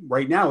paying.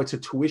 Right now, it's a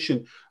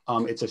tuition,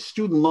 it's a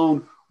student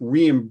loan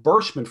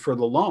reimbursement for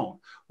the loan.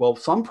 Well,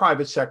 some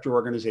private sector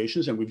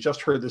organizations, and we've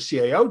just heard the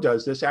CAO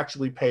does this,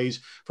 actually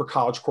pays for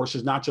college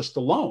courses, not just the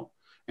loan.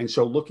 And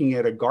so looking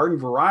at a garden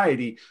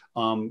variety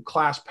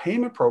class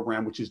payment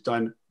program, which is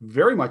done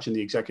very much in the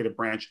executive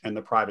branch and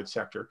the private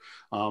sector.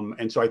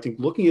 And so I think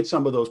looking at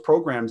some of those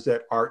programs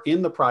that are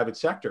in the private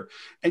sector,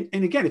 and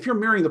again, if you're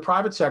mirroring the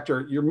private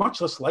sector, you're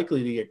much less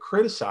likely to get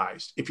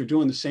criticized if you're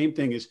doing the same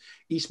thing as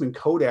Eastman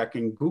Kodak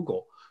and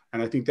Google.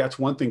 And I think that's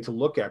one thing to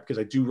look at, because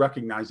I do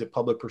recognize that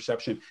public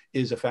perception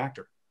is a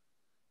factor.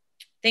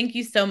 Thank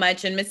you so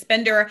much. And Ms.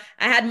 Spender,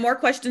 I had more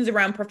questions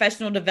around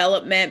professional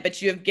development,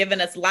 but you have given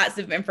us lots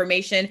of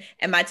information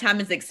and my time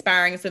is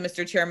expiring. So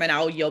Mr. Chairman,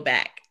 I'll yield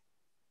back.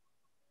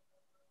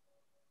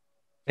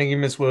 Thank you,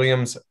 Ms.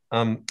 Williams.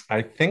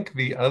 I think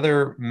the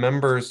other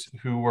members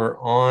who were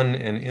on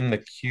and in the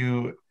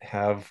queue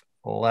have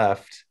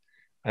left.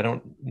 I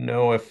don't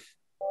know if,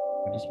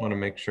 I just want to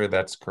make sure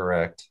that's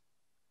correct.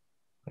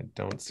 I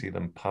don't see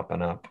them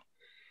popping up.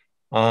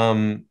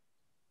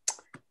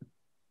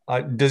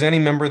 Does any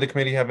member of the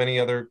committee have any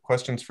other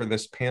questions for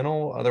this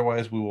panel?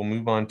 Otherwise, we will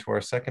move on to our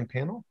second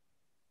panel.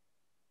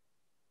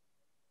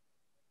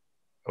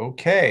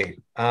 Okay,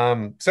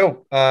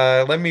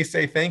 let me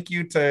say thank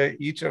you to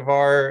each of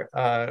our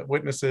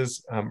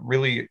witnesses.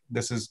 Really,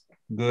 this is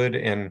good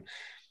and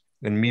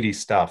meaty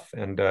stuff,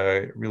 and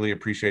really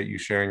appreciate you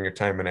sharing your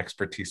time and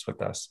expertise with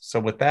us.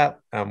 So with that,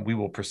 we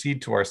will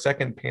proceed to our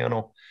second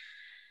panel.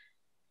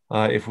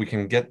 If we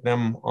can get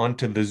them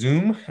onto the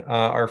Zoom.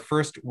 Our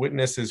first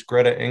witness is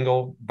Greta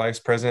Engel, Vice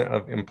President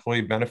of Employee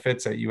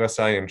Benefits at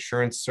USI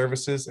Insurance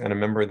Services and a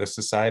member of the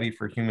Society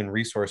for Human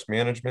Resource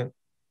Management.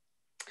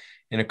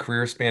 In a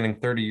career spanning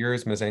 30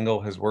 years, Ms. Engel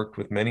has worked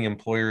with many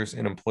employers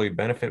in employee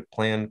benefit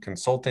plan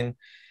consulting,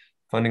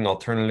 funding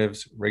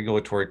alternatives,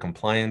 regulatory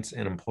compliance,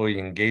 and employee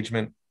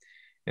engagement.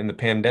 In the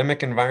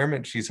pandemic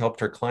environment, she's helped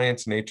her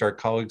clients and HR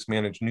colleagues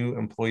manage new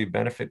employee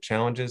benefit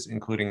challenges,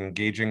 including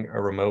engaging a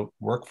remote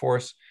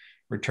workforce,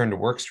 return to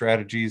work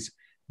strategies,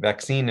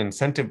 vaccine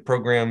incentive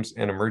programs,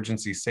 and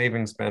emergency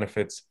savings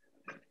benefits.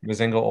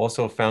 Ms. Engel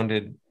also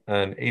founded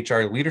an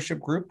HR leadership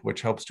group,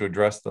 which helps to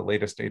address the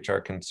latest HR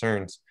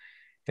concerns.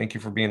 Thank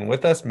you for being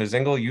with us. Ms.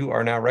 Engel, you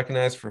are now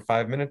recognized for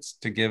 5 minutes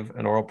to give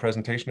an oral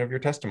presentation of your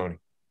testimony.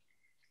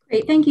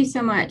 Great, thank you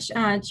so much.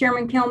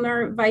 Chairman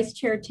Kilmer, Vice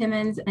Chair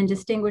Timmons, and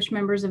distinguished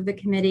members of the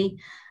committee.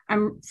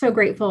 I'm so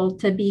grateful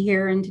to be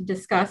here and to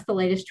discuss the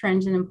latest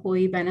trends in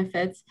employee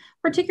benefits,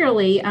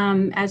 particularly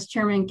as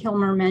Chairman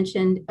Kilmer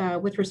mentioned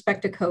with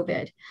respect to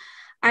COVID.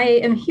 I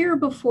am here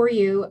before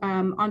you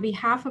on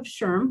behalf of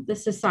SHRM, the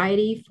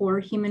Society for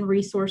Human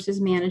Resources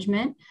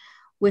Management,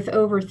 with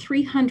over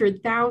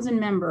 300,000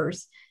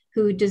 members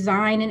who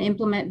design and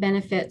implement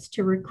benefits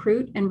to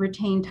recruit and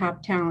retain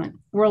top talent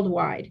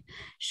worldwide.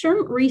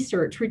 SHRM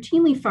research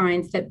routinely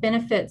finds that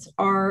benefits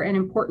are an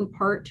important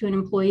part to an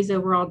employee's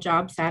overall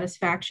job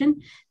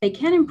satisfaction. They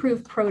can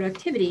improve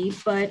productivity,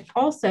 but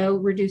also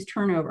reduce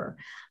turnover.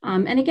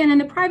 And again, in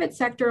the private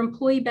sector,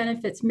 employee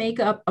benefits make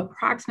up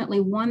approximately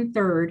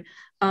 1/3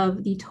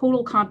 of the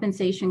total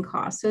compensation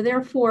cost. So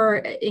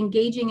therefore,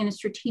 engaging in a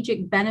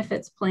strategic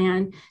benefits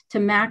plan to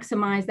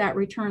maximize that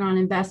return on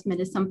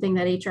investment is something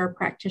that HR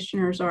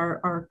practitioners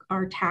are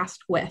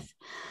tasked with.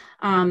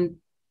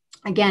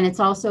 Again, it's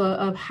also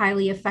a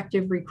highly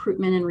effective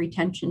recruitment and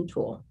retention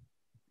tool.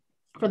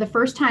 For the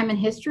first time in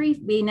history,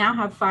 we now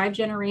have 5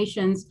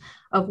 generations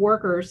of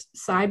workers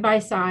side by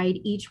side,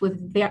 each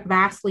with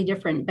vastly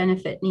different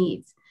benefit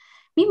needs.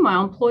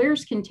 Meanwhile,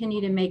 employers continue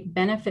to make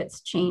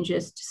benefits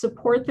changes to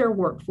support their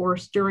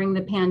workforce during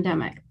the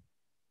pandemic.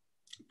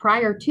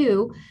 Prior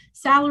to,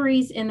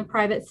 salaries in the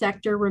private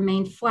sector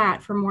remained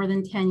flat for more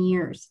than 10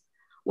 years.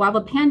 While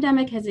the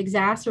pandemic has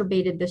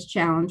exacerbated this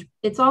challenge,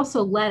 it's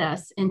also led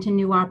us into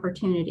new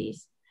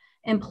opportunities.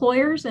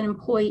 Employers and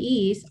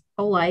employees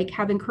alike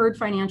have incurred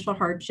financial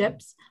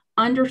hardships,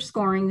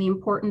 underscoring the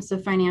importance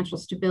of financial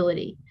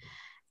stability.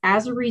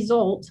 As a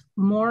result,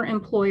 more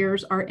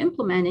employers are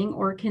implementing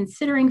or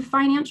considering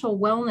financial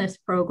wellness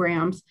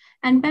programs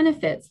and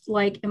benefits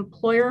like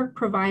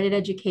employer-provided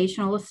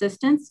educational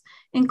assistance,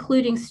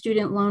 including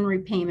student loan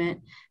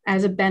repayment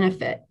as a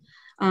benefit.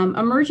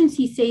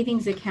 Emergency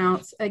savings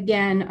accounts,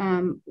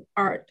 again,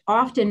 are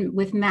often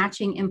with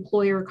matching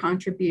employer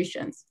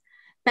contributions.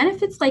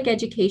 Benefits like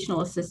educational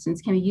assistance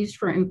can be used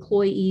for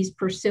employees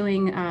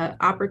pursuing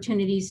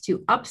opportunities to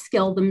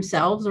upskill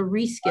themselves or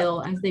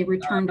reskill as they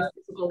return to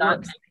physical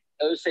work.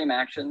 Those same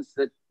actions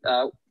that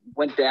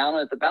went down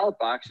at the ballot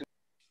box.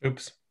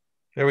 Oops,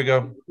 there we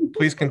go.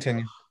 Please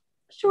continue.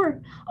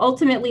 Sure.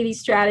 Ultimately,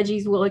 these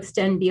strategies will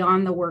extend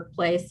beyond the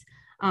workplace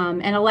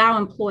and allow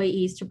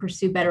employees to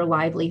pursue better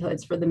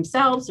livelihoods for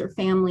themselves, their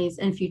families,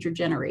 and future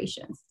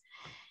generations.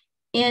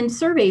 In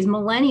surveys,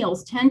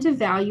 millennials tend to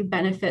value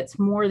benefits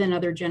more than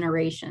other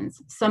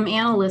generations. Some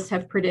analysts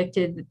have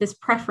predicted that this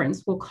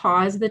preference will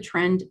cause the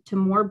trend to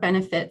more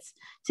benefits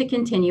to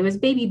continue as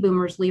baby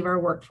boomers leave our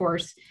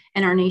workforce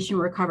and our nation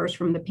recovers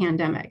from the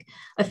pandemic.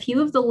 A few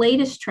of the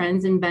latest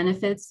trends in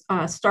benefits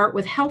start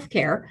with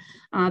healthcare.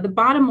 The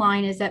bottom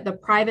line is that the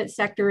private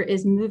sector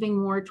is moving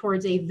more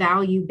towards a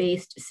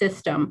value-based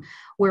system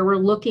where we're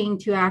looking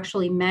to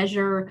actually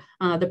measure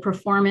the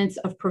performance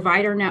of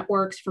provider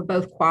networks for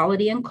both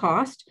quality and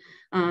cost,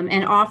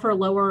 and offer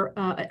lower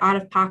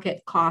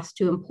out-of-pocket costs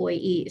to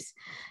employees.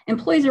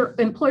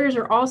 Employers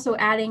are also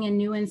adding in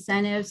new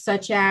incentives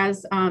such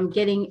as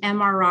getting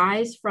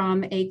MRIs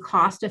from a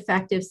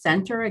cost-effective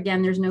center.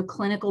 Again, there's no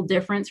clinical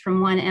difference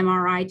from one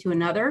MRI to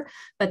another,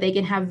 but they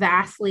can have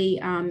vastly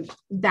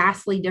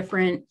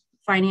different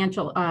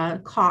financial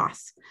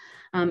costs.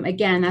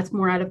 Again, that's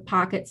more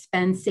out-of-pocket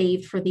spend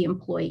saved for the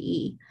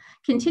employee.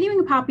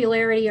 Continuing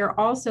popularity are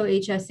also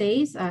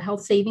HSAs,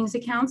 health savings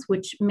accounts,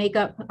 which make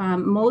up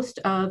most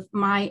of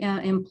my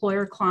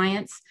employer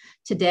clients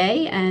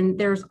today, and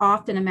there's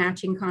often a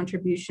matching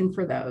contribution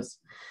for those.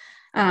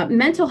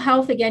 Mental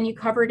health, again, you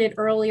covered it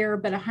earlier,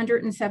 but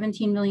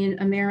 117 million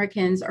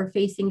Americans are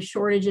facing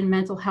shortage in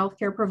mental health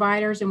care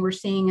providers, and we're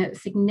seeing a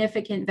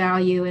significant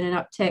value and an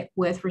uptick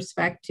with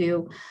respect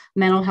to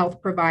mental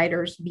health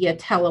providers via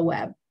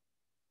teleweb.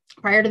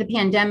 Prior to the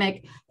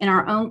pandemic, in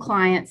our own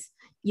clients,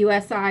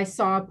 USI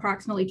saw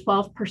approximately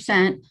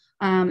 12%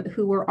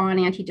 who were on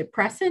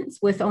antidepressants,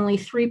 with only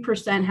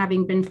 3%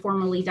 having been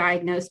formally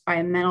diagnosed by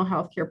a mental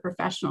health care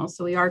professional.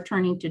 So we are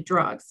turning to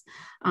drugs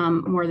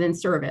more than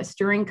service.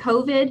 During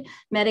COVID,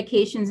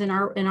 medications in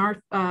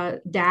our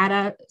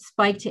data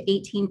spiked to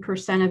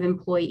 18% of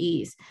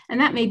employees,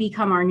 and that may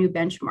become our new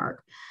benchmark.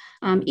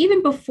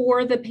 Even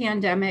before the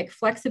pandemic,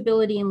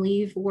 flexibility and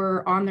leave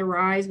were on the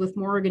rise, with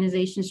more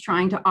organizations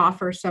trying to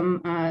offer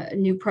some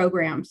new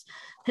programs.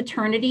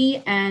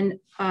 Paternity and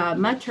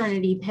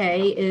maternity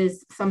pay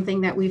is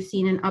something that we've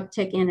seen an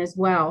uptick in as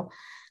well.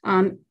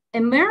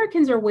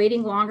 Americans are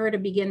waiting longer to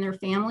begin their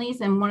families,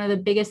 and one of the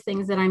biggest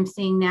things that I'm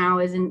seeing now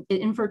is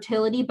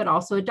infertility, but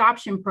also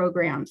adoption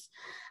programs.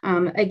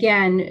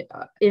 Again,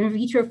 in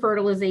vitro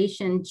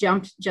fertilization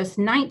jumped just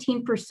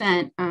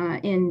 19%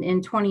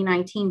 in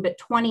 2019, but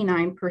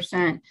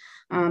 29%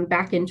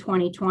 back in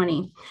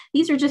 2020.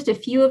 These are just a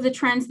few of the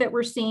trends that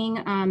we're seeing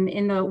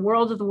in the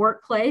world of the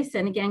workplace,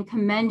 and again,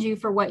 commend you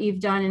for what you've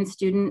done in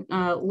student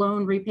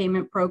loan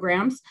repayment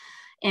programs.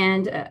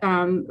 And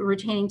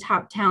retaining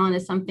top talent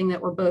is something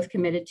that we're both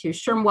committed to.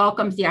 SHRM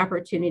welcomes the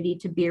opportunity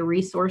to be a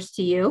resource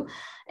to you,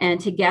 and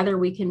together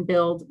we can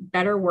build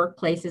better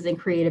workplaces and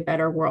create a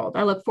better world.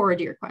 I look forward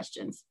to your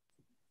questions.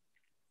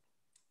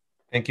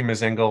 Thank you,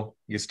 Ms. Engel.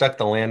 You stuck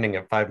the landing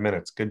at 5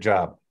 minutes. Good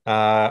job.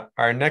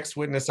 Our next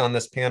witness on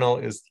this panel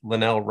is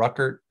Linnell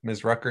Ruckert.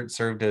 Ms. Ruckert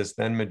served as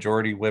then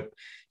Majority Whip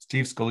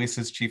Steve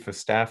Scalise's Chief of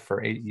Staff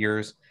for 8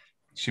 years.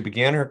 She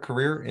began her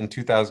career in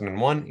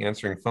 2001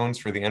 answering phones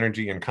for the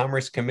Energy and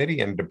Commerce Committee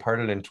and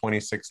departed in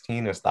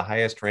 2016 as the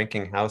highest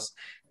ranking House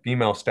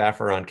female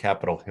staffer on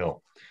Capitol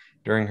Hill.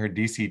 During her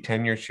DC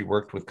tenure, she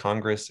worked with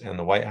Congress and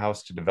the White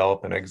House to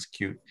develop and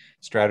execute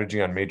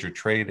strategy on major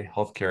trade,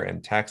 healthcare,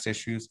 and tax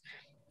issues.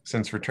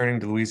 Since returning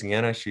to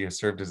Louisiana, she has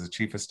served as the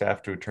Chief of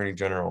Staff to Attorney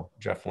General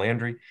Jeff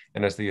Landry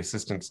and as the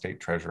Assistant State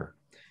Treasurer.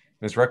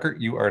 Ms. Ruckert,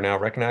 you are now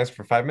recognized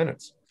for 5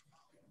 minutes.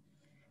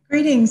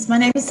 Greetings, my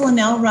name is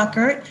Linnell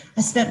Ruckert.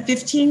 I spent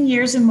 15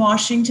 years in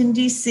Washington,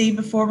 D.C.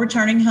 before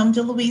returning home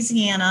to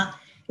Louisiana.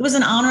 It was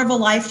an honor of a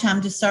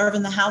lifetime to serve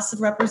in the House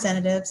of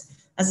Representatives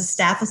as a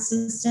staff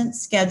assistant,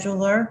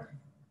 scheduler,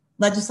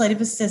 legislative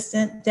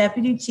assistant,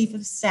 deputy chief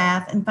of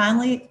staff, and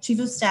finally chief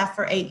of staff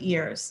for 8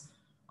 years.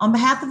 On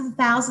behalf of the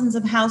thousands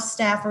of House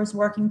staffers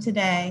working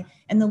today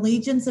and the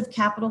legions of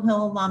Capitol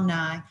Hill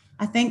alumni,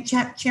 I thank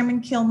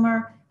Chairman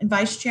Kilmer and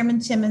Vice Chairman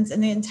Timmons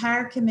and the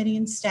entire committee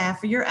and staff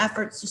for your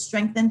efforts to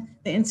strengthen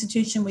the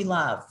institution we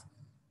love.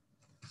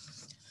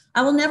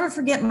 I will never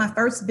forget my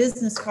first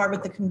business card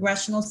with the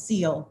congressional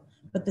seal,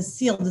 but the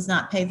seal does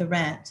not pay the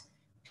rent.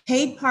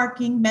 Paid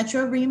parking,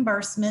 metro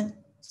reimbursement,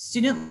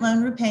 student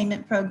loan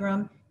repayment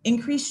program,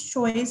 increased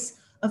choice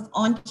of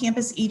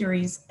on-campus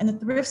eateries, and the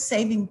thrift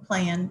saving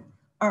plan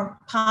are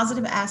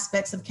positive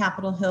aspects of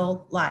Capitol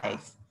Hill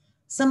life.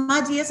 Some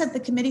ideas that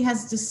the committee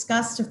has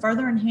discussed to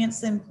further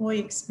enhance the employee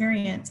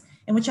experience,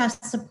 and which I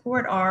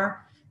support,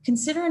 are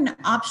consider an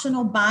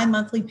optional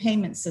bi-monthly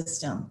payment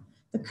system.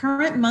 The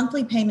current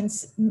monthly payment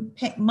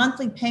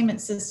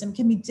system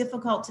can be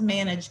difficult to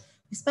manage,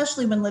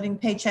 especially when living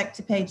paycheck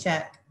to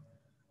paycheck.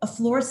 A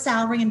floor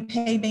salary and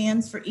pay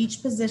bands for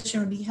each position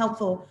would be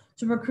helpful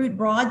to recruit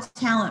broad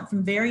talent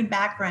from varied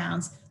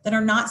backgrounds that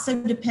are not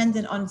so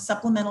dependent on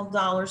supplemental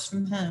dollars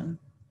from home.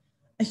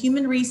 A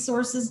human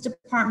resources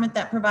department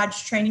that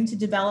provides training to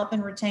develop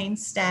and retain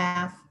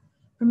staff,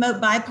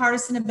 promote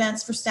bipartisan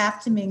events for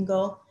staff to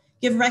mingle,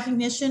 give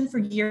recognition for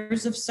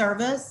years of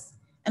service,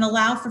 and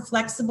allow for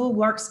flexible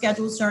work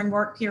schedules during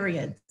work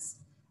periods.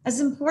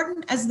 As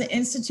important as the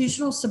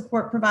institutional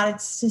support provided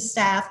to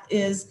staff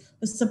is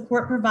the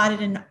support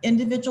provided in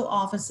individual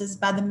offices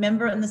by the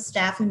member and the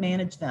staff who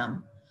manage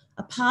them.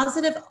 A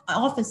positive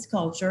office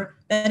culture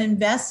that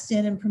invests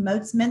in and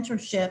promotes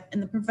mentorship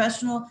and the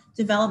professional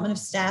development of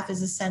staff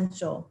is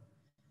essential.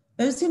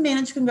 Those who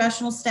manage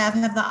congressional staff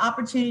have the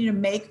opportunity to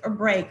make or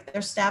break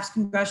their staff's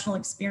congressional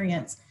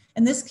experience,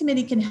 and this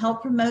committee can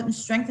help promote and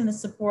strengthen the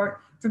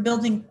support for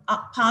building a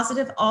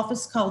positive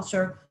office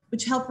culture,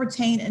 which help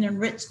retain and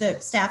enrich the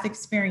staff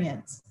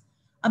experience.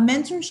 A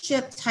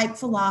mentorship type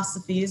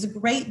philosophy is a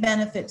great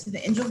benefit to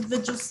the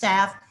individual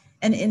staff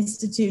and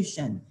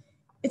institution.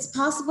 It's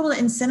possible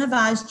to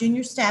incentivize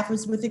junior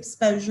staffers with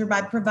exposure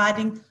by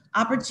providing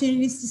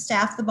opportunities to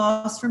staff the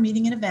boss for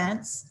meeting and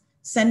events,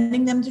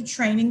 sending them to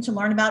training to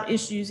learn about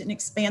issues and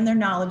expand their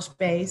knowledge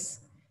base,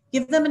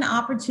 give them an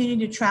opportunity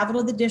to travel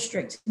to the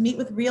district to meet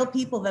with real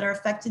people that are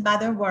affected by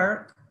their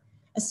work,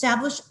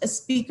 establish a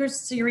speaker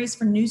series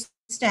for new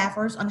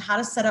staffers on how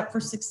to set up for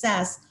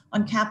success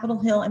on Capitol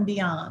Hill and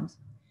beyond.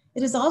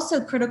 It is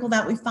also critical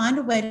that we find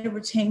a way to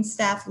retain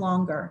staff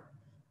longer.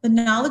 The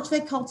knowledge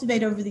they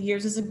cultivate over the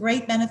years is a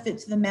great benefit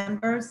to the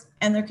members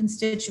and their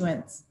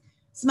constituents.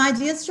 Some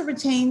ideas to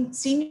retain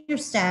senior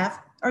staff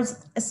are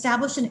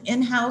establish an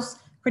in-house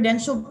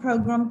credential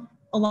program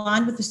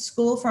aligned with the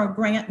School for a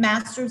Grant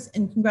Masters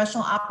in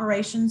Congressional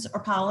Operations or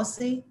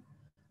Policy,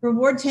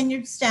 reward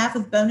tenured staff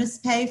with bonus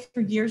pay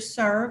for years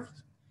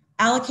served,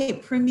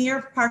 allocate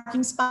premier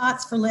parking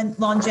spots for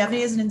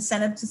longevity as an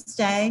incentive to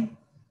stay,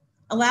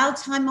 allow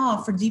time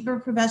off for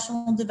deeper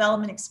professional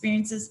development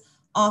experiences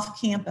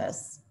off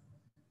campus.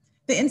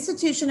 The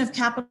institution of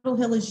Capitol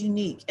Hill is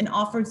unique and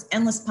offers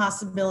endless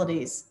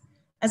possibilities.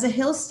 As a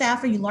Hill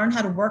staffer, you learn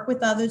how to work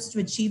with others to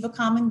achieve a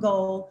common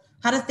goal,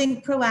 how to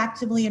think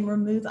proactively and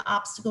remove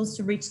obstacles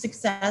to reach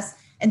success,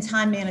 and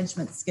time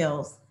management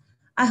skills.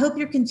 I hope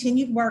your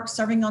continued work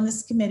serving on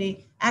this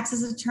committee acts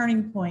as a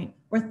turning point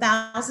where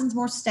thousands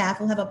more staff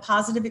will have a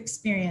positive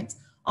experience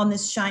on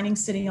this shining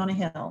city on a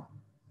hill.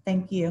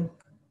 Thank you.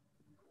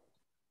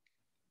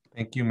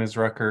 Thank you, Ms.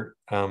 Ruckert.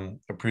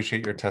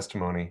 Appreciate your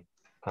testimony.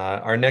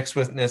 Our next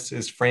witness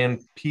is Fran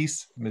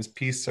Peace. Ms.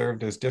 Peace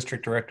served as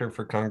District Director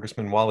for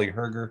Congressman Wally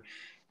Herger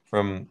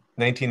from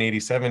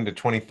 1987 to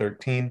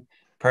 2013.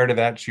 Prior to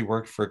that, she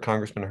worked for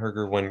Congressman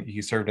Herger when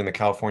he served in the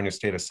California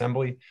State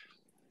Assembly.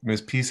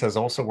 Ms. Peace has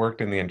also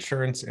worked in the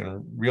insurance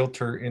and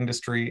realtor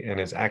industry and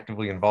is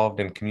actively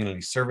involved in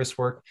community service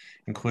work,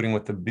 including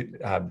with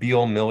the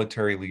Beale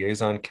Military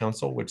Liaison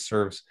Council, which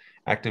serves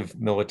active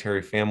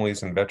military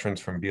families and veterans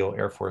from Beale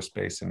Air Force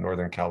Base in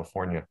Northern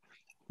California.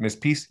 Ms.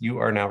 Peace, you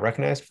are now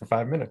recognized for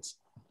 5 minutes.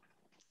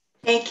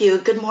 Thank you.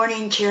 Good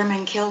morning,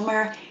 Chairman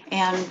Kilmer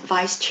and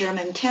Vice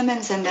Chairman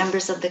Timmons and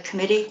members of the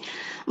committee.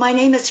 My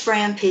name is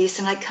Fran Peace,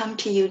 and I come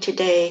to you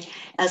today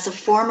as a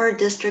former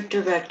district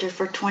director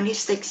for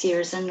 26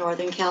 years in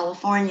Northern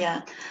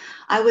California.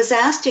 I was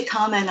asked to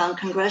comment on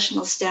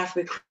congressional staff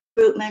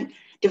recruitment,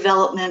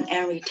 development,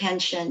 and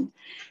retention.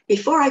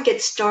 Before I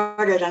get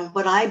started on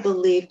what I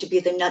believe to be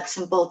the nuts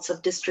and bolts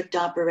of district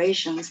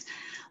operations,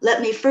 let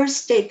me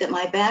first state that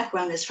my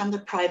background is from the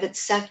private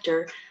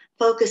sector,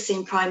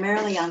 focusing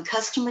primarily on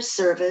customer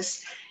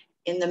service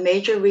in the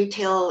major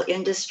retail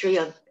industry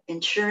of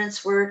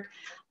insurance work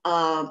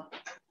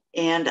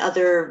and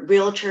other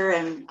realtor.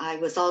 And I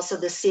was also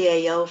the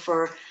CAO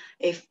for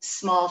a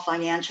small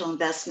financial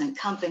investment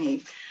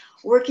company.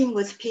 Working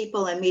with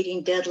people and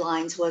meeting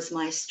deadlines was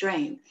my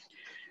strength.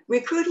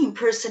 Recruiting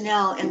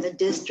personnel in the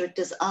district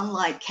is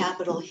unlike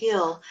Capitol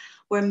Hill,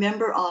 where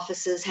member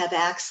offices have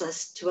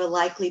access to a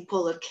likely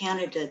pool of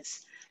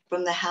candidates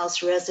from the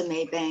House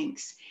resume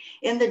banks.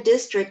 In the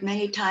district,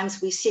 many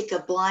times we seek a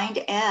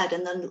blind ad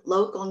in the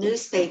local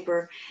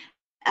newspaper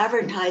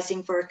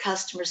advertising for a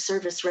customer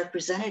service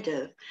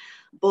representative.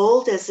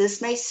 Bold as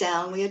this may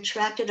sound, we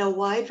attracted a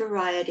wide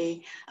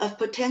variety of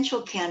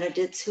potential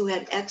candidates who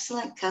had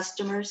excellent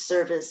customer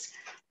service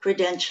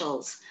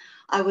credentials.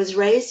 I was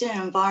raised in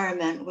an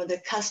environment where the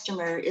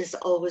customer is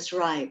always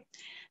right.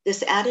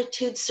 This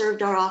attitude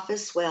served our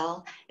office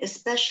well,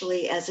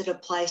 especially as it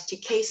applies to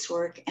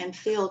casework and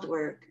field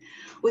work.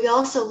 We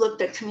also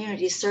looked at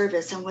community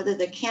service and whether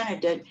the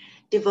candidate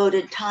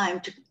devoted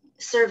time to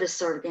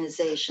service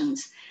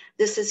organizations.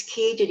 This is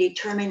key to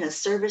determining a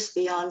service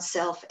beyond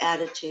self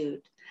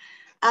attitude.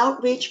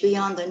 Outreach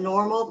beyond the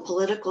normal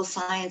political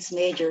science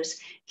majors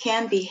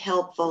can be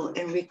helpful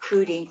in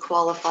recruiting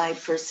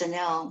qualified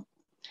personnel.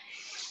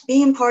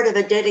 Being part of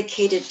a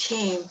dedicated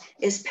team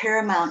is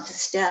paramount to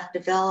staff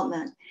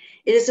development.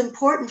 It is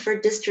important for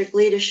district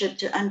leadership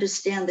to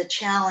understand the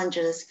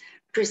challenges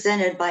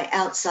presented by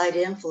outside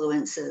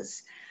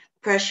influences.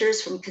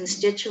 Pressures from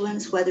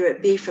constituents, whether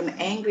it be from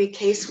angry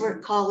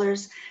casework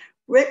callers,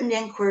 written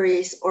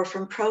inquiries, or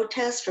from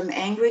protests from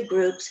angry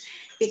groups,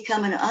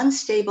 become an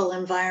unstable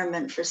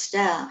environment for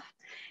staff.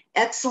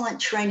 Excellent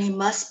training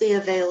must be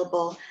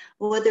available,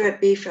 whether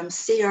it be from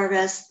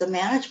CRS, the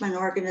management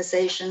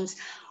organizations,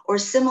 or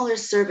similar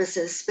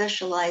services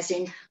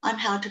specializing on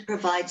how to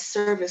provide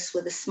service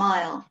with a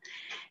smile.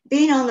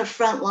 Being on the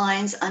front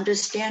lines,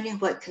 understanding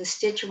what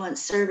constituent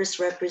service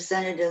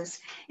representatives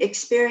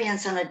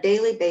experience on a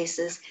daily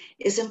basis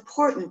is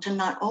important to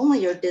not only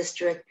your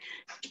district,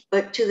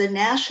 but to the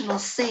national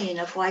scene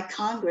of why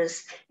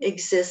Congress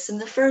exists in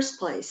the first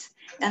place.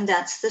 And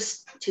that's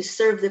to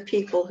serve the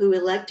people who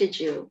elected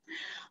you.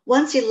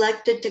 Once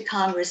elected to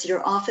Congress,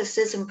 your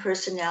offices and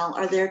personnel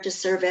are there to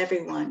serve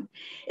everyone.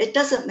 It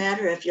doesn't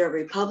matter if you're a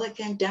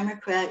Republican,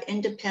 Democrat,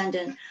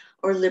 Independent,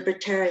 or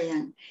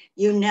Libertarian.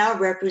 You now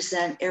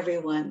represent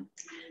everyone.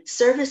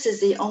 Service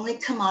is the only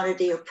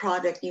commodity or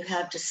product you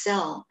have to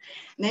sell.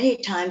 Many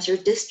times your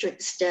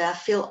district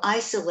staff feel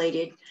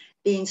isolated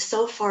being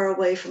so far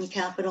away from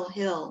Capitol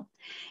Hill.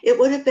 It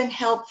would have been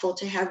helpful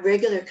to have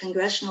regular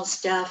congressional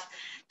staff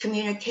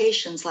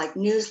communications like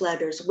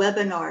newsletters,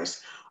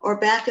 webinars, or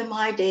back in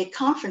my day,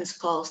 conference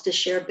calls to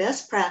share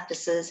best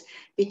practices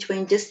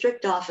between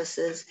district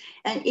offices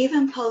and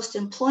even post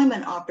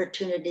employment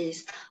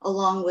opportunities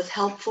along with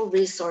helpful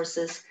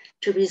resources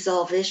to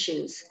resolve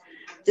issues.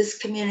 This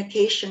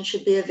communication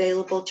should be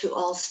available to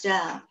all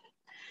staff.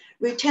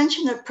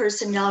 Retention of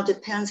personnel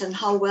depends on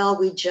how well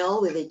we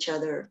gel with each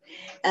other.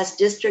 As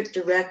district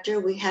director,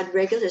 we had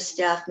regular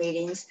staff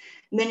meetings,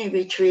 mini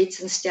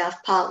retreats, and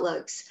staff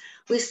potlucks.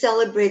 We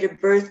celebrated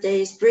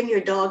birthdays, bring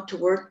your dog to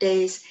work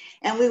days,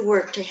 and we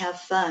worked to have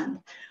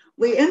fun.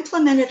 We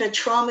implemented a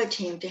trauma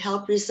team to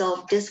help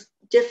resolve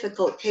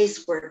difficult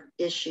casework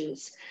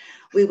issues.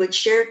 We would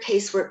share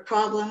casework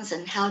problems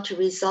and how to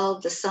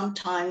resolve the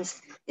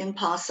sometimes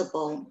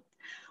impossible.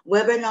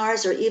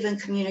 Webinars or even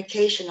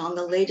communication on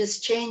the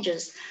latest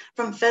changes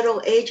from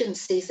federal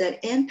agencies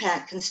that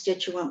impact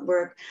constituent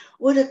work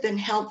would have been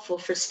helpful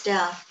for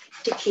staff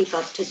to keep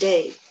up to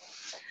date.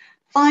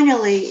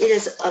 Finally, it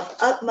is of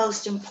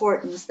utmost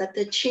importance that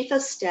the chief of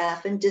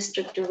staff and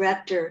district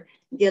director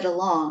get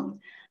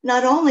along.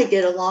 Not only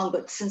get along,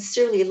 but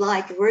sincerely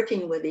like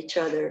working with each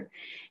other.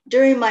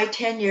 During my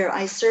tenure,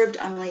 I served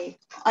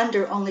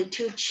under only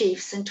 2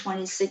 chiefs in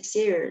 26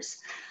 years.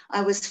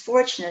 I was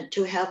fortunate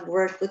to have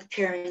worked with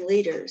caring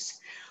leaders.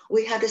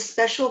 We had a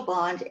special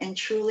bond and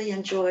truly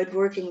enjoyed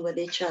working with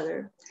each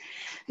other.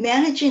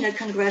 Managing a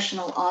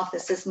congressional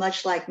office is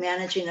much like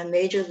managing a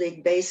Major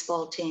League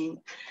Baseball team.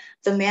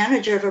 The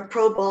manager of a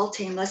pro ball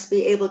team must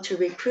be able to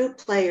recruit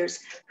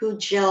players who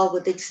gel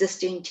with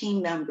existing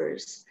team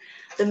members.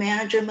 The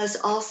manager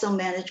must also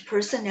manage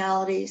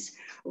personalities,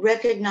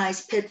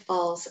 recognize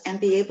pitfalls,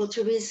 and be able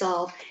to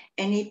resolve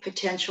any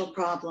potential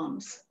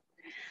problems.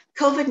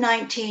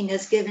 COVID-19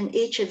 has given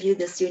each of you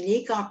this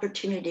unique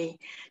opportunity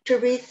to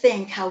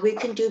rethink how we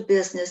can do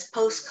business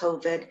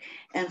post-COVID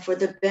and for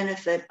the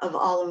benefit of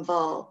all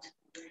involved.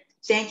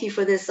 Thank you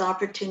for this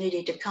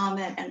opportunity to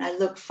comment, and I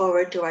look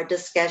forward to our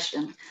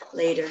discussion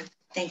later.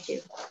 Thank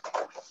you.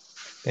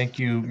 Thank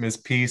you, Ms.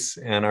 Peace.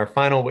 And our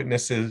final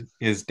witness is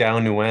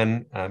Dao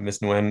Nguyen. Ms.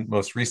 Nguyen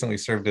most recently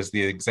served as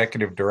the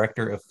Executive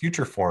Director of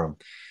Future Forum,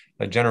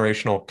 a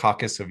generational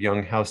caucus of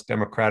young House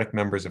Democratic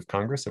members of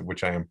Congress, of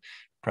which I am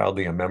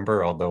proudly a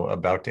member, although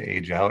about to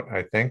age out,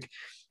 I think.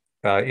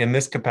 In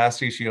this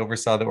capacity, she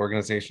oversaw the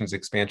organization's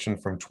expansion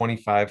from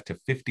 25 to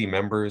 50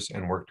 members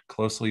and worked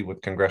closely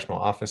with congressional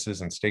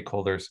offices and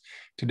stakeholders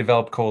to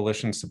develop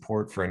coalition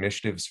support for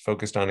initiatives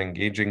focused on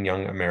engaging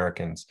young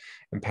Americans,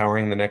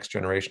 empowering the next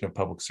generation of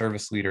public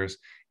service leaders,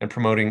 and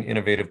promoting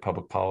innovative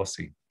public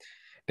policy.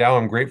 Dao,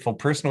 I'm grateful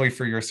personally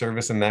for your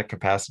service in that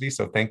capacity,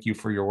 so thank you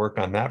for your work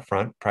on that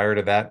front. Prior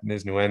to that,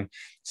 Ms. Nguyen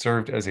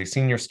served as a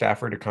senior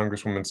staffer to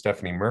Congresswoman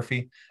Stephanie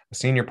Murphy, a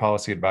senior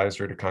policy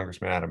advisor to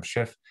Congressman Adam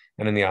Schiff,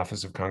 and in the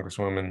office of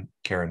Congresswoman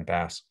Karen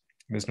Bass.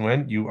 Ms.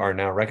 Nguyen, you are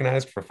now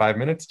recognized for 5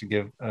 minutes to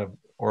give an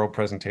oral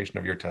presentation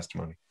of your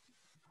testimony.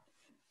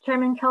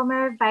 Chairman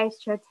Kilmer, Vice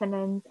Chair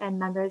Timmons, and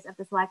members of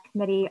the Select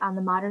Committee on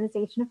the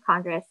Modernization of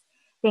Congress,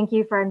 thank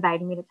you for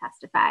inviting me to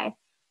testify.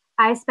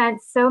 I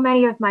spent so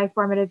many of my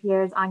formative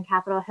years on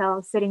Capitol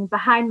Hill sitting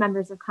behind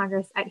members of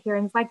Congress at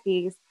hearings like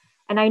these,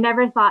 and I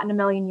never thought in a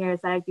million years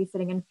that I'd be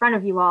sitting in front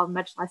of you all,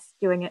 much less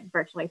doing it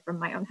virtually from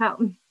my own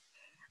home.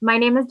 My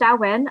name is Dao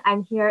Nguyen.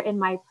 I'm here in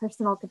my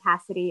personal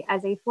capacity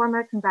as a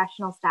former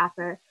congressional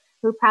staffer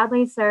who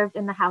proudly served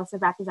in the House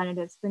of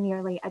Representatives for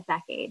nearly a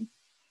decade.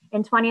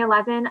 In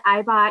 2011,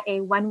 I bought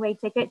a one-way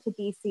ticket to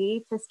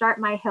DC to start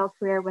my Hill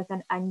career with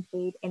an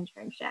unpaid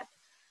internship.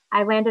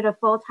 I landed a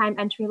full-time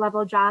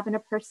entry-level job in a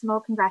personal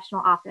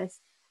congressional office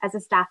as a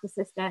staff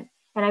assistant,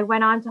 and I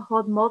went on to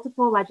hold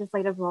multiple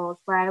legislative roles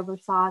where I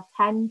oversaw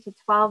 10 to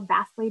 12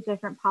 vastly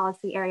different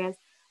policy areas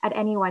at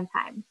any one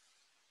time.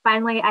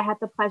 Finally, I had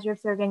the pleasure of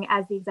serving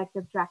as the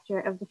executive director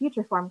of the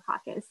Future Forum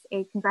Caucus,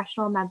 a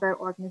congressional member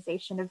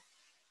organization of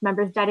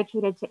members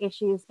dedicated to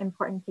issues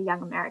important to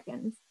young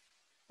Americans.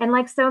 And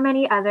like so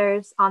many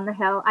others on the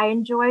Hill, I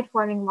enjoyed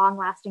forming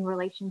long-lasting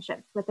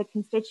relationships with the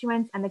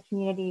constituents and the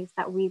communities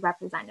that we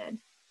represented.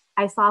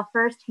 I saw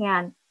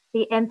firsthand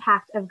the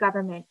impact of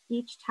government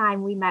each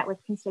time we met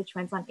with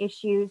constituents on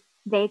issues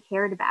they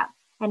cared about,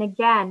 and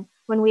again,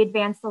 when we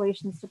advanced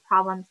solutions to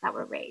problems that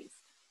were raised.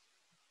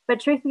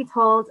 But truth be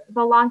told,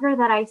 the longer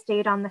that I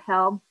stayed on the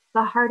Hill,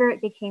 the harder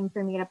it became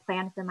for me to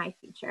plan for my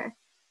future.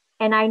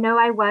 And I know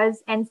I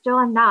was, and still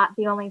am not,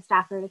 the only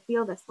staffer to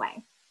feel this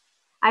way.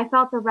 I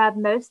felt the rub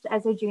most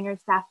as a junior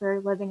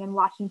staffer living in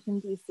Washington,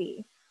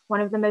 D.C.,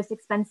 one of the most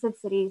expensive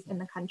cities in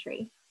the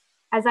country.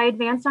 As I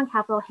advanced on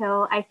Capitol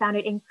Hill, I found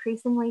it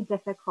increasingly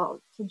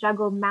difficult to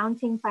juggle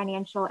mounting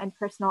financial and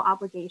personal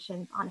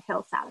obligations on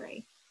Hill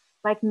salary.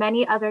 Like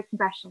many other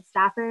congressional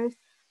staffers,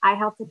 I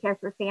help to care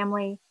for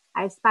family,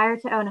 I aspire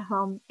to own a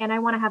home, and I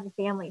want to have a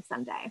family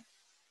someday.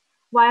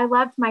 While I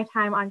loved my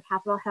time on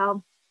Capitol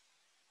Hill,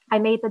 I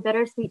made the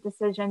bittersweet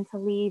decision to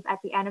leave at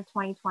the end of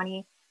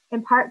 2020,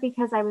 in part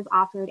because I was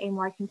offered a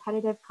more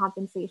competitive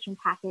compensation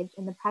package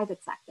in the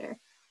private sector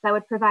that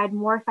would provide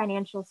more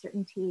financial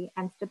certainty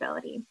and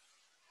stability.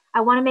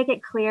 I want to make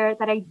it clear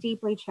that I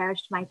deeply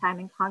cherished my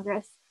time in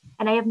Congress,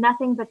 and I have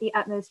nothing but the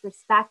utmost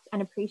respect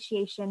and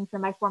appreciation for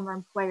my former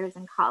employers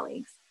and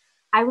colleagues.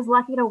 I was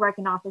lucky to work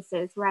in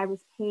offices where I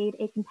was paid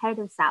a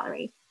competitive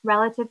salary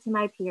relative to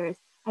my peers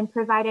and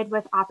provided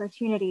with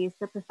opportunities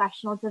for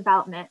professional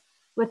development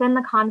within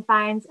the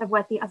confines of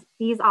what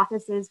these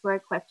offices were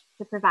equipped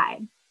to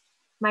provide.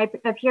 My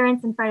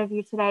appearance in front of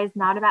you today is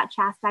not about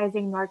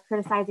chastising nor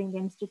criticizing the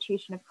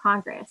institution of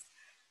Congress.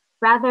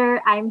 Rather,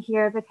 I'm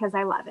here because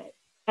I love it,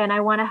 and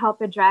I want to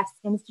help address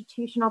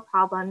institutional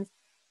problems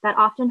that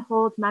often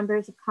hold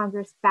members of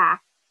Congress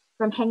back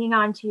from hanging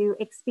on to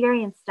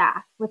experienced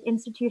staff with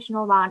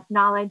institutional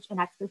knowledge and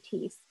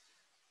expertise,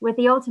 with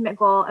the ultimate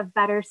goal of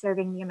better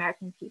serving the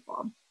American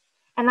people.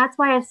 And that's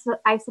why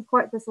I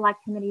support the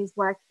Select Committee's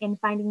work in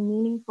finding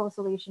meaningful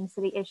solutions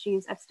to the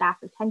issues of staff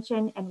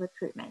retention and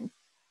recruitment.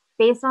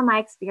 Based on my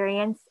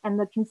experience and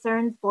the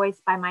concerns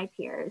voiced by my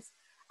peers,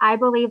 I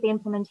believe the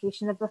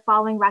implementation of the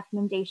following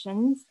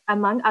recommendations,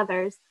 among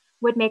others,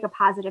 would make a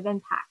positive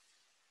impact.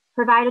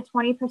 Provide a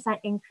 20%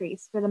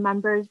 increase for the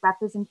members'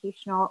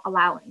 representational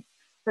allowance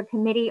for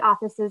committee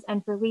offices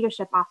and for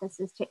leadership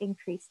offices to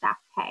increase staff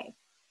pay.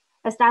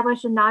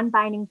 Establish a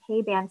non-binding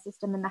pay band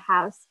system in the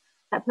House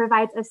that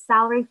provides a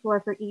salary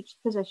floor for each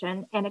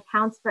position and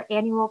accounts for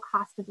annual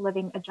cost of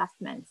living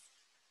adjustments.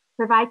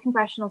 Provide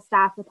congressional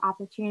staff with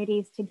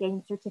opportunities to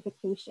gain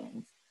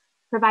certifications.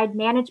 Provide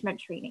management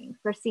training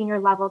for senior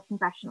level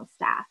congressional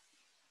staff.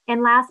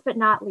 And last but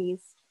not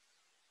least,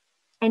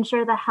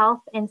 ensure the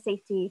health and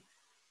safety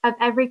of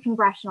every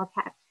congressional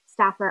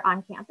staffer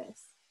on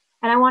campus.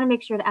 And I want to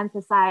make sure to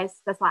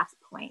emphasize this last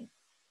point.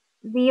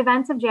 The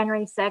events of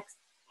January 6th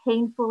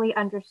painfully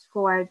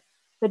underscored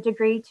the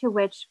degree to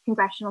which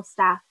congressional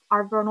staff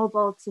are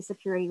vulnerable to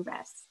security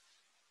risks.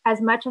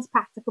 As much as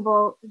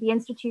practicable, the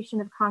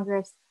institution of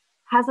Congress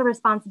has a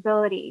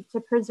responsibility to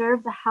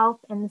preserve the health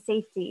and the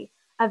safety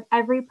of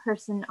every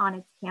person on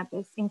its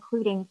campus,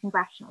 including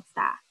congressional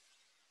staff.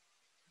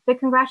 The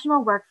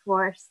congressional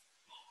workforce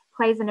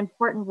plays an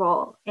important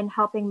role in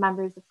helping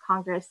members of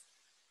Congress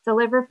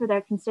deliver for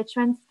their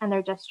constituents and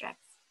their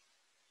districts.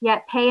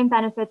 Yet pay and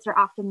benefits are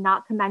often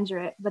not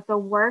commensurate with the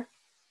work,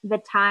 the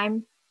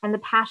time, and the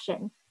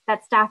passion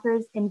that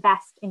staffers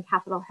invest in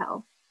Capitol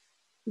Hill.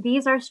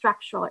 These are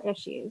structural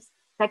issues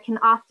that can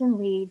often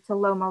lead to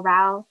low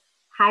morale,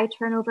 high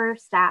turnover of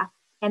staff,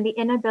 and the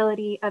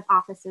inability of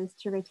offices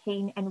to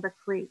retain and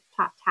recruit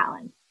top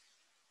talent.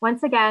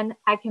 Once again,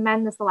 I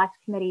commend the Select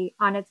Committee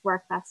on its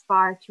work thus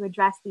far to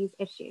address these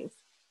issues,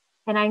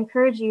 and I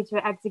encourage you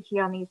to execute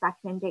on these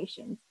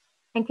recommendations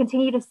and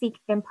continue to seek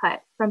input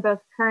from both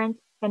current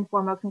and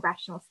former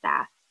congressional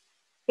staff.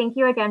 Thank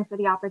you again for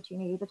the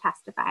opportunity to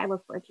testify. I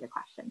look forward to your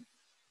questions.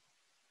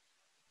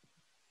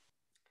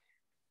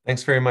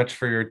 Thanks very much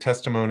for your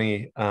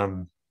testimony.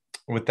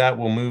 With that,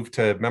 we'll move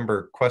to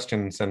member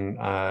questions, and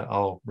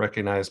I'll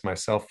recognize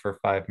myself for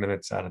 5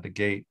 minutes out of the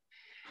gate.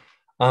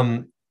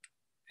 And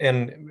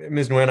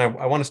Ms. Nguyen,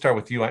 I want to start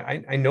with you.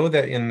 I know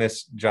that in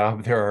this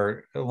job, there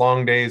are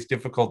long days,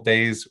 difficult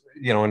days,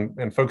 you know,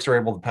 and folks are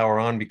able to power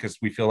on because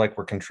we feel like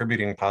we're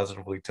contributing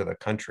positively to the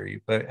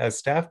country. But as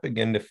staff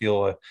begin to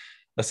feel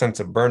a sense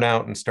of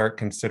burnout and start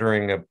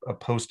considering a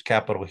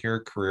post-Capitol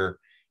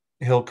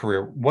Hill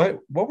career, what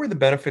were the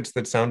benefits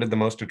that sounded the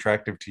most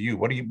attractive to you?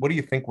 What do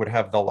you think would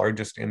have the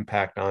largest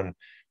impact on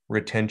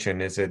retention?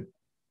 Is it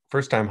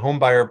first-time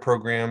homebuyer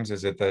programs?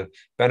 Is it the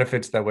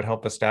benefits that would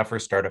help a staffer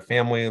start a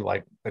family,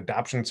 like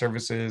adoption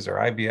services or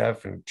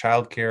IVF and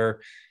childcare?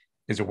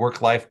 Is it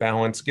work-life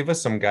balance? Give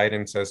us some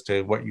guidance as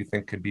to what you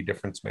think could be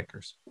difference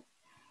makers.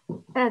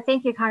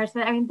 Thank you,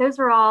 Congressman. I mean, those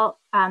are all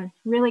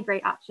really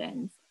great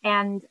options.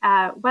 And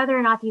whether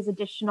or not these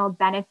additional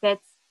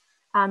benefits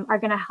are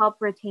going to help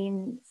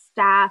retain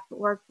staff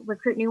or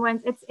recruit new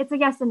ones, it's a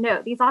yes and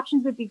no. These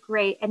options would be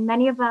great, and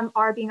many of them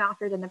are being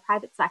offered in the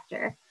private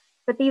sector.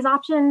 But these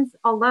options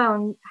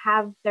alone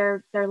have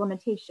their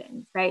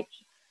limitations, right?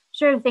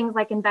 Sure, things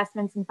like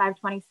investments in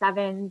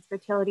 527s,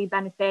 fertility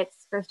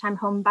benefits, first-time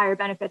home buyer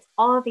benefits,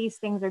 all of these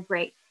things are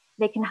great.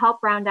 They can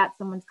help round out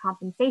someone's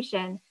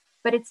compensation,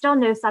 but it's still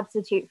no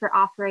substitute for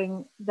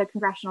offering the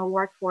congressional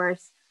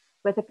workforce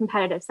with a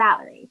competitive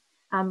salary.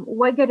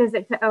 What good is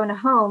it to own a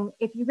home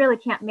if you really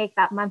can't make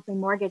that monthly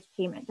mortgage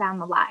payment down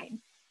the line?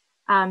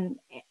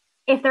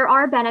 If there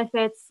are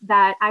benefits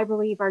that I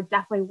believe are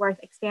definitely worth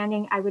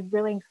expanding, I would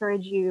really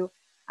encourage you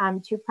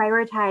to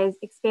prioritize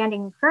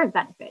expanding current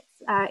benefits,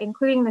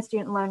 including the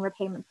student loan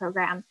repayment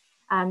program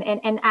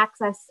and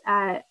access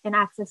to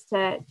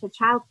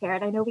childcare.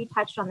 And I know we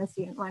touched on the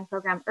student loan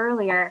program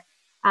earlier,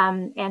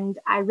 and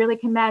I really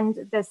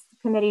commend this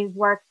committee's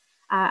work.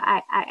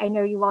 I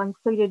know you all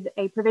included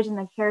a provision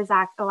in the CARES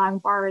Act allowing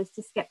borrowers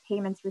to skip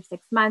payments for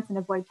 6 months and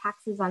avoid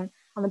taxes on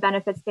the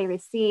benefits they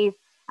receive.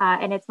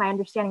 And it's my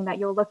understanding that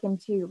you'll look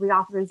into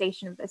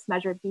reauthorization of this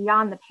measure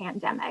beyond the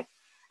pandemic.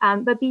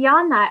 But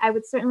beyond that, I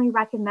would certainly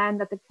recommend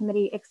that the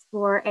committee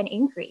explore an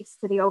increase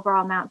to the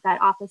overall amount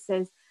that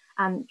offices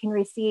can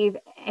receive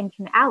and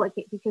can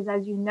allocate, because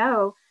as you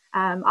know,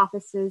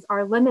 offices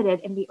are limited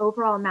in the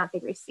overall amount they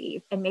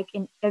receive and make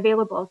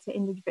available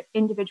to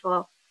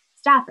individual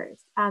staffers.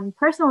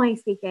 Personally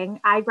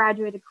speaking, I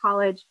graduated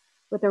college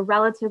with a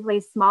relatively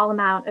small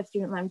amount of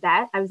student loan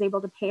debt. I was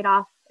able to pay it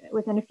off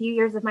within a few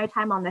years of my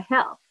time on the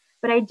Hill.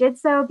 But I did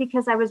so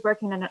because I was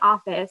working in an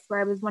office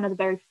where I was one of the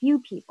very few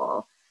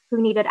people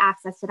who needed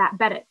access to that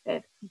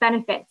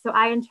benefit. So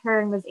I in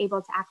turn was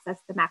able to access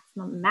the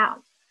maximum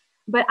amount.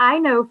 But I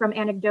know from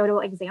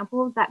anecdotal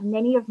examples that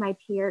many of my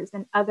peers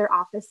in other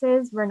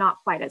offices were not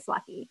quite as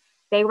lucky.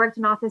 They worked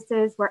in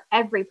offices where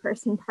every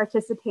person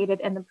participated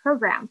in the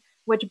program,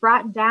 which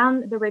brought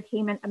down the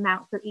repayment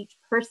amount for each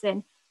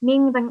person,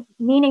 meaning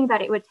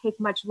that it would take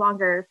much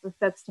longer for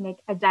folks to make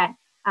a dent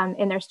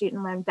in their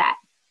student loan debt.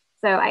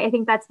 So I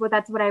think that's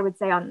what I would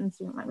say on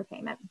student loan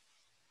repayment.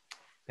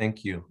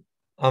 Thank you.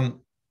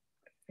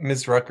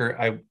 Ms.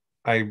 Rucker,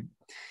 I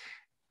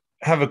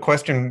have a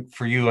question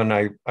for you, and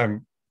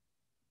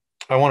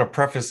I want to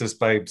preface this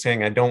by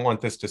saying I don't want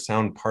this to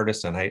sound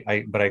partisan,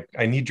 but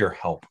I need your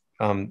help.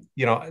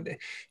 You know,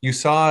 you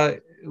saw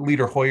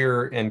Leader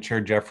Hoyer and Chair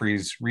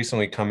Jeffries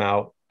recently come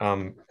out,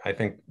 I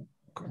think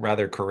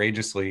rather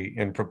courageously,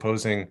 in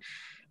proposing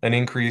an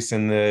increase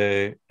in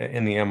the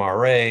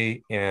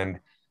MRA and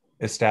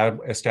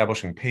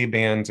establishing pay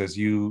bands, as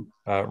you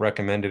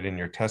recommended in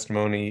your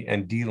testimony,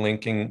 and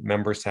delinking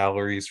member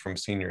salaries from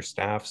senior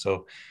staff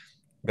so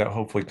that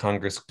hopefully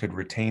Congress could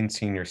retain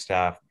senior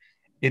staff.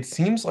 It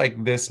seems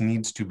like this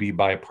needs to be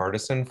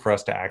bipartisan for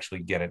us to actually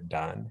get it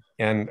done.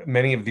 And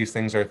many of these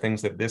things are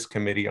things that this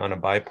committee on a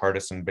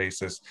bipartisan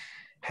basis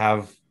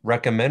have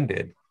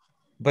recommended.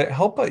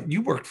 But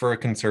you worked for a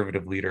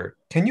conservative leader.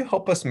 Can you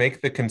help us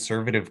make the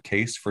conservative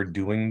case for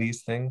doing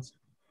these things?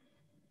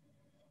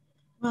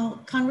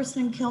 Well,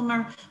 Congressman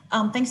Kilmer,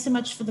 thanks so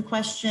much for the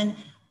question.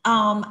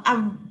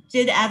 I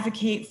did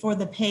advocate for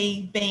the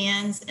pay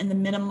bands and the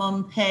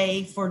minimum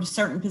pay for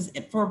certain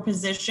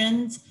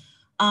positions.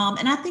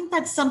 And I think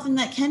that's something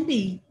that can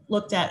be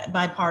looked at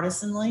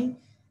bipartisanly.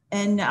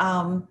 And,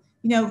 and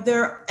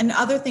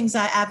other things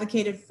I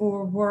advocated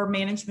for were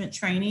management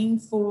training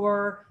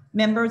for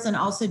members and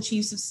also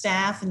chiefs of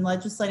staff and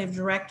legislative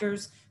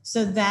directors,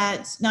 so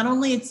that not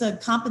only it's a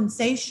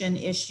compensation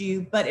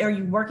issue, but are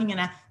you working in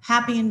a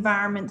happy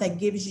environment that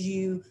gives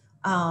you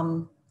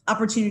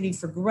opportunity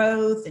for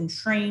growth and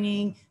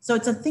training. So I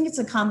think it's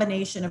a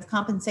combination of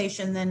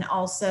compensation, then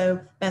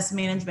also best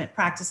management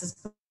practices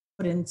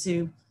put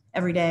into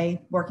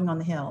everyday working on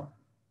the Hill.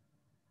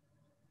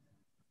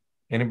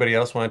 Anybody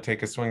else want to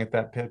take a swing at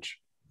that pitch?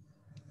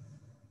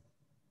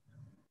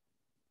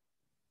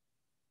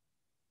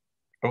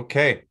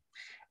 Okay,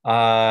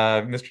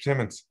 Mr.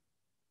 Timmons.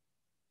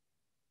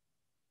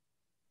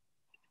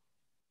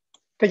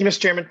 Thank you, Mr.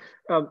 Chairman.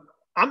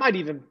 I might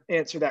even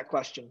answer that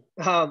question.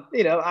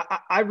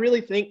 I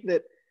really think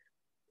that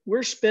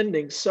we're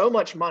spending so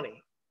much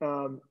money.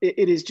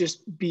 It is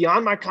just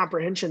beyond my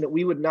comprehension that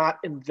we would not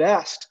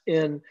invest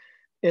in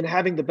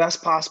having the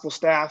best possible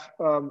staff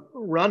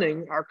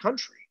running our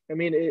country. I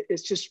mean,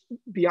 it's just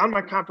beyond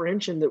my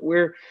comprehension that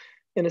we're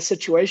in a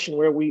situation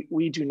where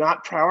we do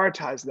not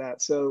prioritize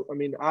that. So, I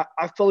mean,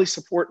 I fully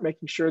support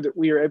making sure that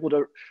we are able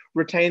to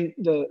retain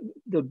the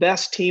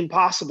best team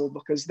possible,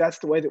 because that's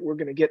the way that we're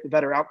going to get the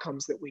better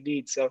outcomes that we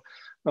need. So,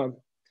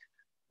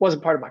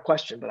 wasn't part of my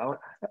question, but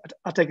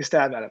I'll take a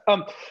stab at it.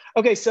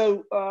 Okay,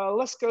 so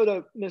let's go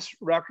to Ms.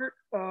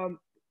 Ruckert.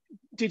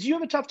 Did you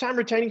have a tough time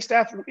retaining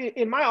staff?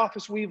 In my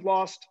office, we've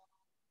lost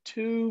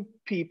 2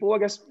 people, I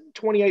guess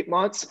 28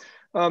 months.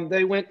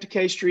 They went to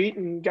K Street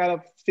and got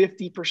a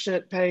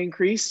 50% pay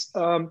increase.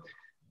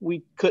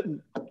 We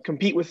couldn't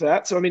compete with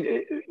that. So, I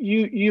mean,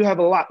 you have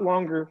a lot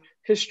longer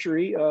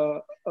history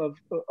on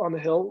the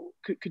Hill.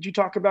 Could you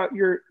talk about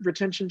your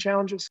retention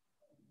challenges?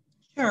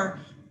 Sure.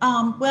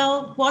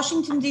 Well,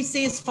 Washington,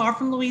 D.C. is far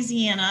from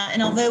Louisiana.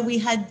 And although we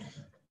had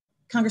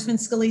Congressman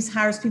Scalise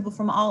hires people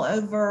from all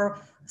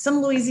over,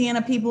 some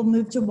Louisiana people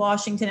move to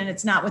Washington and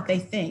it's not what they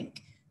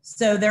think.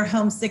 So they're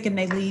homesick and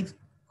they leave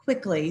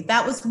quickly.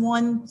 That was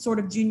one sort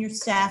of junior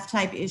staff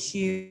type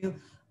issue.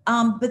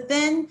 But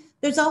then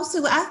there's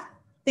also, I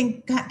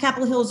think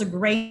Capitol Hill is a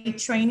great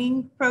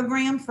training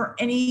program for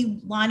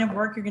any line of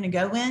work you're going to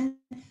go in.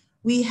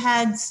 We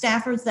had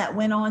staffers that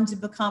went on to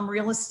become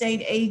real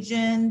estate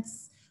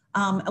agents,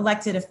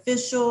 elected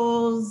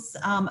officials,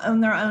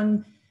 own their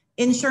own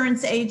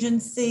insurance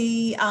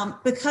agency,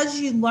 because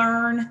you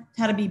learn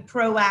how to be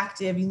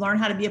proactive, you learn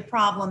how to be a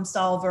problem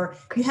solver.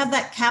 You have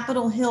that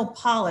Capitol Hill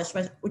polish,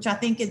 which I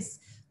think is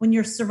when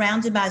you're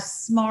surrounded by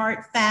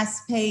smart,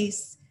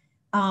 fast-paced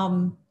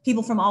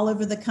people from all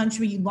over the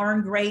country, you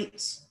learn great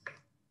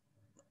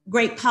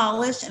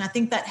polish. And I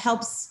think that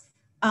helps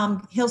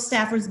Hill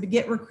staffers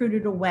get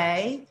recruited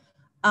away.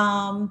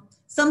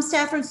 Some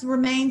staffers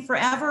remain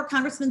forever.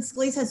 Congressman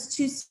Scalise has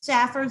 2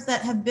 staffers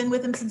that have been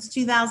with him since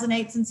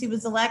 2008, since he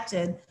was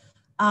elected.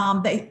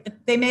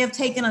 They may have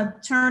taken a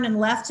turn and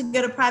left to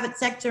go to private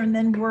sector and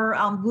then were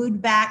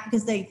wooed back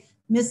because they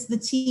missed the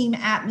team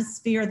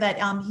atmosphere that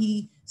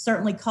he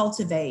certainly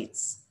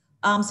cultivates.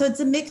 So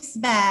it's a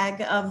mixed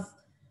bag of,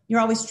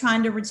 you're always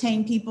trying to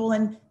retain people,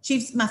 and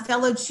chiefs, my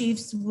fellow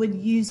chiefs would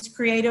use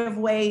creative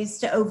ways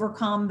to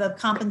overcome the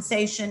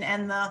compensation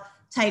and the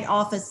tight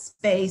office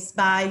space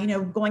by,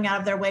 going out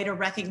of their way to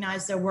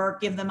recognize their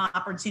work, give them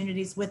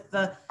opportunities with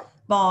the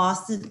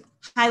boss,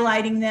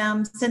 highlighting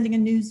them, sending a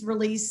news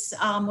release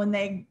when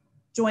they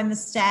join the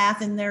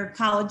staff in their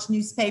college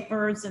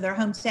newspapers or their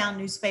hometown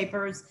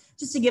newspapers,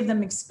 just to give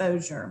them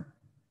exposure.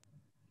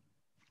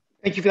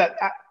 Thank you for that.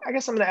 I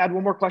guess I'm going to add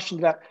one more question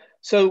to that.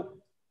 So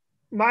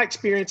my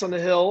experience on the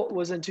Hill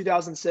was in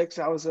 2006.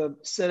 I was a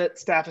Senate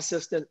staff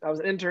assistant. I was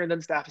an intern,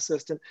 then staff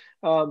assistant.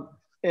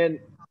 And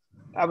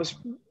I was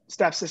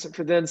staff assistant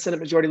for then Senate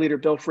Majority Leader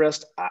Bill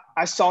Frist.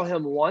 I saw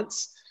him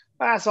once.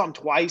 I saw him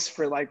twice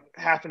for like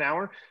half an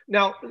hour.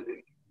 Now,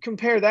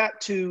 compare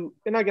that to,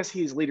 and I guess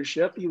he was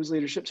leadership,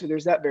 so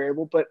there's that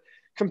variable, but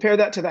compare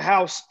that to the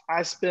House.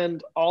 I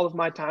spend all of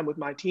my time with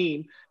my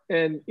team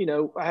and,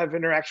 I have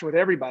interaction with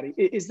everybody.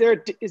 Is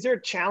there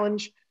a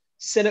challenge,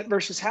 Senate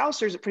versus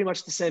House, or is it pretty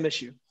much the same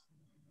issue?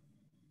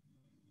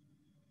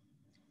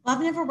 Well,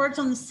 I've never worked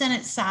on the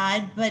Senate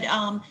side, but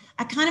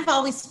I kind of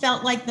always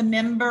felt like the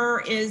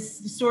member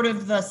is sort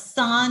of the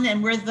sun,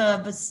 and where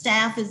the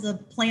staff is the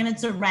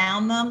planets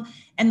around them.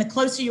 And the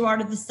closer you are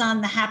to the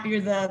sun, the happier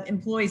the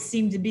employees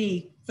seem to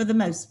be for the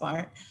most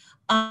part.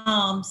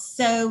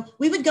 So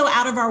we would go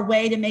out of our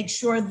way to make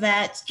sure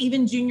that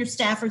even junior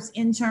staffers,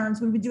 interns,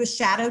 we would do a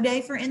shadow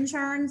day for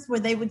interns where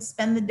they would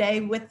spend the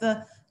day with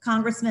the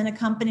congressman,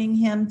 accompanying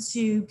him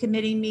to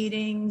committee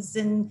meetings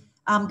and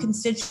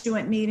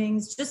constituent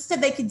meetings, just so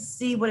they could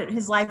see what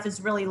his life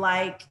is really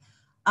like.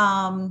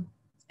 And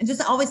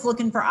just always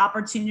looking for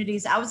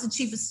opportunities. I was the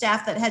chief of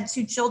staff that had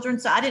 2 children,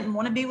 so I didn't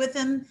want to be with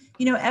him,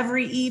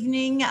 every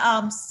evening.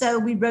 So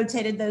we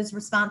rotated those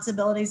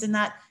responsibilities, and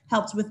that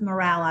helped with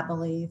morale, I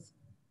believe.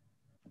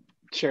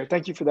 Sure,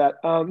 thank you for that.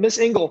 Ms.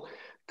 Engel,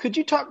 Could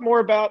you talk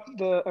more about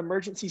the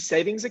emergency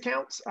savings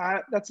accounts?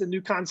 That's a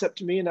new concept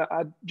to me, and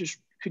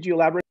could you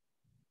elaborate?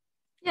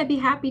 Yeah, I'd be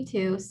happy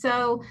to.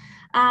 So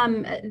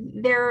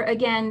there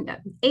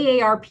again,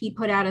 AARP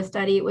put out a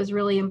study. It was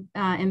really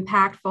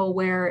impactful,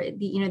 where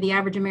the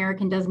average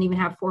American doesn't even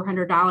have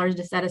 $400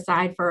 to set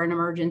aside for an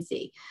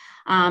emergency.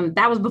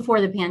 That was before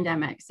the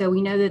pandemic. So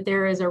we know that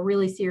there is a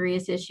really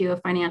serious issue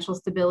of financial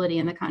stability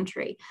in the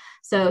country.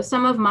 So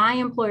some of my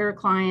employer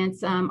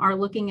clients are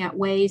looking at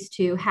ways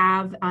to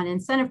have an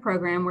incentive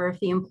program where if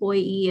the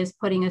employee is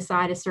putting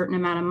aside a certain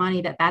amount of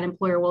money, that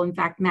employer will in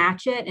fact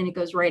match it, and it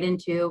goes right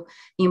into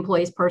the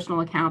employee's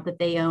personal account that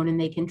they own and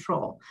they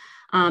control.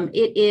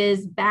 It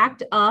is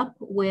backed up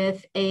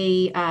with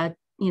a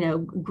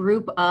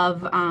group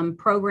of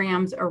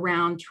programs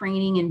around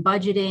training and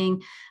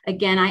budgeting.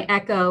 Again, I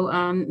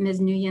echo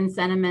Ms. Nguyen's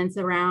sentiments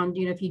around,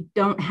 if you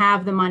don't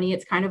have the money,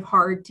 it's kind of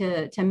hard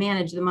to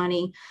manage the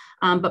money.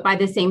 But by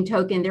the same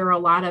token, there are a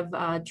lot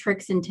of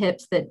tricks and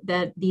tips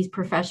that these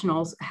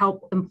professionals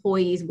help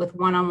employees with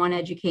one-on-one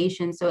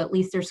education. So at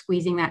least they're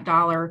squeezing that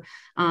dollar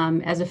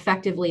as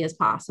effectively as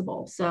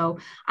possible. So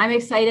I'm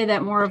excited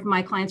that more of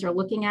my clients are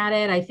looking at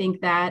it. I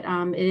think that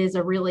it is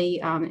a really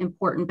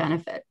important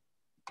benefit.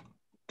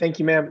 Thank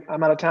you, ma'am.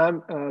 I'm out of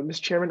time.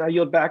 Mr. Chairman, I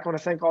yield back. I want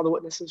to thank all the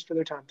witnesses for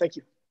their time. Thank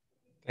you.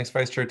 Thanks,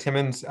 Vice Chair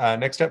Timmons.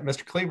 Next up,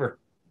 Mr. Cleaver.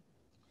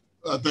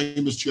 Thank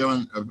you, Mr.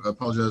 Chairman. I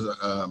apologize.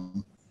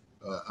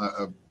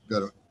 I've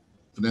got a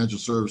financial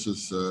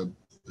services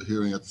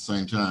hearing at the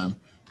same time,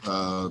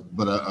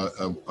 but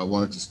I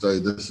wanted to say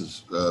this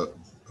is a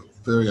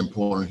very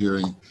important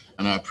hearing,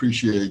 and I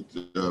appreciate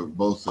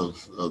both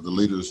of the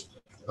leaders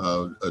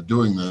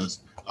doing this.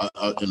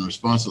 In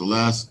response to the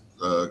last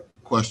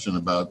question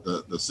about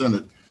the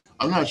Senate,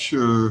 I'm not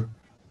sure.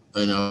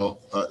 My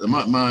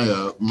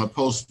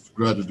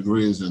postgraduate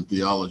degree is in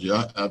theology.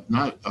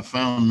 I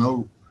found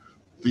no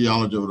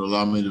theology that would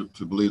allow me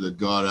to believe that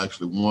God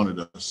actually wanted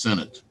a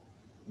Senate,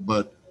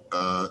 but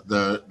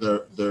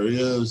there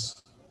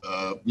is,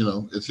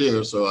 it's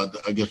here, so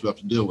I guess we have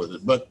to deal with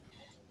it. But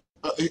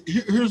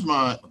here's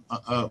my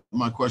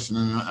question,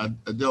 and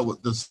I dealt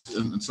with this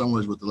in some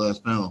ways with the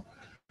last panel,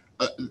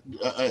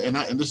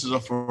 and this is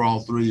up for all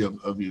three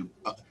of you.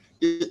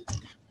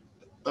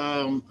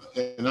 And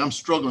I'm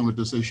struggling with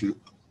this issue.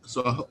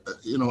 So,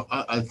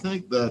 I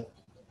think that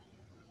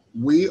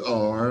we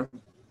are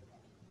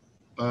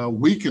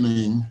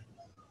weakening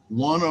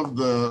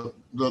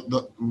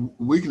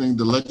weakening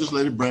the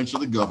legislative branch of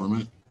the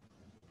government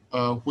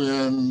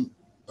when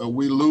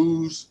we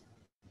lose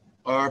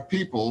our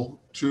people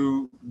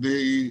to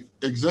the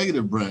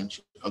executive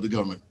branch of the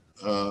government.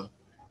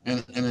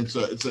 And it's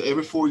a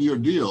every 4-year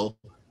deal.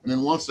 And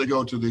then once they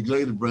go to the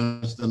executive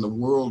branch, then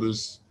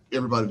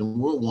everybody in the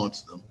world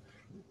wants them.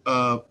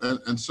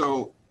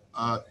 So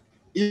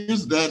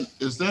is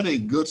that a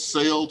good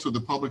sale to the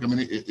public? I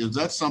mean, is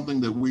that something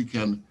that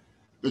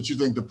you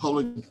think the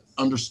public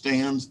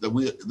understands, that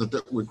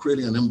we're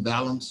creating an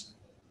imbalance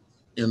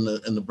in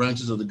the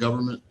branches of the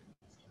government?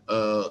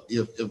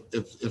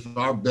 If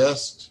our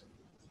best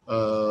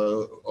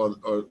are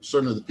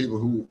certainly the people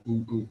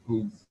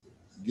who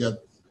get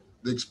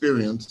the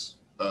experience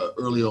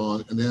early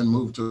on and then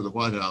move to the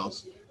White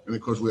House, and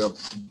of course we have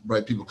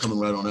bright people coming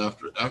right on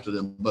after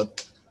them,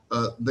 but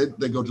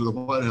they go to the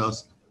White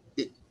House.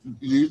 Do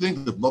you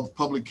think the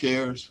public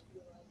cares?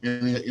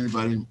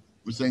 Anybody?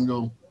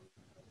 Single?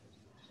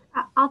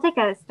 I'll take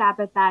a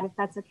stab at that if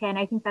that's okay. And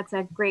I think that's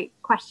a great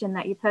question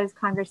that you posed,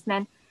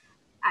 Congressman.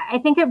 I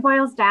think it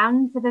boils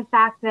down to the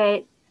fact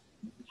that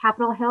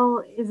Capitol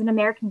Hill is an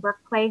American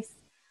workplace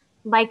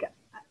like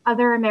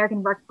other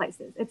American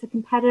workplaces. It's a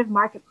competitive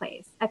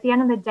marketplace. At the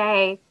end of the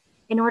day,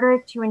 in order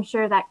to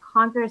ensure that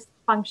Congress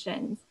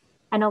functions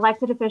and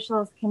elected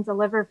officials can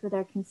deliver for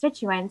their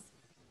constituents,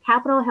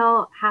 Capitol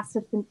Hill has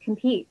to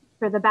compete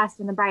for the best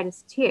and the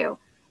brightest too.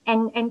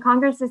 And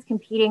Congress is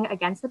competing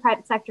against the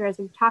private sector, as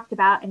we've talked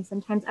about, and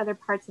sometimes other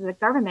parts of the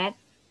government,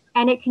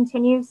 and it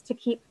continues to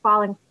keep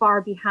falling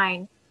far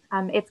behind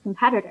its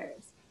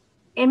competitors.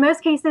 In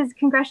most cases,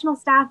 congressional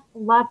staff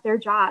love their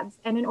jobs,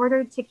 and in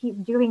order to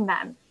keep doing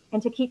them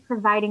and to keep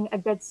providing a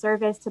good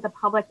service to the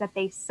public that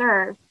they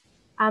serve,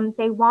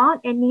 they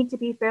want and need to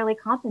be fairly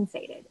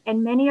compensated.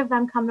 And many of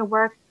them come to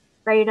work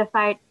ready to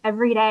fight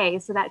every day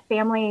so that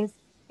families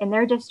in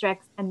their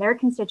districts and their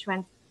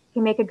constituents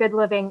can make a good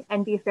living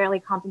and be fairly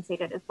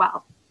compensated as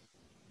well.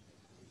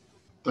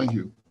 Thank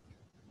you.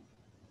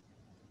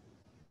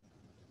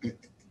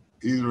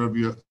 Either of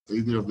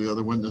the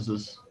other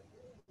witnesses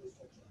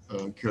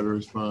care to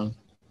respond?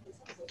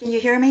 Can you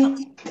hear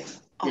me?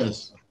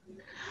 Yes.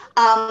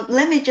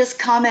 Let me just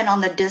comment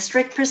on the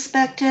district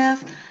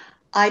perspective.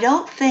 I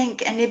don't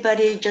think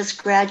anybody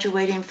just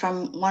graduating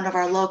from one of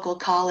our local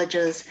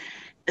colleges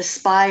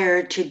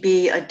aspired to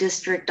be a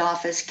district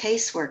office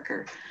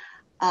caseworker.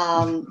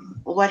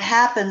 What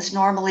happens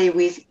normally,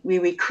 we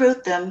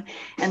recruit them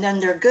and then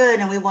they're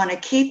good and we want to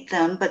keep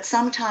them, but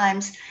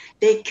sometimes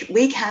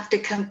we have to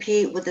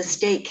compete with the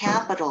state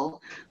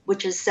capitol,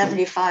 which is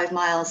 75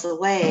 miles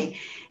away.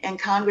 And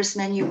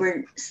Congressman, you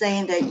were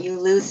saying that you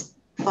lose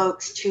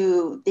folks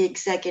to the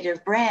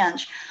executive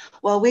branch.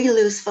 Well, we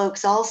lose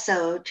folks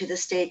also to the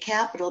state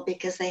capitol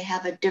because they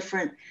have a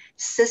different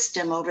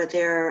system over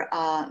there.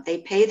 They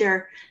pay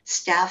their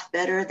staff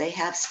better. They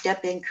have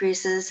step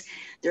increases.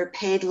 They're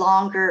paid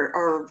longer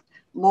or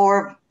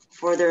more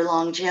for their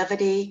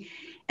longevity.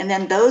 And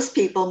then those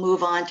people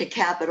move on to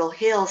Capitol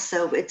Hill.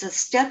 So it's a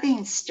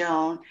stepping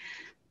stone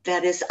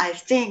that is, I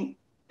think,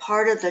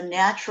 part of the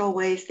natural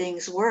way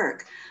things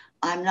work.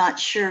 I'm not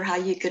sure how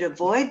you could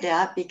avoid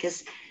that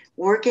because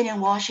working in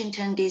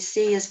Washington,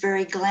 D.C. is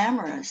very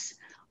glamorous.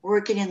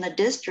 Working in the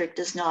district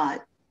is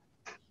not,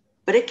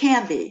 but it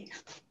can be.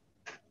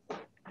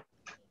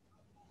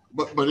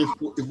 But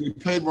if we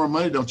paid more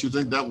money, don't you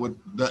think that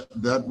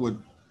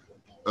would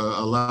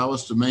allow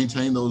us to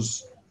maintain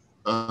those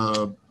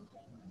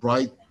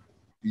bright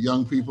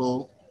young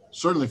people,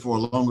 certainly for a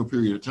longer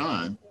period of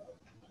time?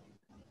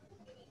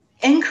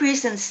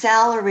 Increase in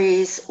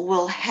salaries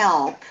will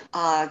help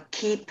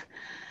keep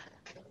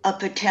a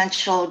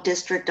potential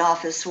district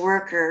office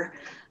worker,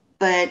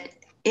 but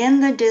in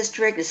the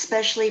district,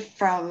 especially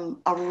from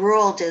a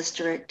rural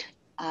district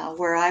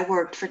where I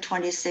worked for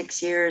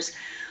 26 years,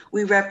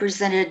 we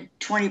represented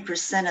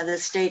 20% of the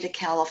state of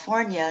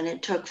California, and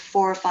it took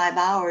 4 or 5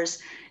 hours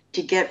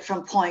to get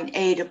from point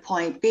A to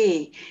point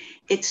B.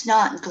 It's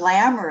not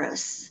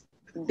glamorous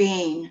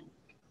being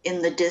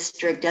in the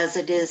district as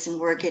it is in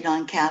working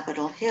on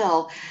Capitol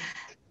Hill.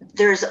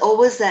 There's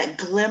always that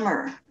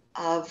glimmer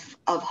of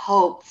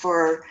hope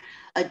for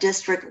a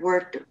district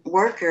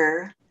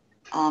worker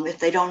if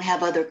they don't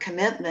have other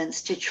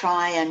commitments to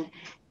try and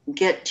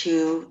get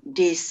to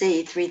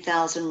DC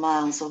 3,000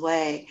 miles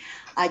away.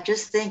 I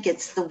just think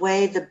it's the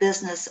way the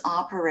business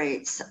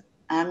operates.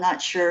 I'm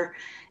not sure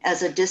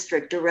as a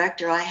district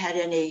director I had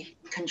any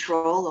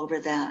control over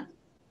that.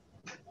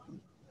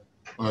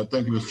 All right,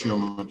 thank you, Mr.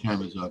 Chairman. My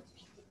time is up.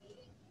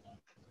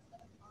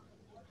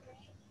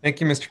 Thank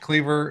you, Mr.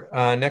 Cleaver.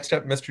 Next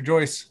up, Mr.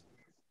 Joyce.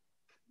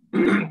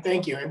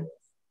 Thank you.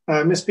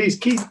 And Ms. Peace,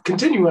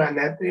 continue on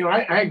that.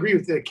 I agree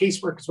with the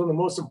casework is one of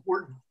the most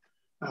important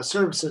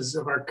services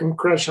of our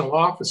congressional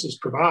offices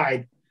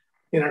provide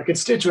in our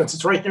constituents.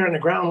 It's right there on the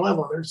ground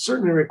level. It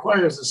certainly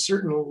requires a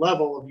certain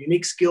level of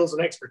unique skills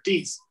and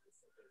expertise.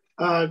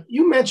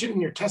 You mentioned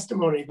in your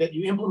testimony that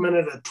you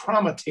implemented a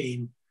trauma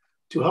team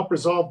to help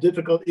resolve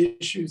difficult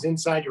issues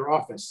inside your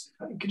office.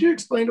 Could you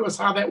explain to us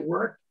how that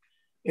worked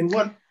and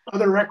what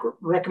other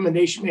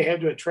recommendation they have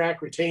to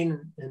attract,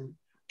 retain, and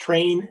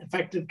train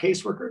effective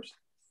caseworkers?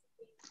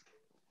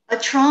 A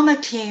trauma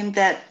team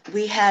that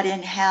we had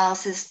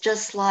in-house is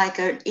just like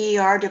an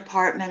ER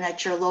department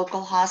at your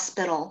local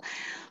hospital.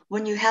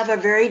 When you have a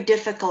very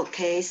difficult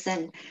case,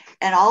 and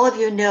all of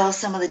you know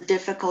some of the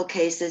difficult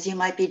cases, you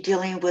might be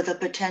dealing with a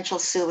potential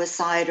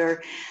suicide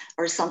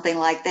or something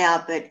like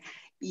that, but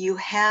you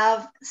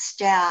have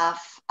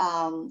staff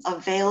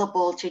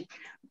available to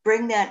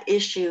bring that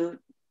issue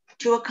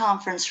to a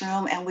conference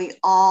room, and we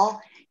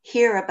all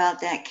hear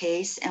about that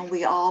case and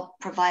we all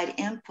provide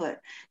input.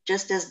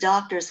 Just as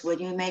doctors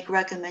would, you make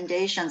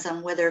recommendations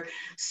on whether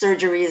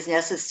surgery is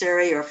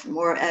necessary or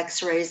more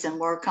x-rays and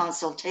more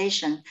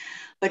consultation.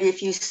 But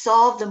if you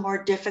solve the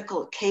more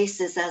difficult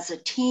cases as a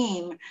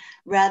team,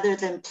 rather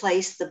than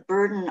place the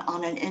burden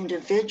on an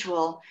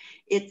individual,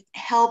 it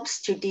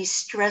helps to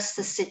de-stress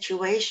the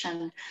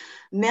situation.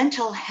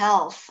 Mental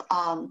health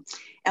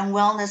and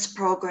wellness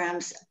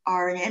programs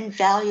are an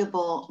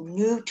invaluable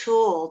new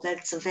tool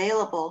that's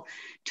available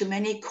to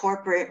many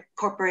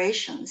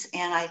corporations.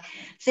 And I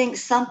think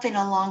something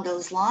along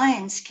those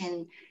lines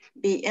can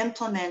be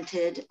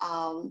implemented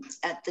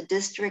at the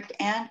district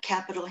and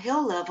Capitol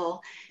Hill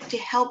level to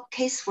help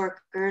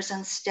caseworkers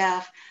and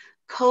staff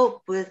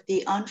cope with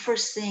the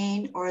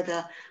unforeseen or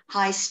the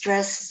high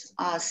stress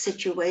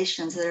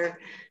situations that are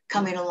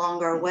coming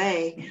along our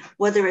way.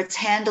 Whether it's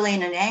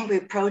handling an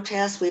angry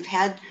protest, we've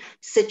had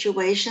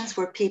situations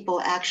where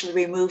people actually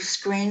remove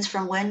screens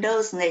from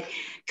windows and they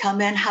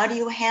come in. How do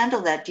you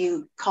handle that? Do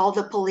you call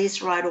the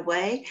police right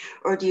away,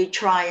 or do you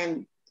try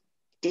and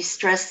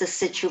de-stress the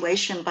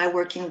situation by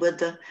working with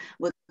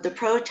the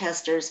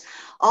protesters?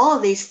 All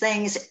of these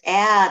things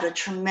add a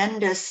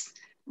tremendous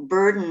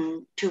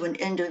burden to an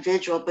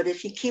individual, but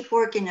if you keep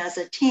working as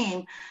a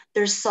team,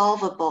 they're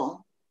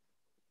solvable.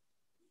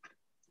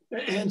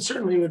 And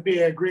certainly would be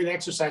a great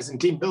exercise in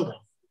team building.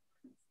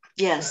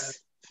 Yes.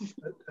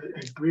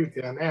 I agree with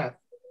you on that.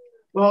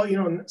 Well,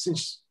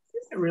 since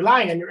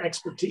relying on your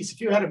expertise,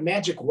 if you had a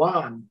magic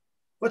wand,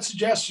 what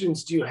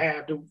suggestions do you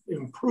have to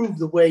improve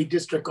the way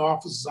district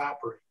offices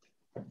operate?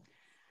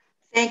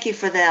 Thank you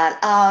for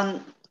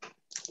that.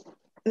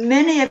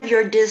 Many of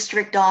your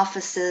district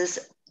offices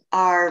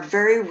are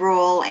very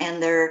rural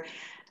and they're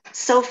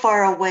so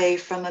far away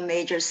from a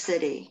major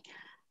city.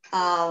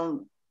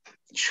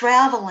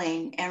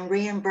 Traveling and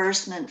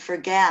reimbursement for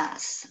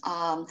gas,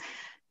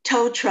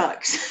 tow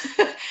trucks.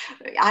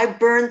 I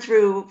burned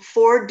through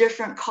 4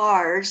 different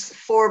cars,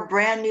 4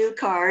 brand new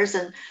cars,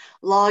 and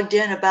logged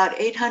in about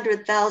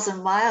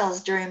 800,000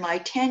 miles during my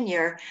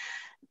tenure.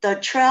 The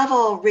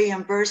travel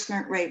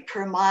reimbursement rate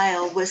per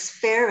mile was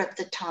fair at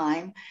the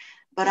time,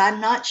 but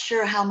I'm not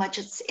sure how much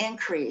it's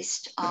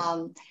increased.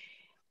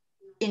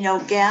 You know,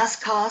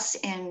 gas costs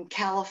in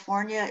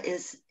California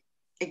is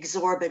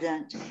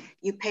exorbitant.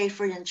 You pay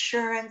for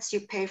insurance,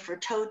 you pay for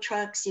tow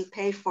trucks, you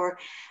pay for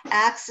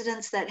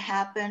accidents that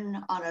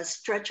happen on a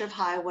stretch of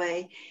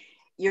highway.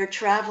 You're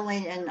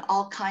traveling in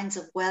all kinds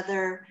of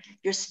weather.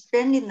 You're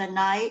spending the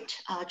night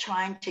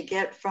trying to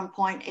get from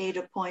point A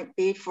to point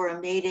B for a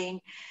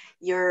meeting.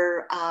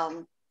 You're,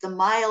 the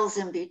miles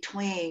in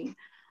between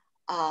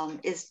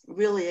is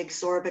really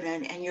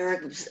exorbitant, and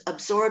you're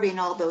absorbing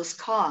all those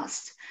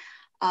costs.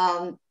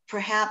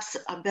 Perhaps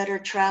a better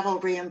travel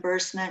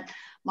reimbursement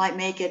might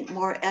make it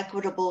more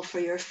equitable for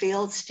your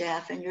field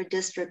staff and your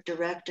district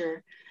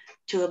director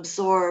to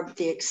absorb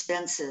the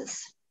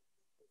expenses.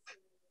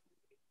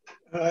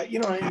 You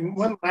know, and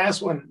one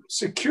last one,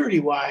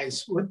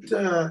 security-wise,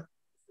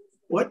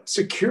 what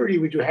security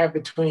would you have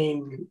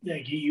between,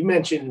 like you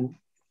mentioned,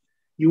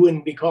 you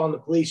wouldn't be calling the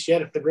police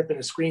yet if they're ripping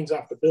the screens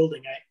off the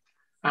building.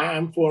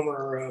 I'm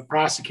former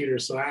prosecutor,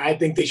 so I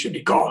think they should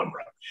be calling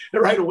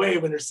right away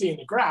when they're seeing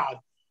the crowd.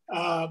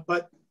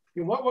 But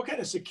you know, what kind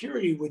of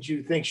security would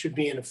you think should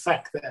be in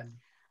effect then?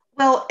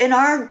 Well, in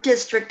our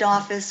district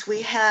office,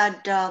 we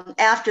had,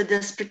 after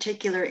this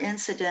particular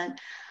incident,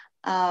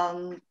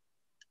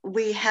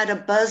 we had a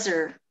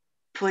buzzer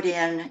put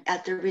in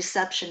at the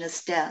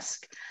receptionist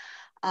desk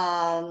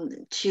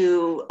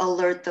to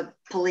alert the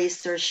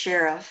police or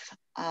sheriff.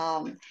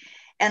 And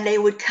they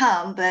would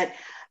come, but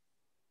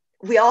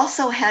we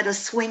also had a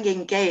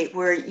swinging gate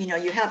where, you know,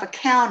 you have a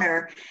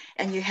counter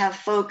and you have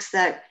folks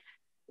that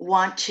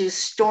want to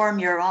storm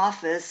your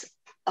office.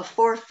 A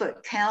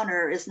 4-foot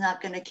counter is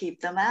not going to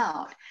keep them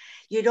out.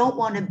 You don't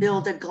want to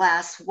build a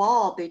glass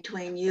wall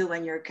between you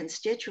and your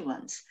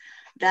constituents.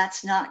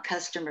 That's not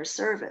customer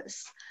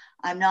service.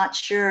 I'm not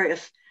sure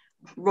if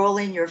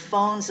rolling your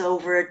phones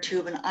over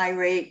to an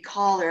irate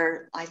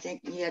caller, I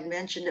think you had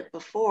mentioned it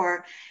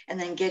before, and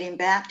then getting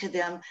back to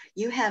them,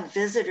 you have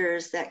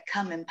visitors that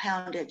come and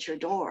pound at your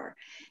door.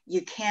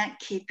 You can't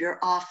keep your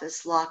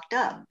office locked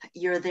up.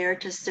 You're there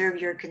to serve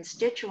your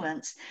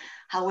constituents.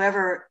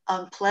 However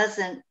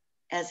unpleasant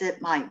as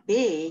it might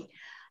be,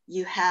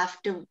 you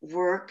have to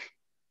work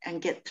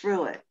and get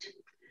through it.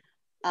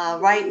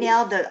 Right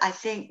now, I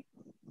think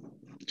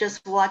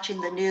just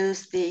watching the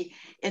news, the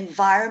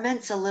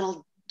environment's a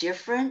little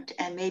different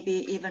and maybe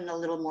even a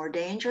little more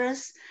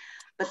dangerous,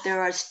 but there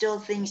are still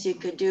things you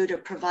could do to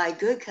provide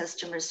good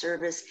customer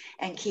service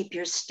and keep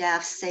your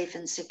staff safe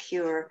and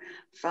secure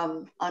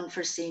from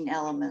unforeseen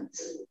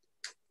elements.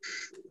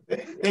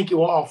 Thank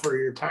you all for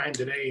your time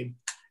today and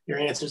your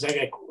answers. I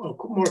got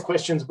more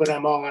questions, but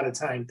I'm all out of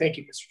time. Thank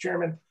you, Mr.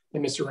 Chairman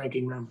and Mr.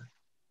 Ranking Member.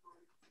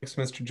 Thanks,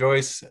 Mr.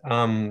 Joyce.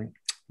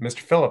 Mr.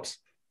 Phillips.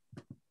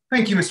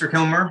 Thank you, Mr.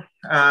 Kilmer.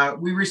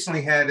 We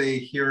recently had a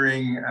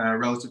hearing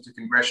relative to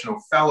congressional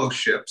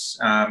fellowships.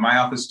 My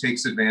office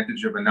takes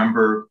advantage of a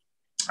number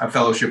of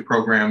fellowship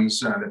programs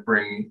that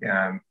bring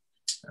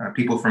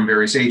people from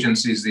various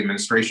agencies, the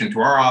administration, to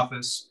our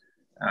office.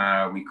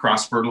 We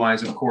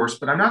cross-fertilize, of course,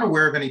 but I'm not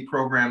aware of any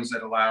programs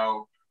that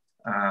allow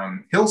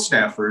Hill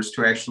staffers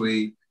to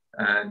actually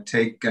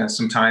take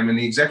some time in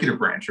the executive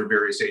branch or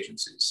various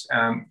agencies.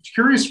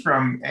 Curious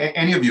from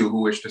any of you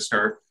who wish to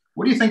start,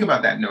 what do you think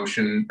about that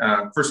notion?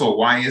 First of all,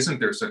 why isn't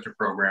there such a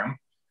program?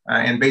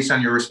 And based on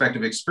your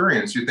respective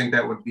experience, you think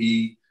that would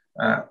be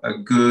a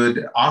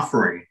good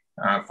offering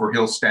for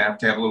Hill staff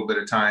to have a little bit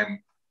of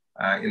time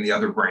in the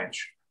other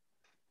branch?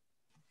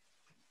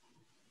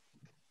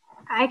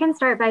 I can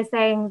start by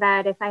saying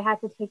that if I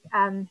had to take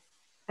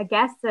a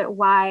guess at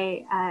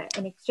why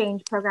an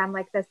exchange program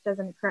like this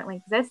doesn't currently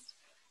exist,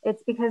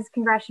 it's because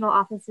congressional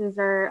offices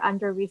are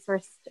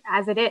under-resourced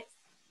as it is.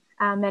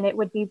 And it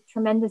would be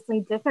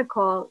tremendously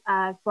difficult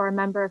for a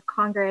member of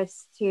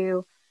Congress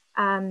to,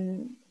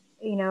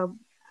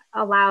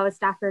 allow a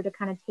staffer to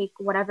kind of take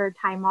whatever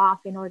time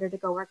off in order to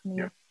go work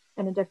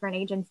in a different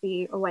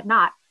agency or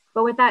whatnot.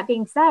 But with that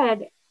being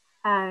said,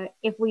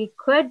 if we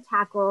could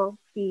tackle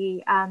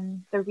the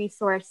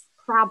resource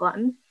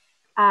problem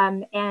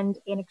and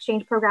an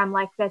exchange program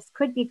like this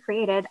could be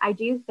created, I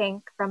do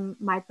think from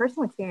my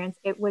personal experience,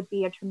 it would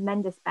be a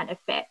tremendous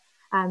benefit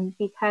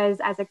because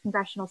as a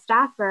congressional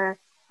staffer,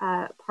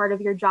 part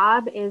of your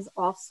job is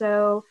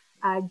also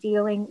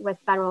dealing with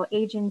federal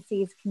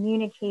agencies,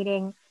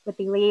 communicating with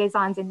the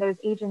liaisons in those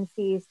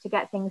agencies to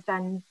get things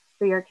done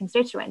for your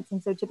constituents.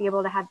 And so to be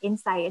able to have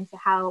insight into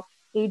how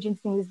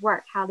agencies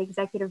work, how the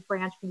executive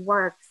branch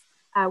works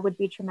would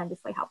be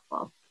tremendously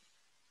helpful.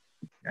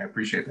 I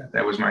appreciate that.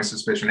 That was my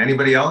suspicion.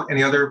 Anybody else?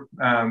 Any other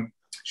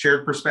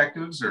shared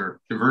perspectives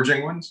or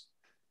diverging ones?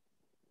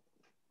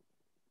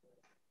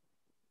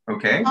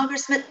 Okay.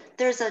 Congressman,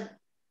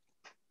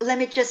 let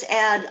me just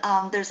add,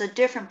 there's a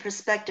different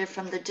perspective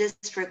from the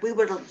district. We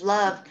would have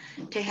loved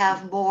to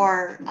have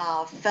more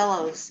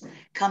fellows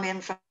come in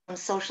from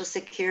Social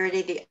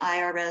Security, the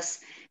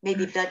IRS,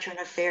 maybe Veteran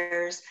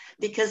Affairs,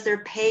 because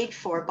they're paid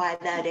for by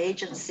that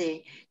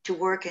agency to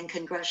work in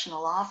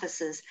congressional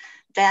offices.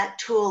 That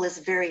tool is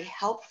very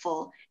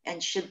helpful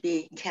and should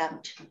be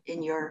kept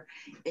in your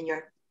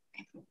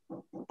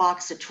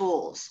box of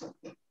tools.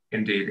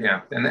 Indeed,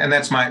 yeah, and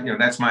that's my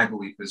that's my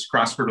belief is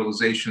cross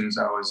fertilization is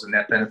always a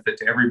net benefit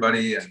to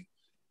everybody,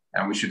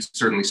 and we should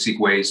certainly seek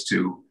ways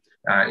to,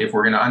 if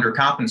we're going to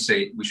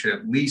undercompensate, we should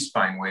at least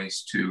find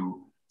ways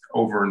to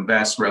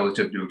overinvest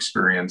relative to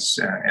experience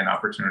and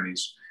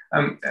opportunities.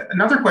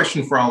 Another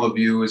question for all of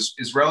you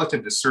is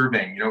relative to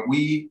surveying.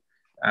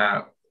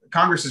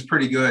 Congress is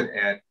pretty good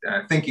at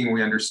thinking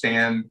we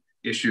understand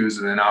issues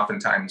and then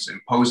oftentimes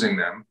imposing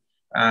them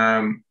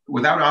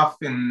without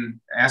often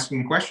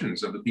asking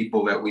questions of the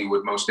people that we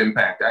would most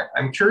impact.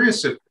 I'm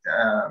curious if,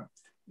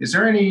 is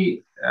there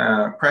any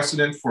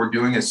precedent for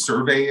doing a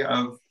survey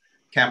of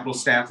Capitol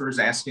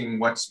staffers, asking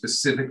what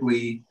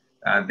specifically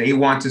they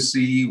want to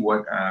see,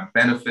 what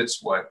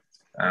benefits, what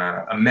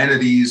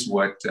amenities,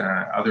 what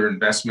other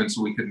investments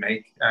we could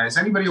make? Is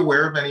anybody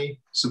aware of any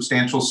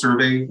substantial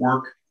survey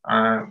work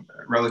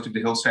relative to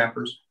Hill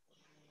staffers?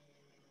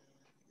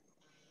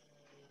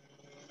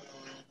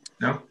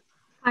 No?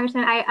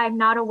 Congressman, I'm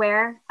not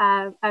aware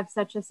of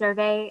such a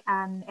survey,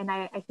 and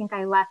I think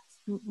I left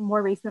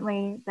more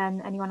recently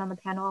than anyone on the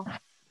panel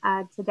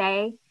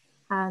today.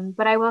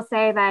 But I will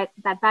say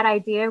that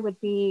idea would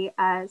be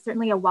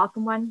certainly a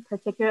welcome one,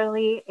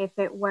 particularly if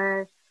it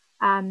were,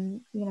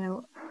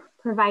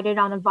 provided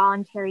on a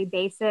voluntary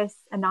basis,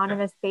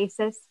 anonymous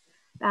basis,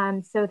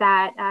 so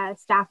that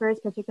staffers,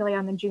 particularly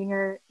on the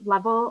junior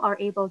level, are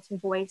able to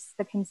voice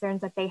the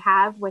concerns that they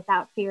have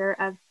without fear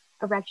of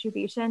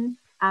retribution.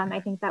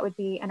 I think that would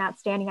be an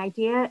outstanding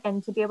idea,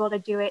 and to be able to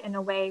do it in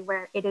a way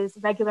where it is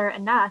regular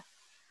enough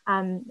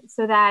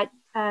so that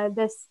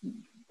this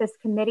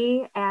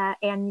committee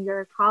and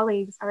your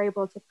colleagues are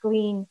able to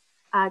glean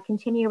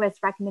continuous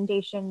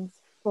recommendations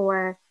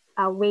for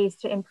ways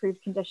to improve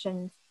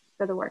conditions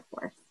for the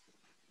workforce.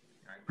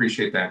 I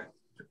appreciate that.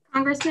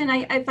 Congressman,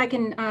 if I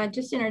can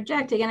just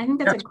interject again, I think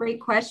that's a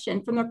great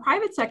question. From the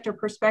private sector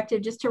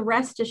perspective, just to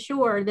rest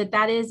assured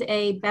that is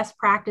a best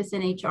practice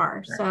in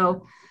HR.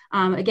 So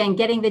again,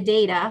 getting the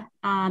data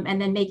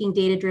and then making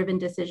data-driven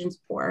decisions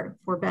for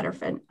better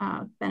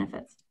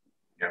benefits.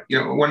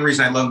 Yeah, one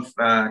reason I love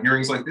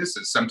hearings like this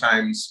is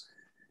sometimes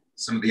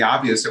some of the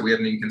obvious that we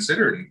haven't even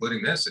considered,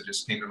 including this, it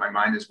just came to my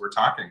mind as we're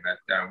talking,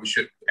 that we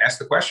should ask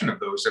the question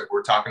of those that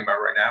we're talking about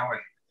right now and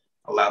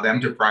allow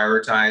them to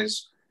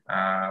prioritize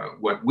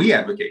what we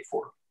advocate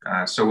for.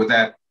 So with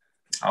that,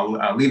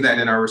 I'll leave that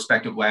in our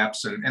respective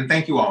laps, and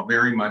thank you all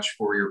very much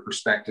for your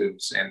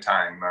perspectives and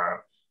time.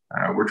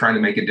 We're trying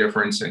to make a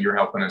difference, and you're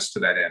helping us to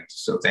that end.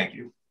 So thank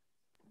you.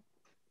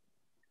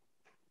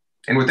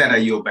 And with that, I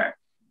yield back.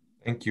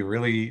 Thank you.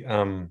 Really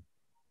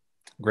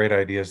great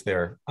ideas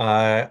there.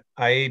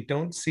 I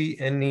don't see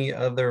any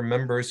other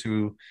members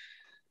who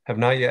have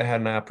not yet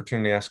had an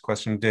opportunity to ask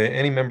questions. Do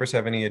any members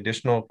have any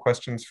additional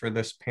questions for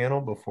this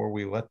panel before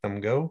we let them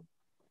go?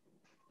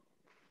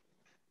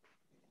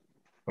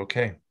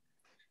 Okay.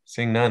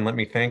 Seeing none, let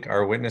me thank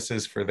our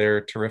witnesses for their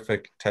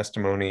terrific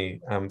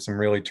testimony, some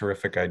really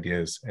terrific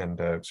ideas, and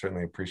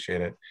certainly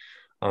appreciate it.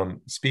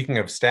 Speaking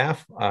of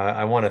staff,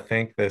 I want to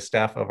thank the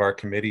staff of our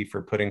committee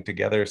for putting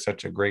together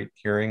such a great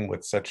hearing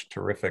with such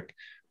terrific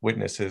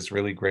witnesses,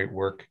 really great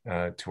work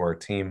to our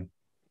team.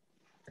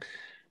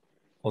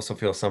 Also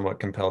feel somewhat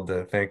compelled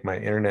to thank my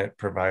internet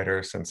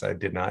provider since I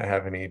did not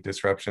have any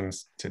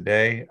disruptions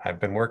today. I've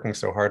been working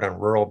so hard on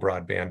rural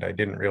broadband, I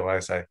didn't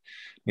realize I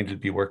needed to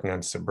be working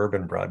on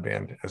suburban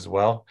broadband as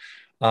well.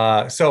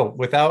 So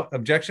without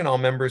objection, all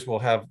members will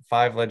have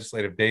 5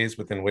 legislative days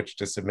within which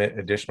to submit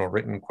additional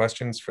written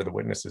questions for the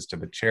witnesses to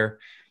the chair,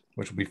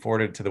 which will be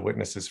forwarded to the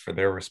witnesses for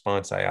their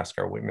response. I ask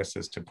our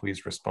witnesses to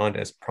please respond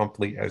as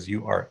promptly as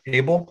you are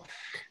able.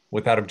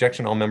 Without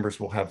objection, all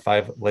members will have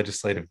 5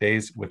 legislative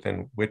days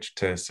within which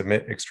to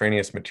submit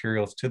extraneous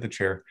materials to the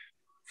chair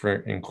for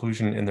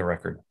inclusion in the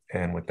record.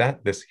 And with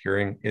that, this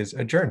hearing is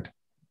adjourned.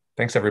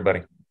 Thanks,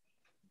 everybody.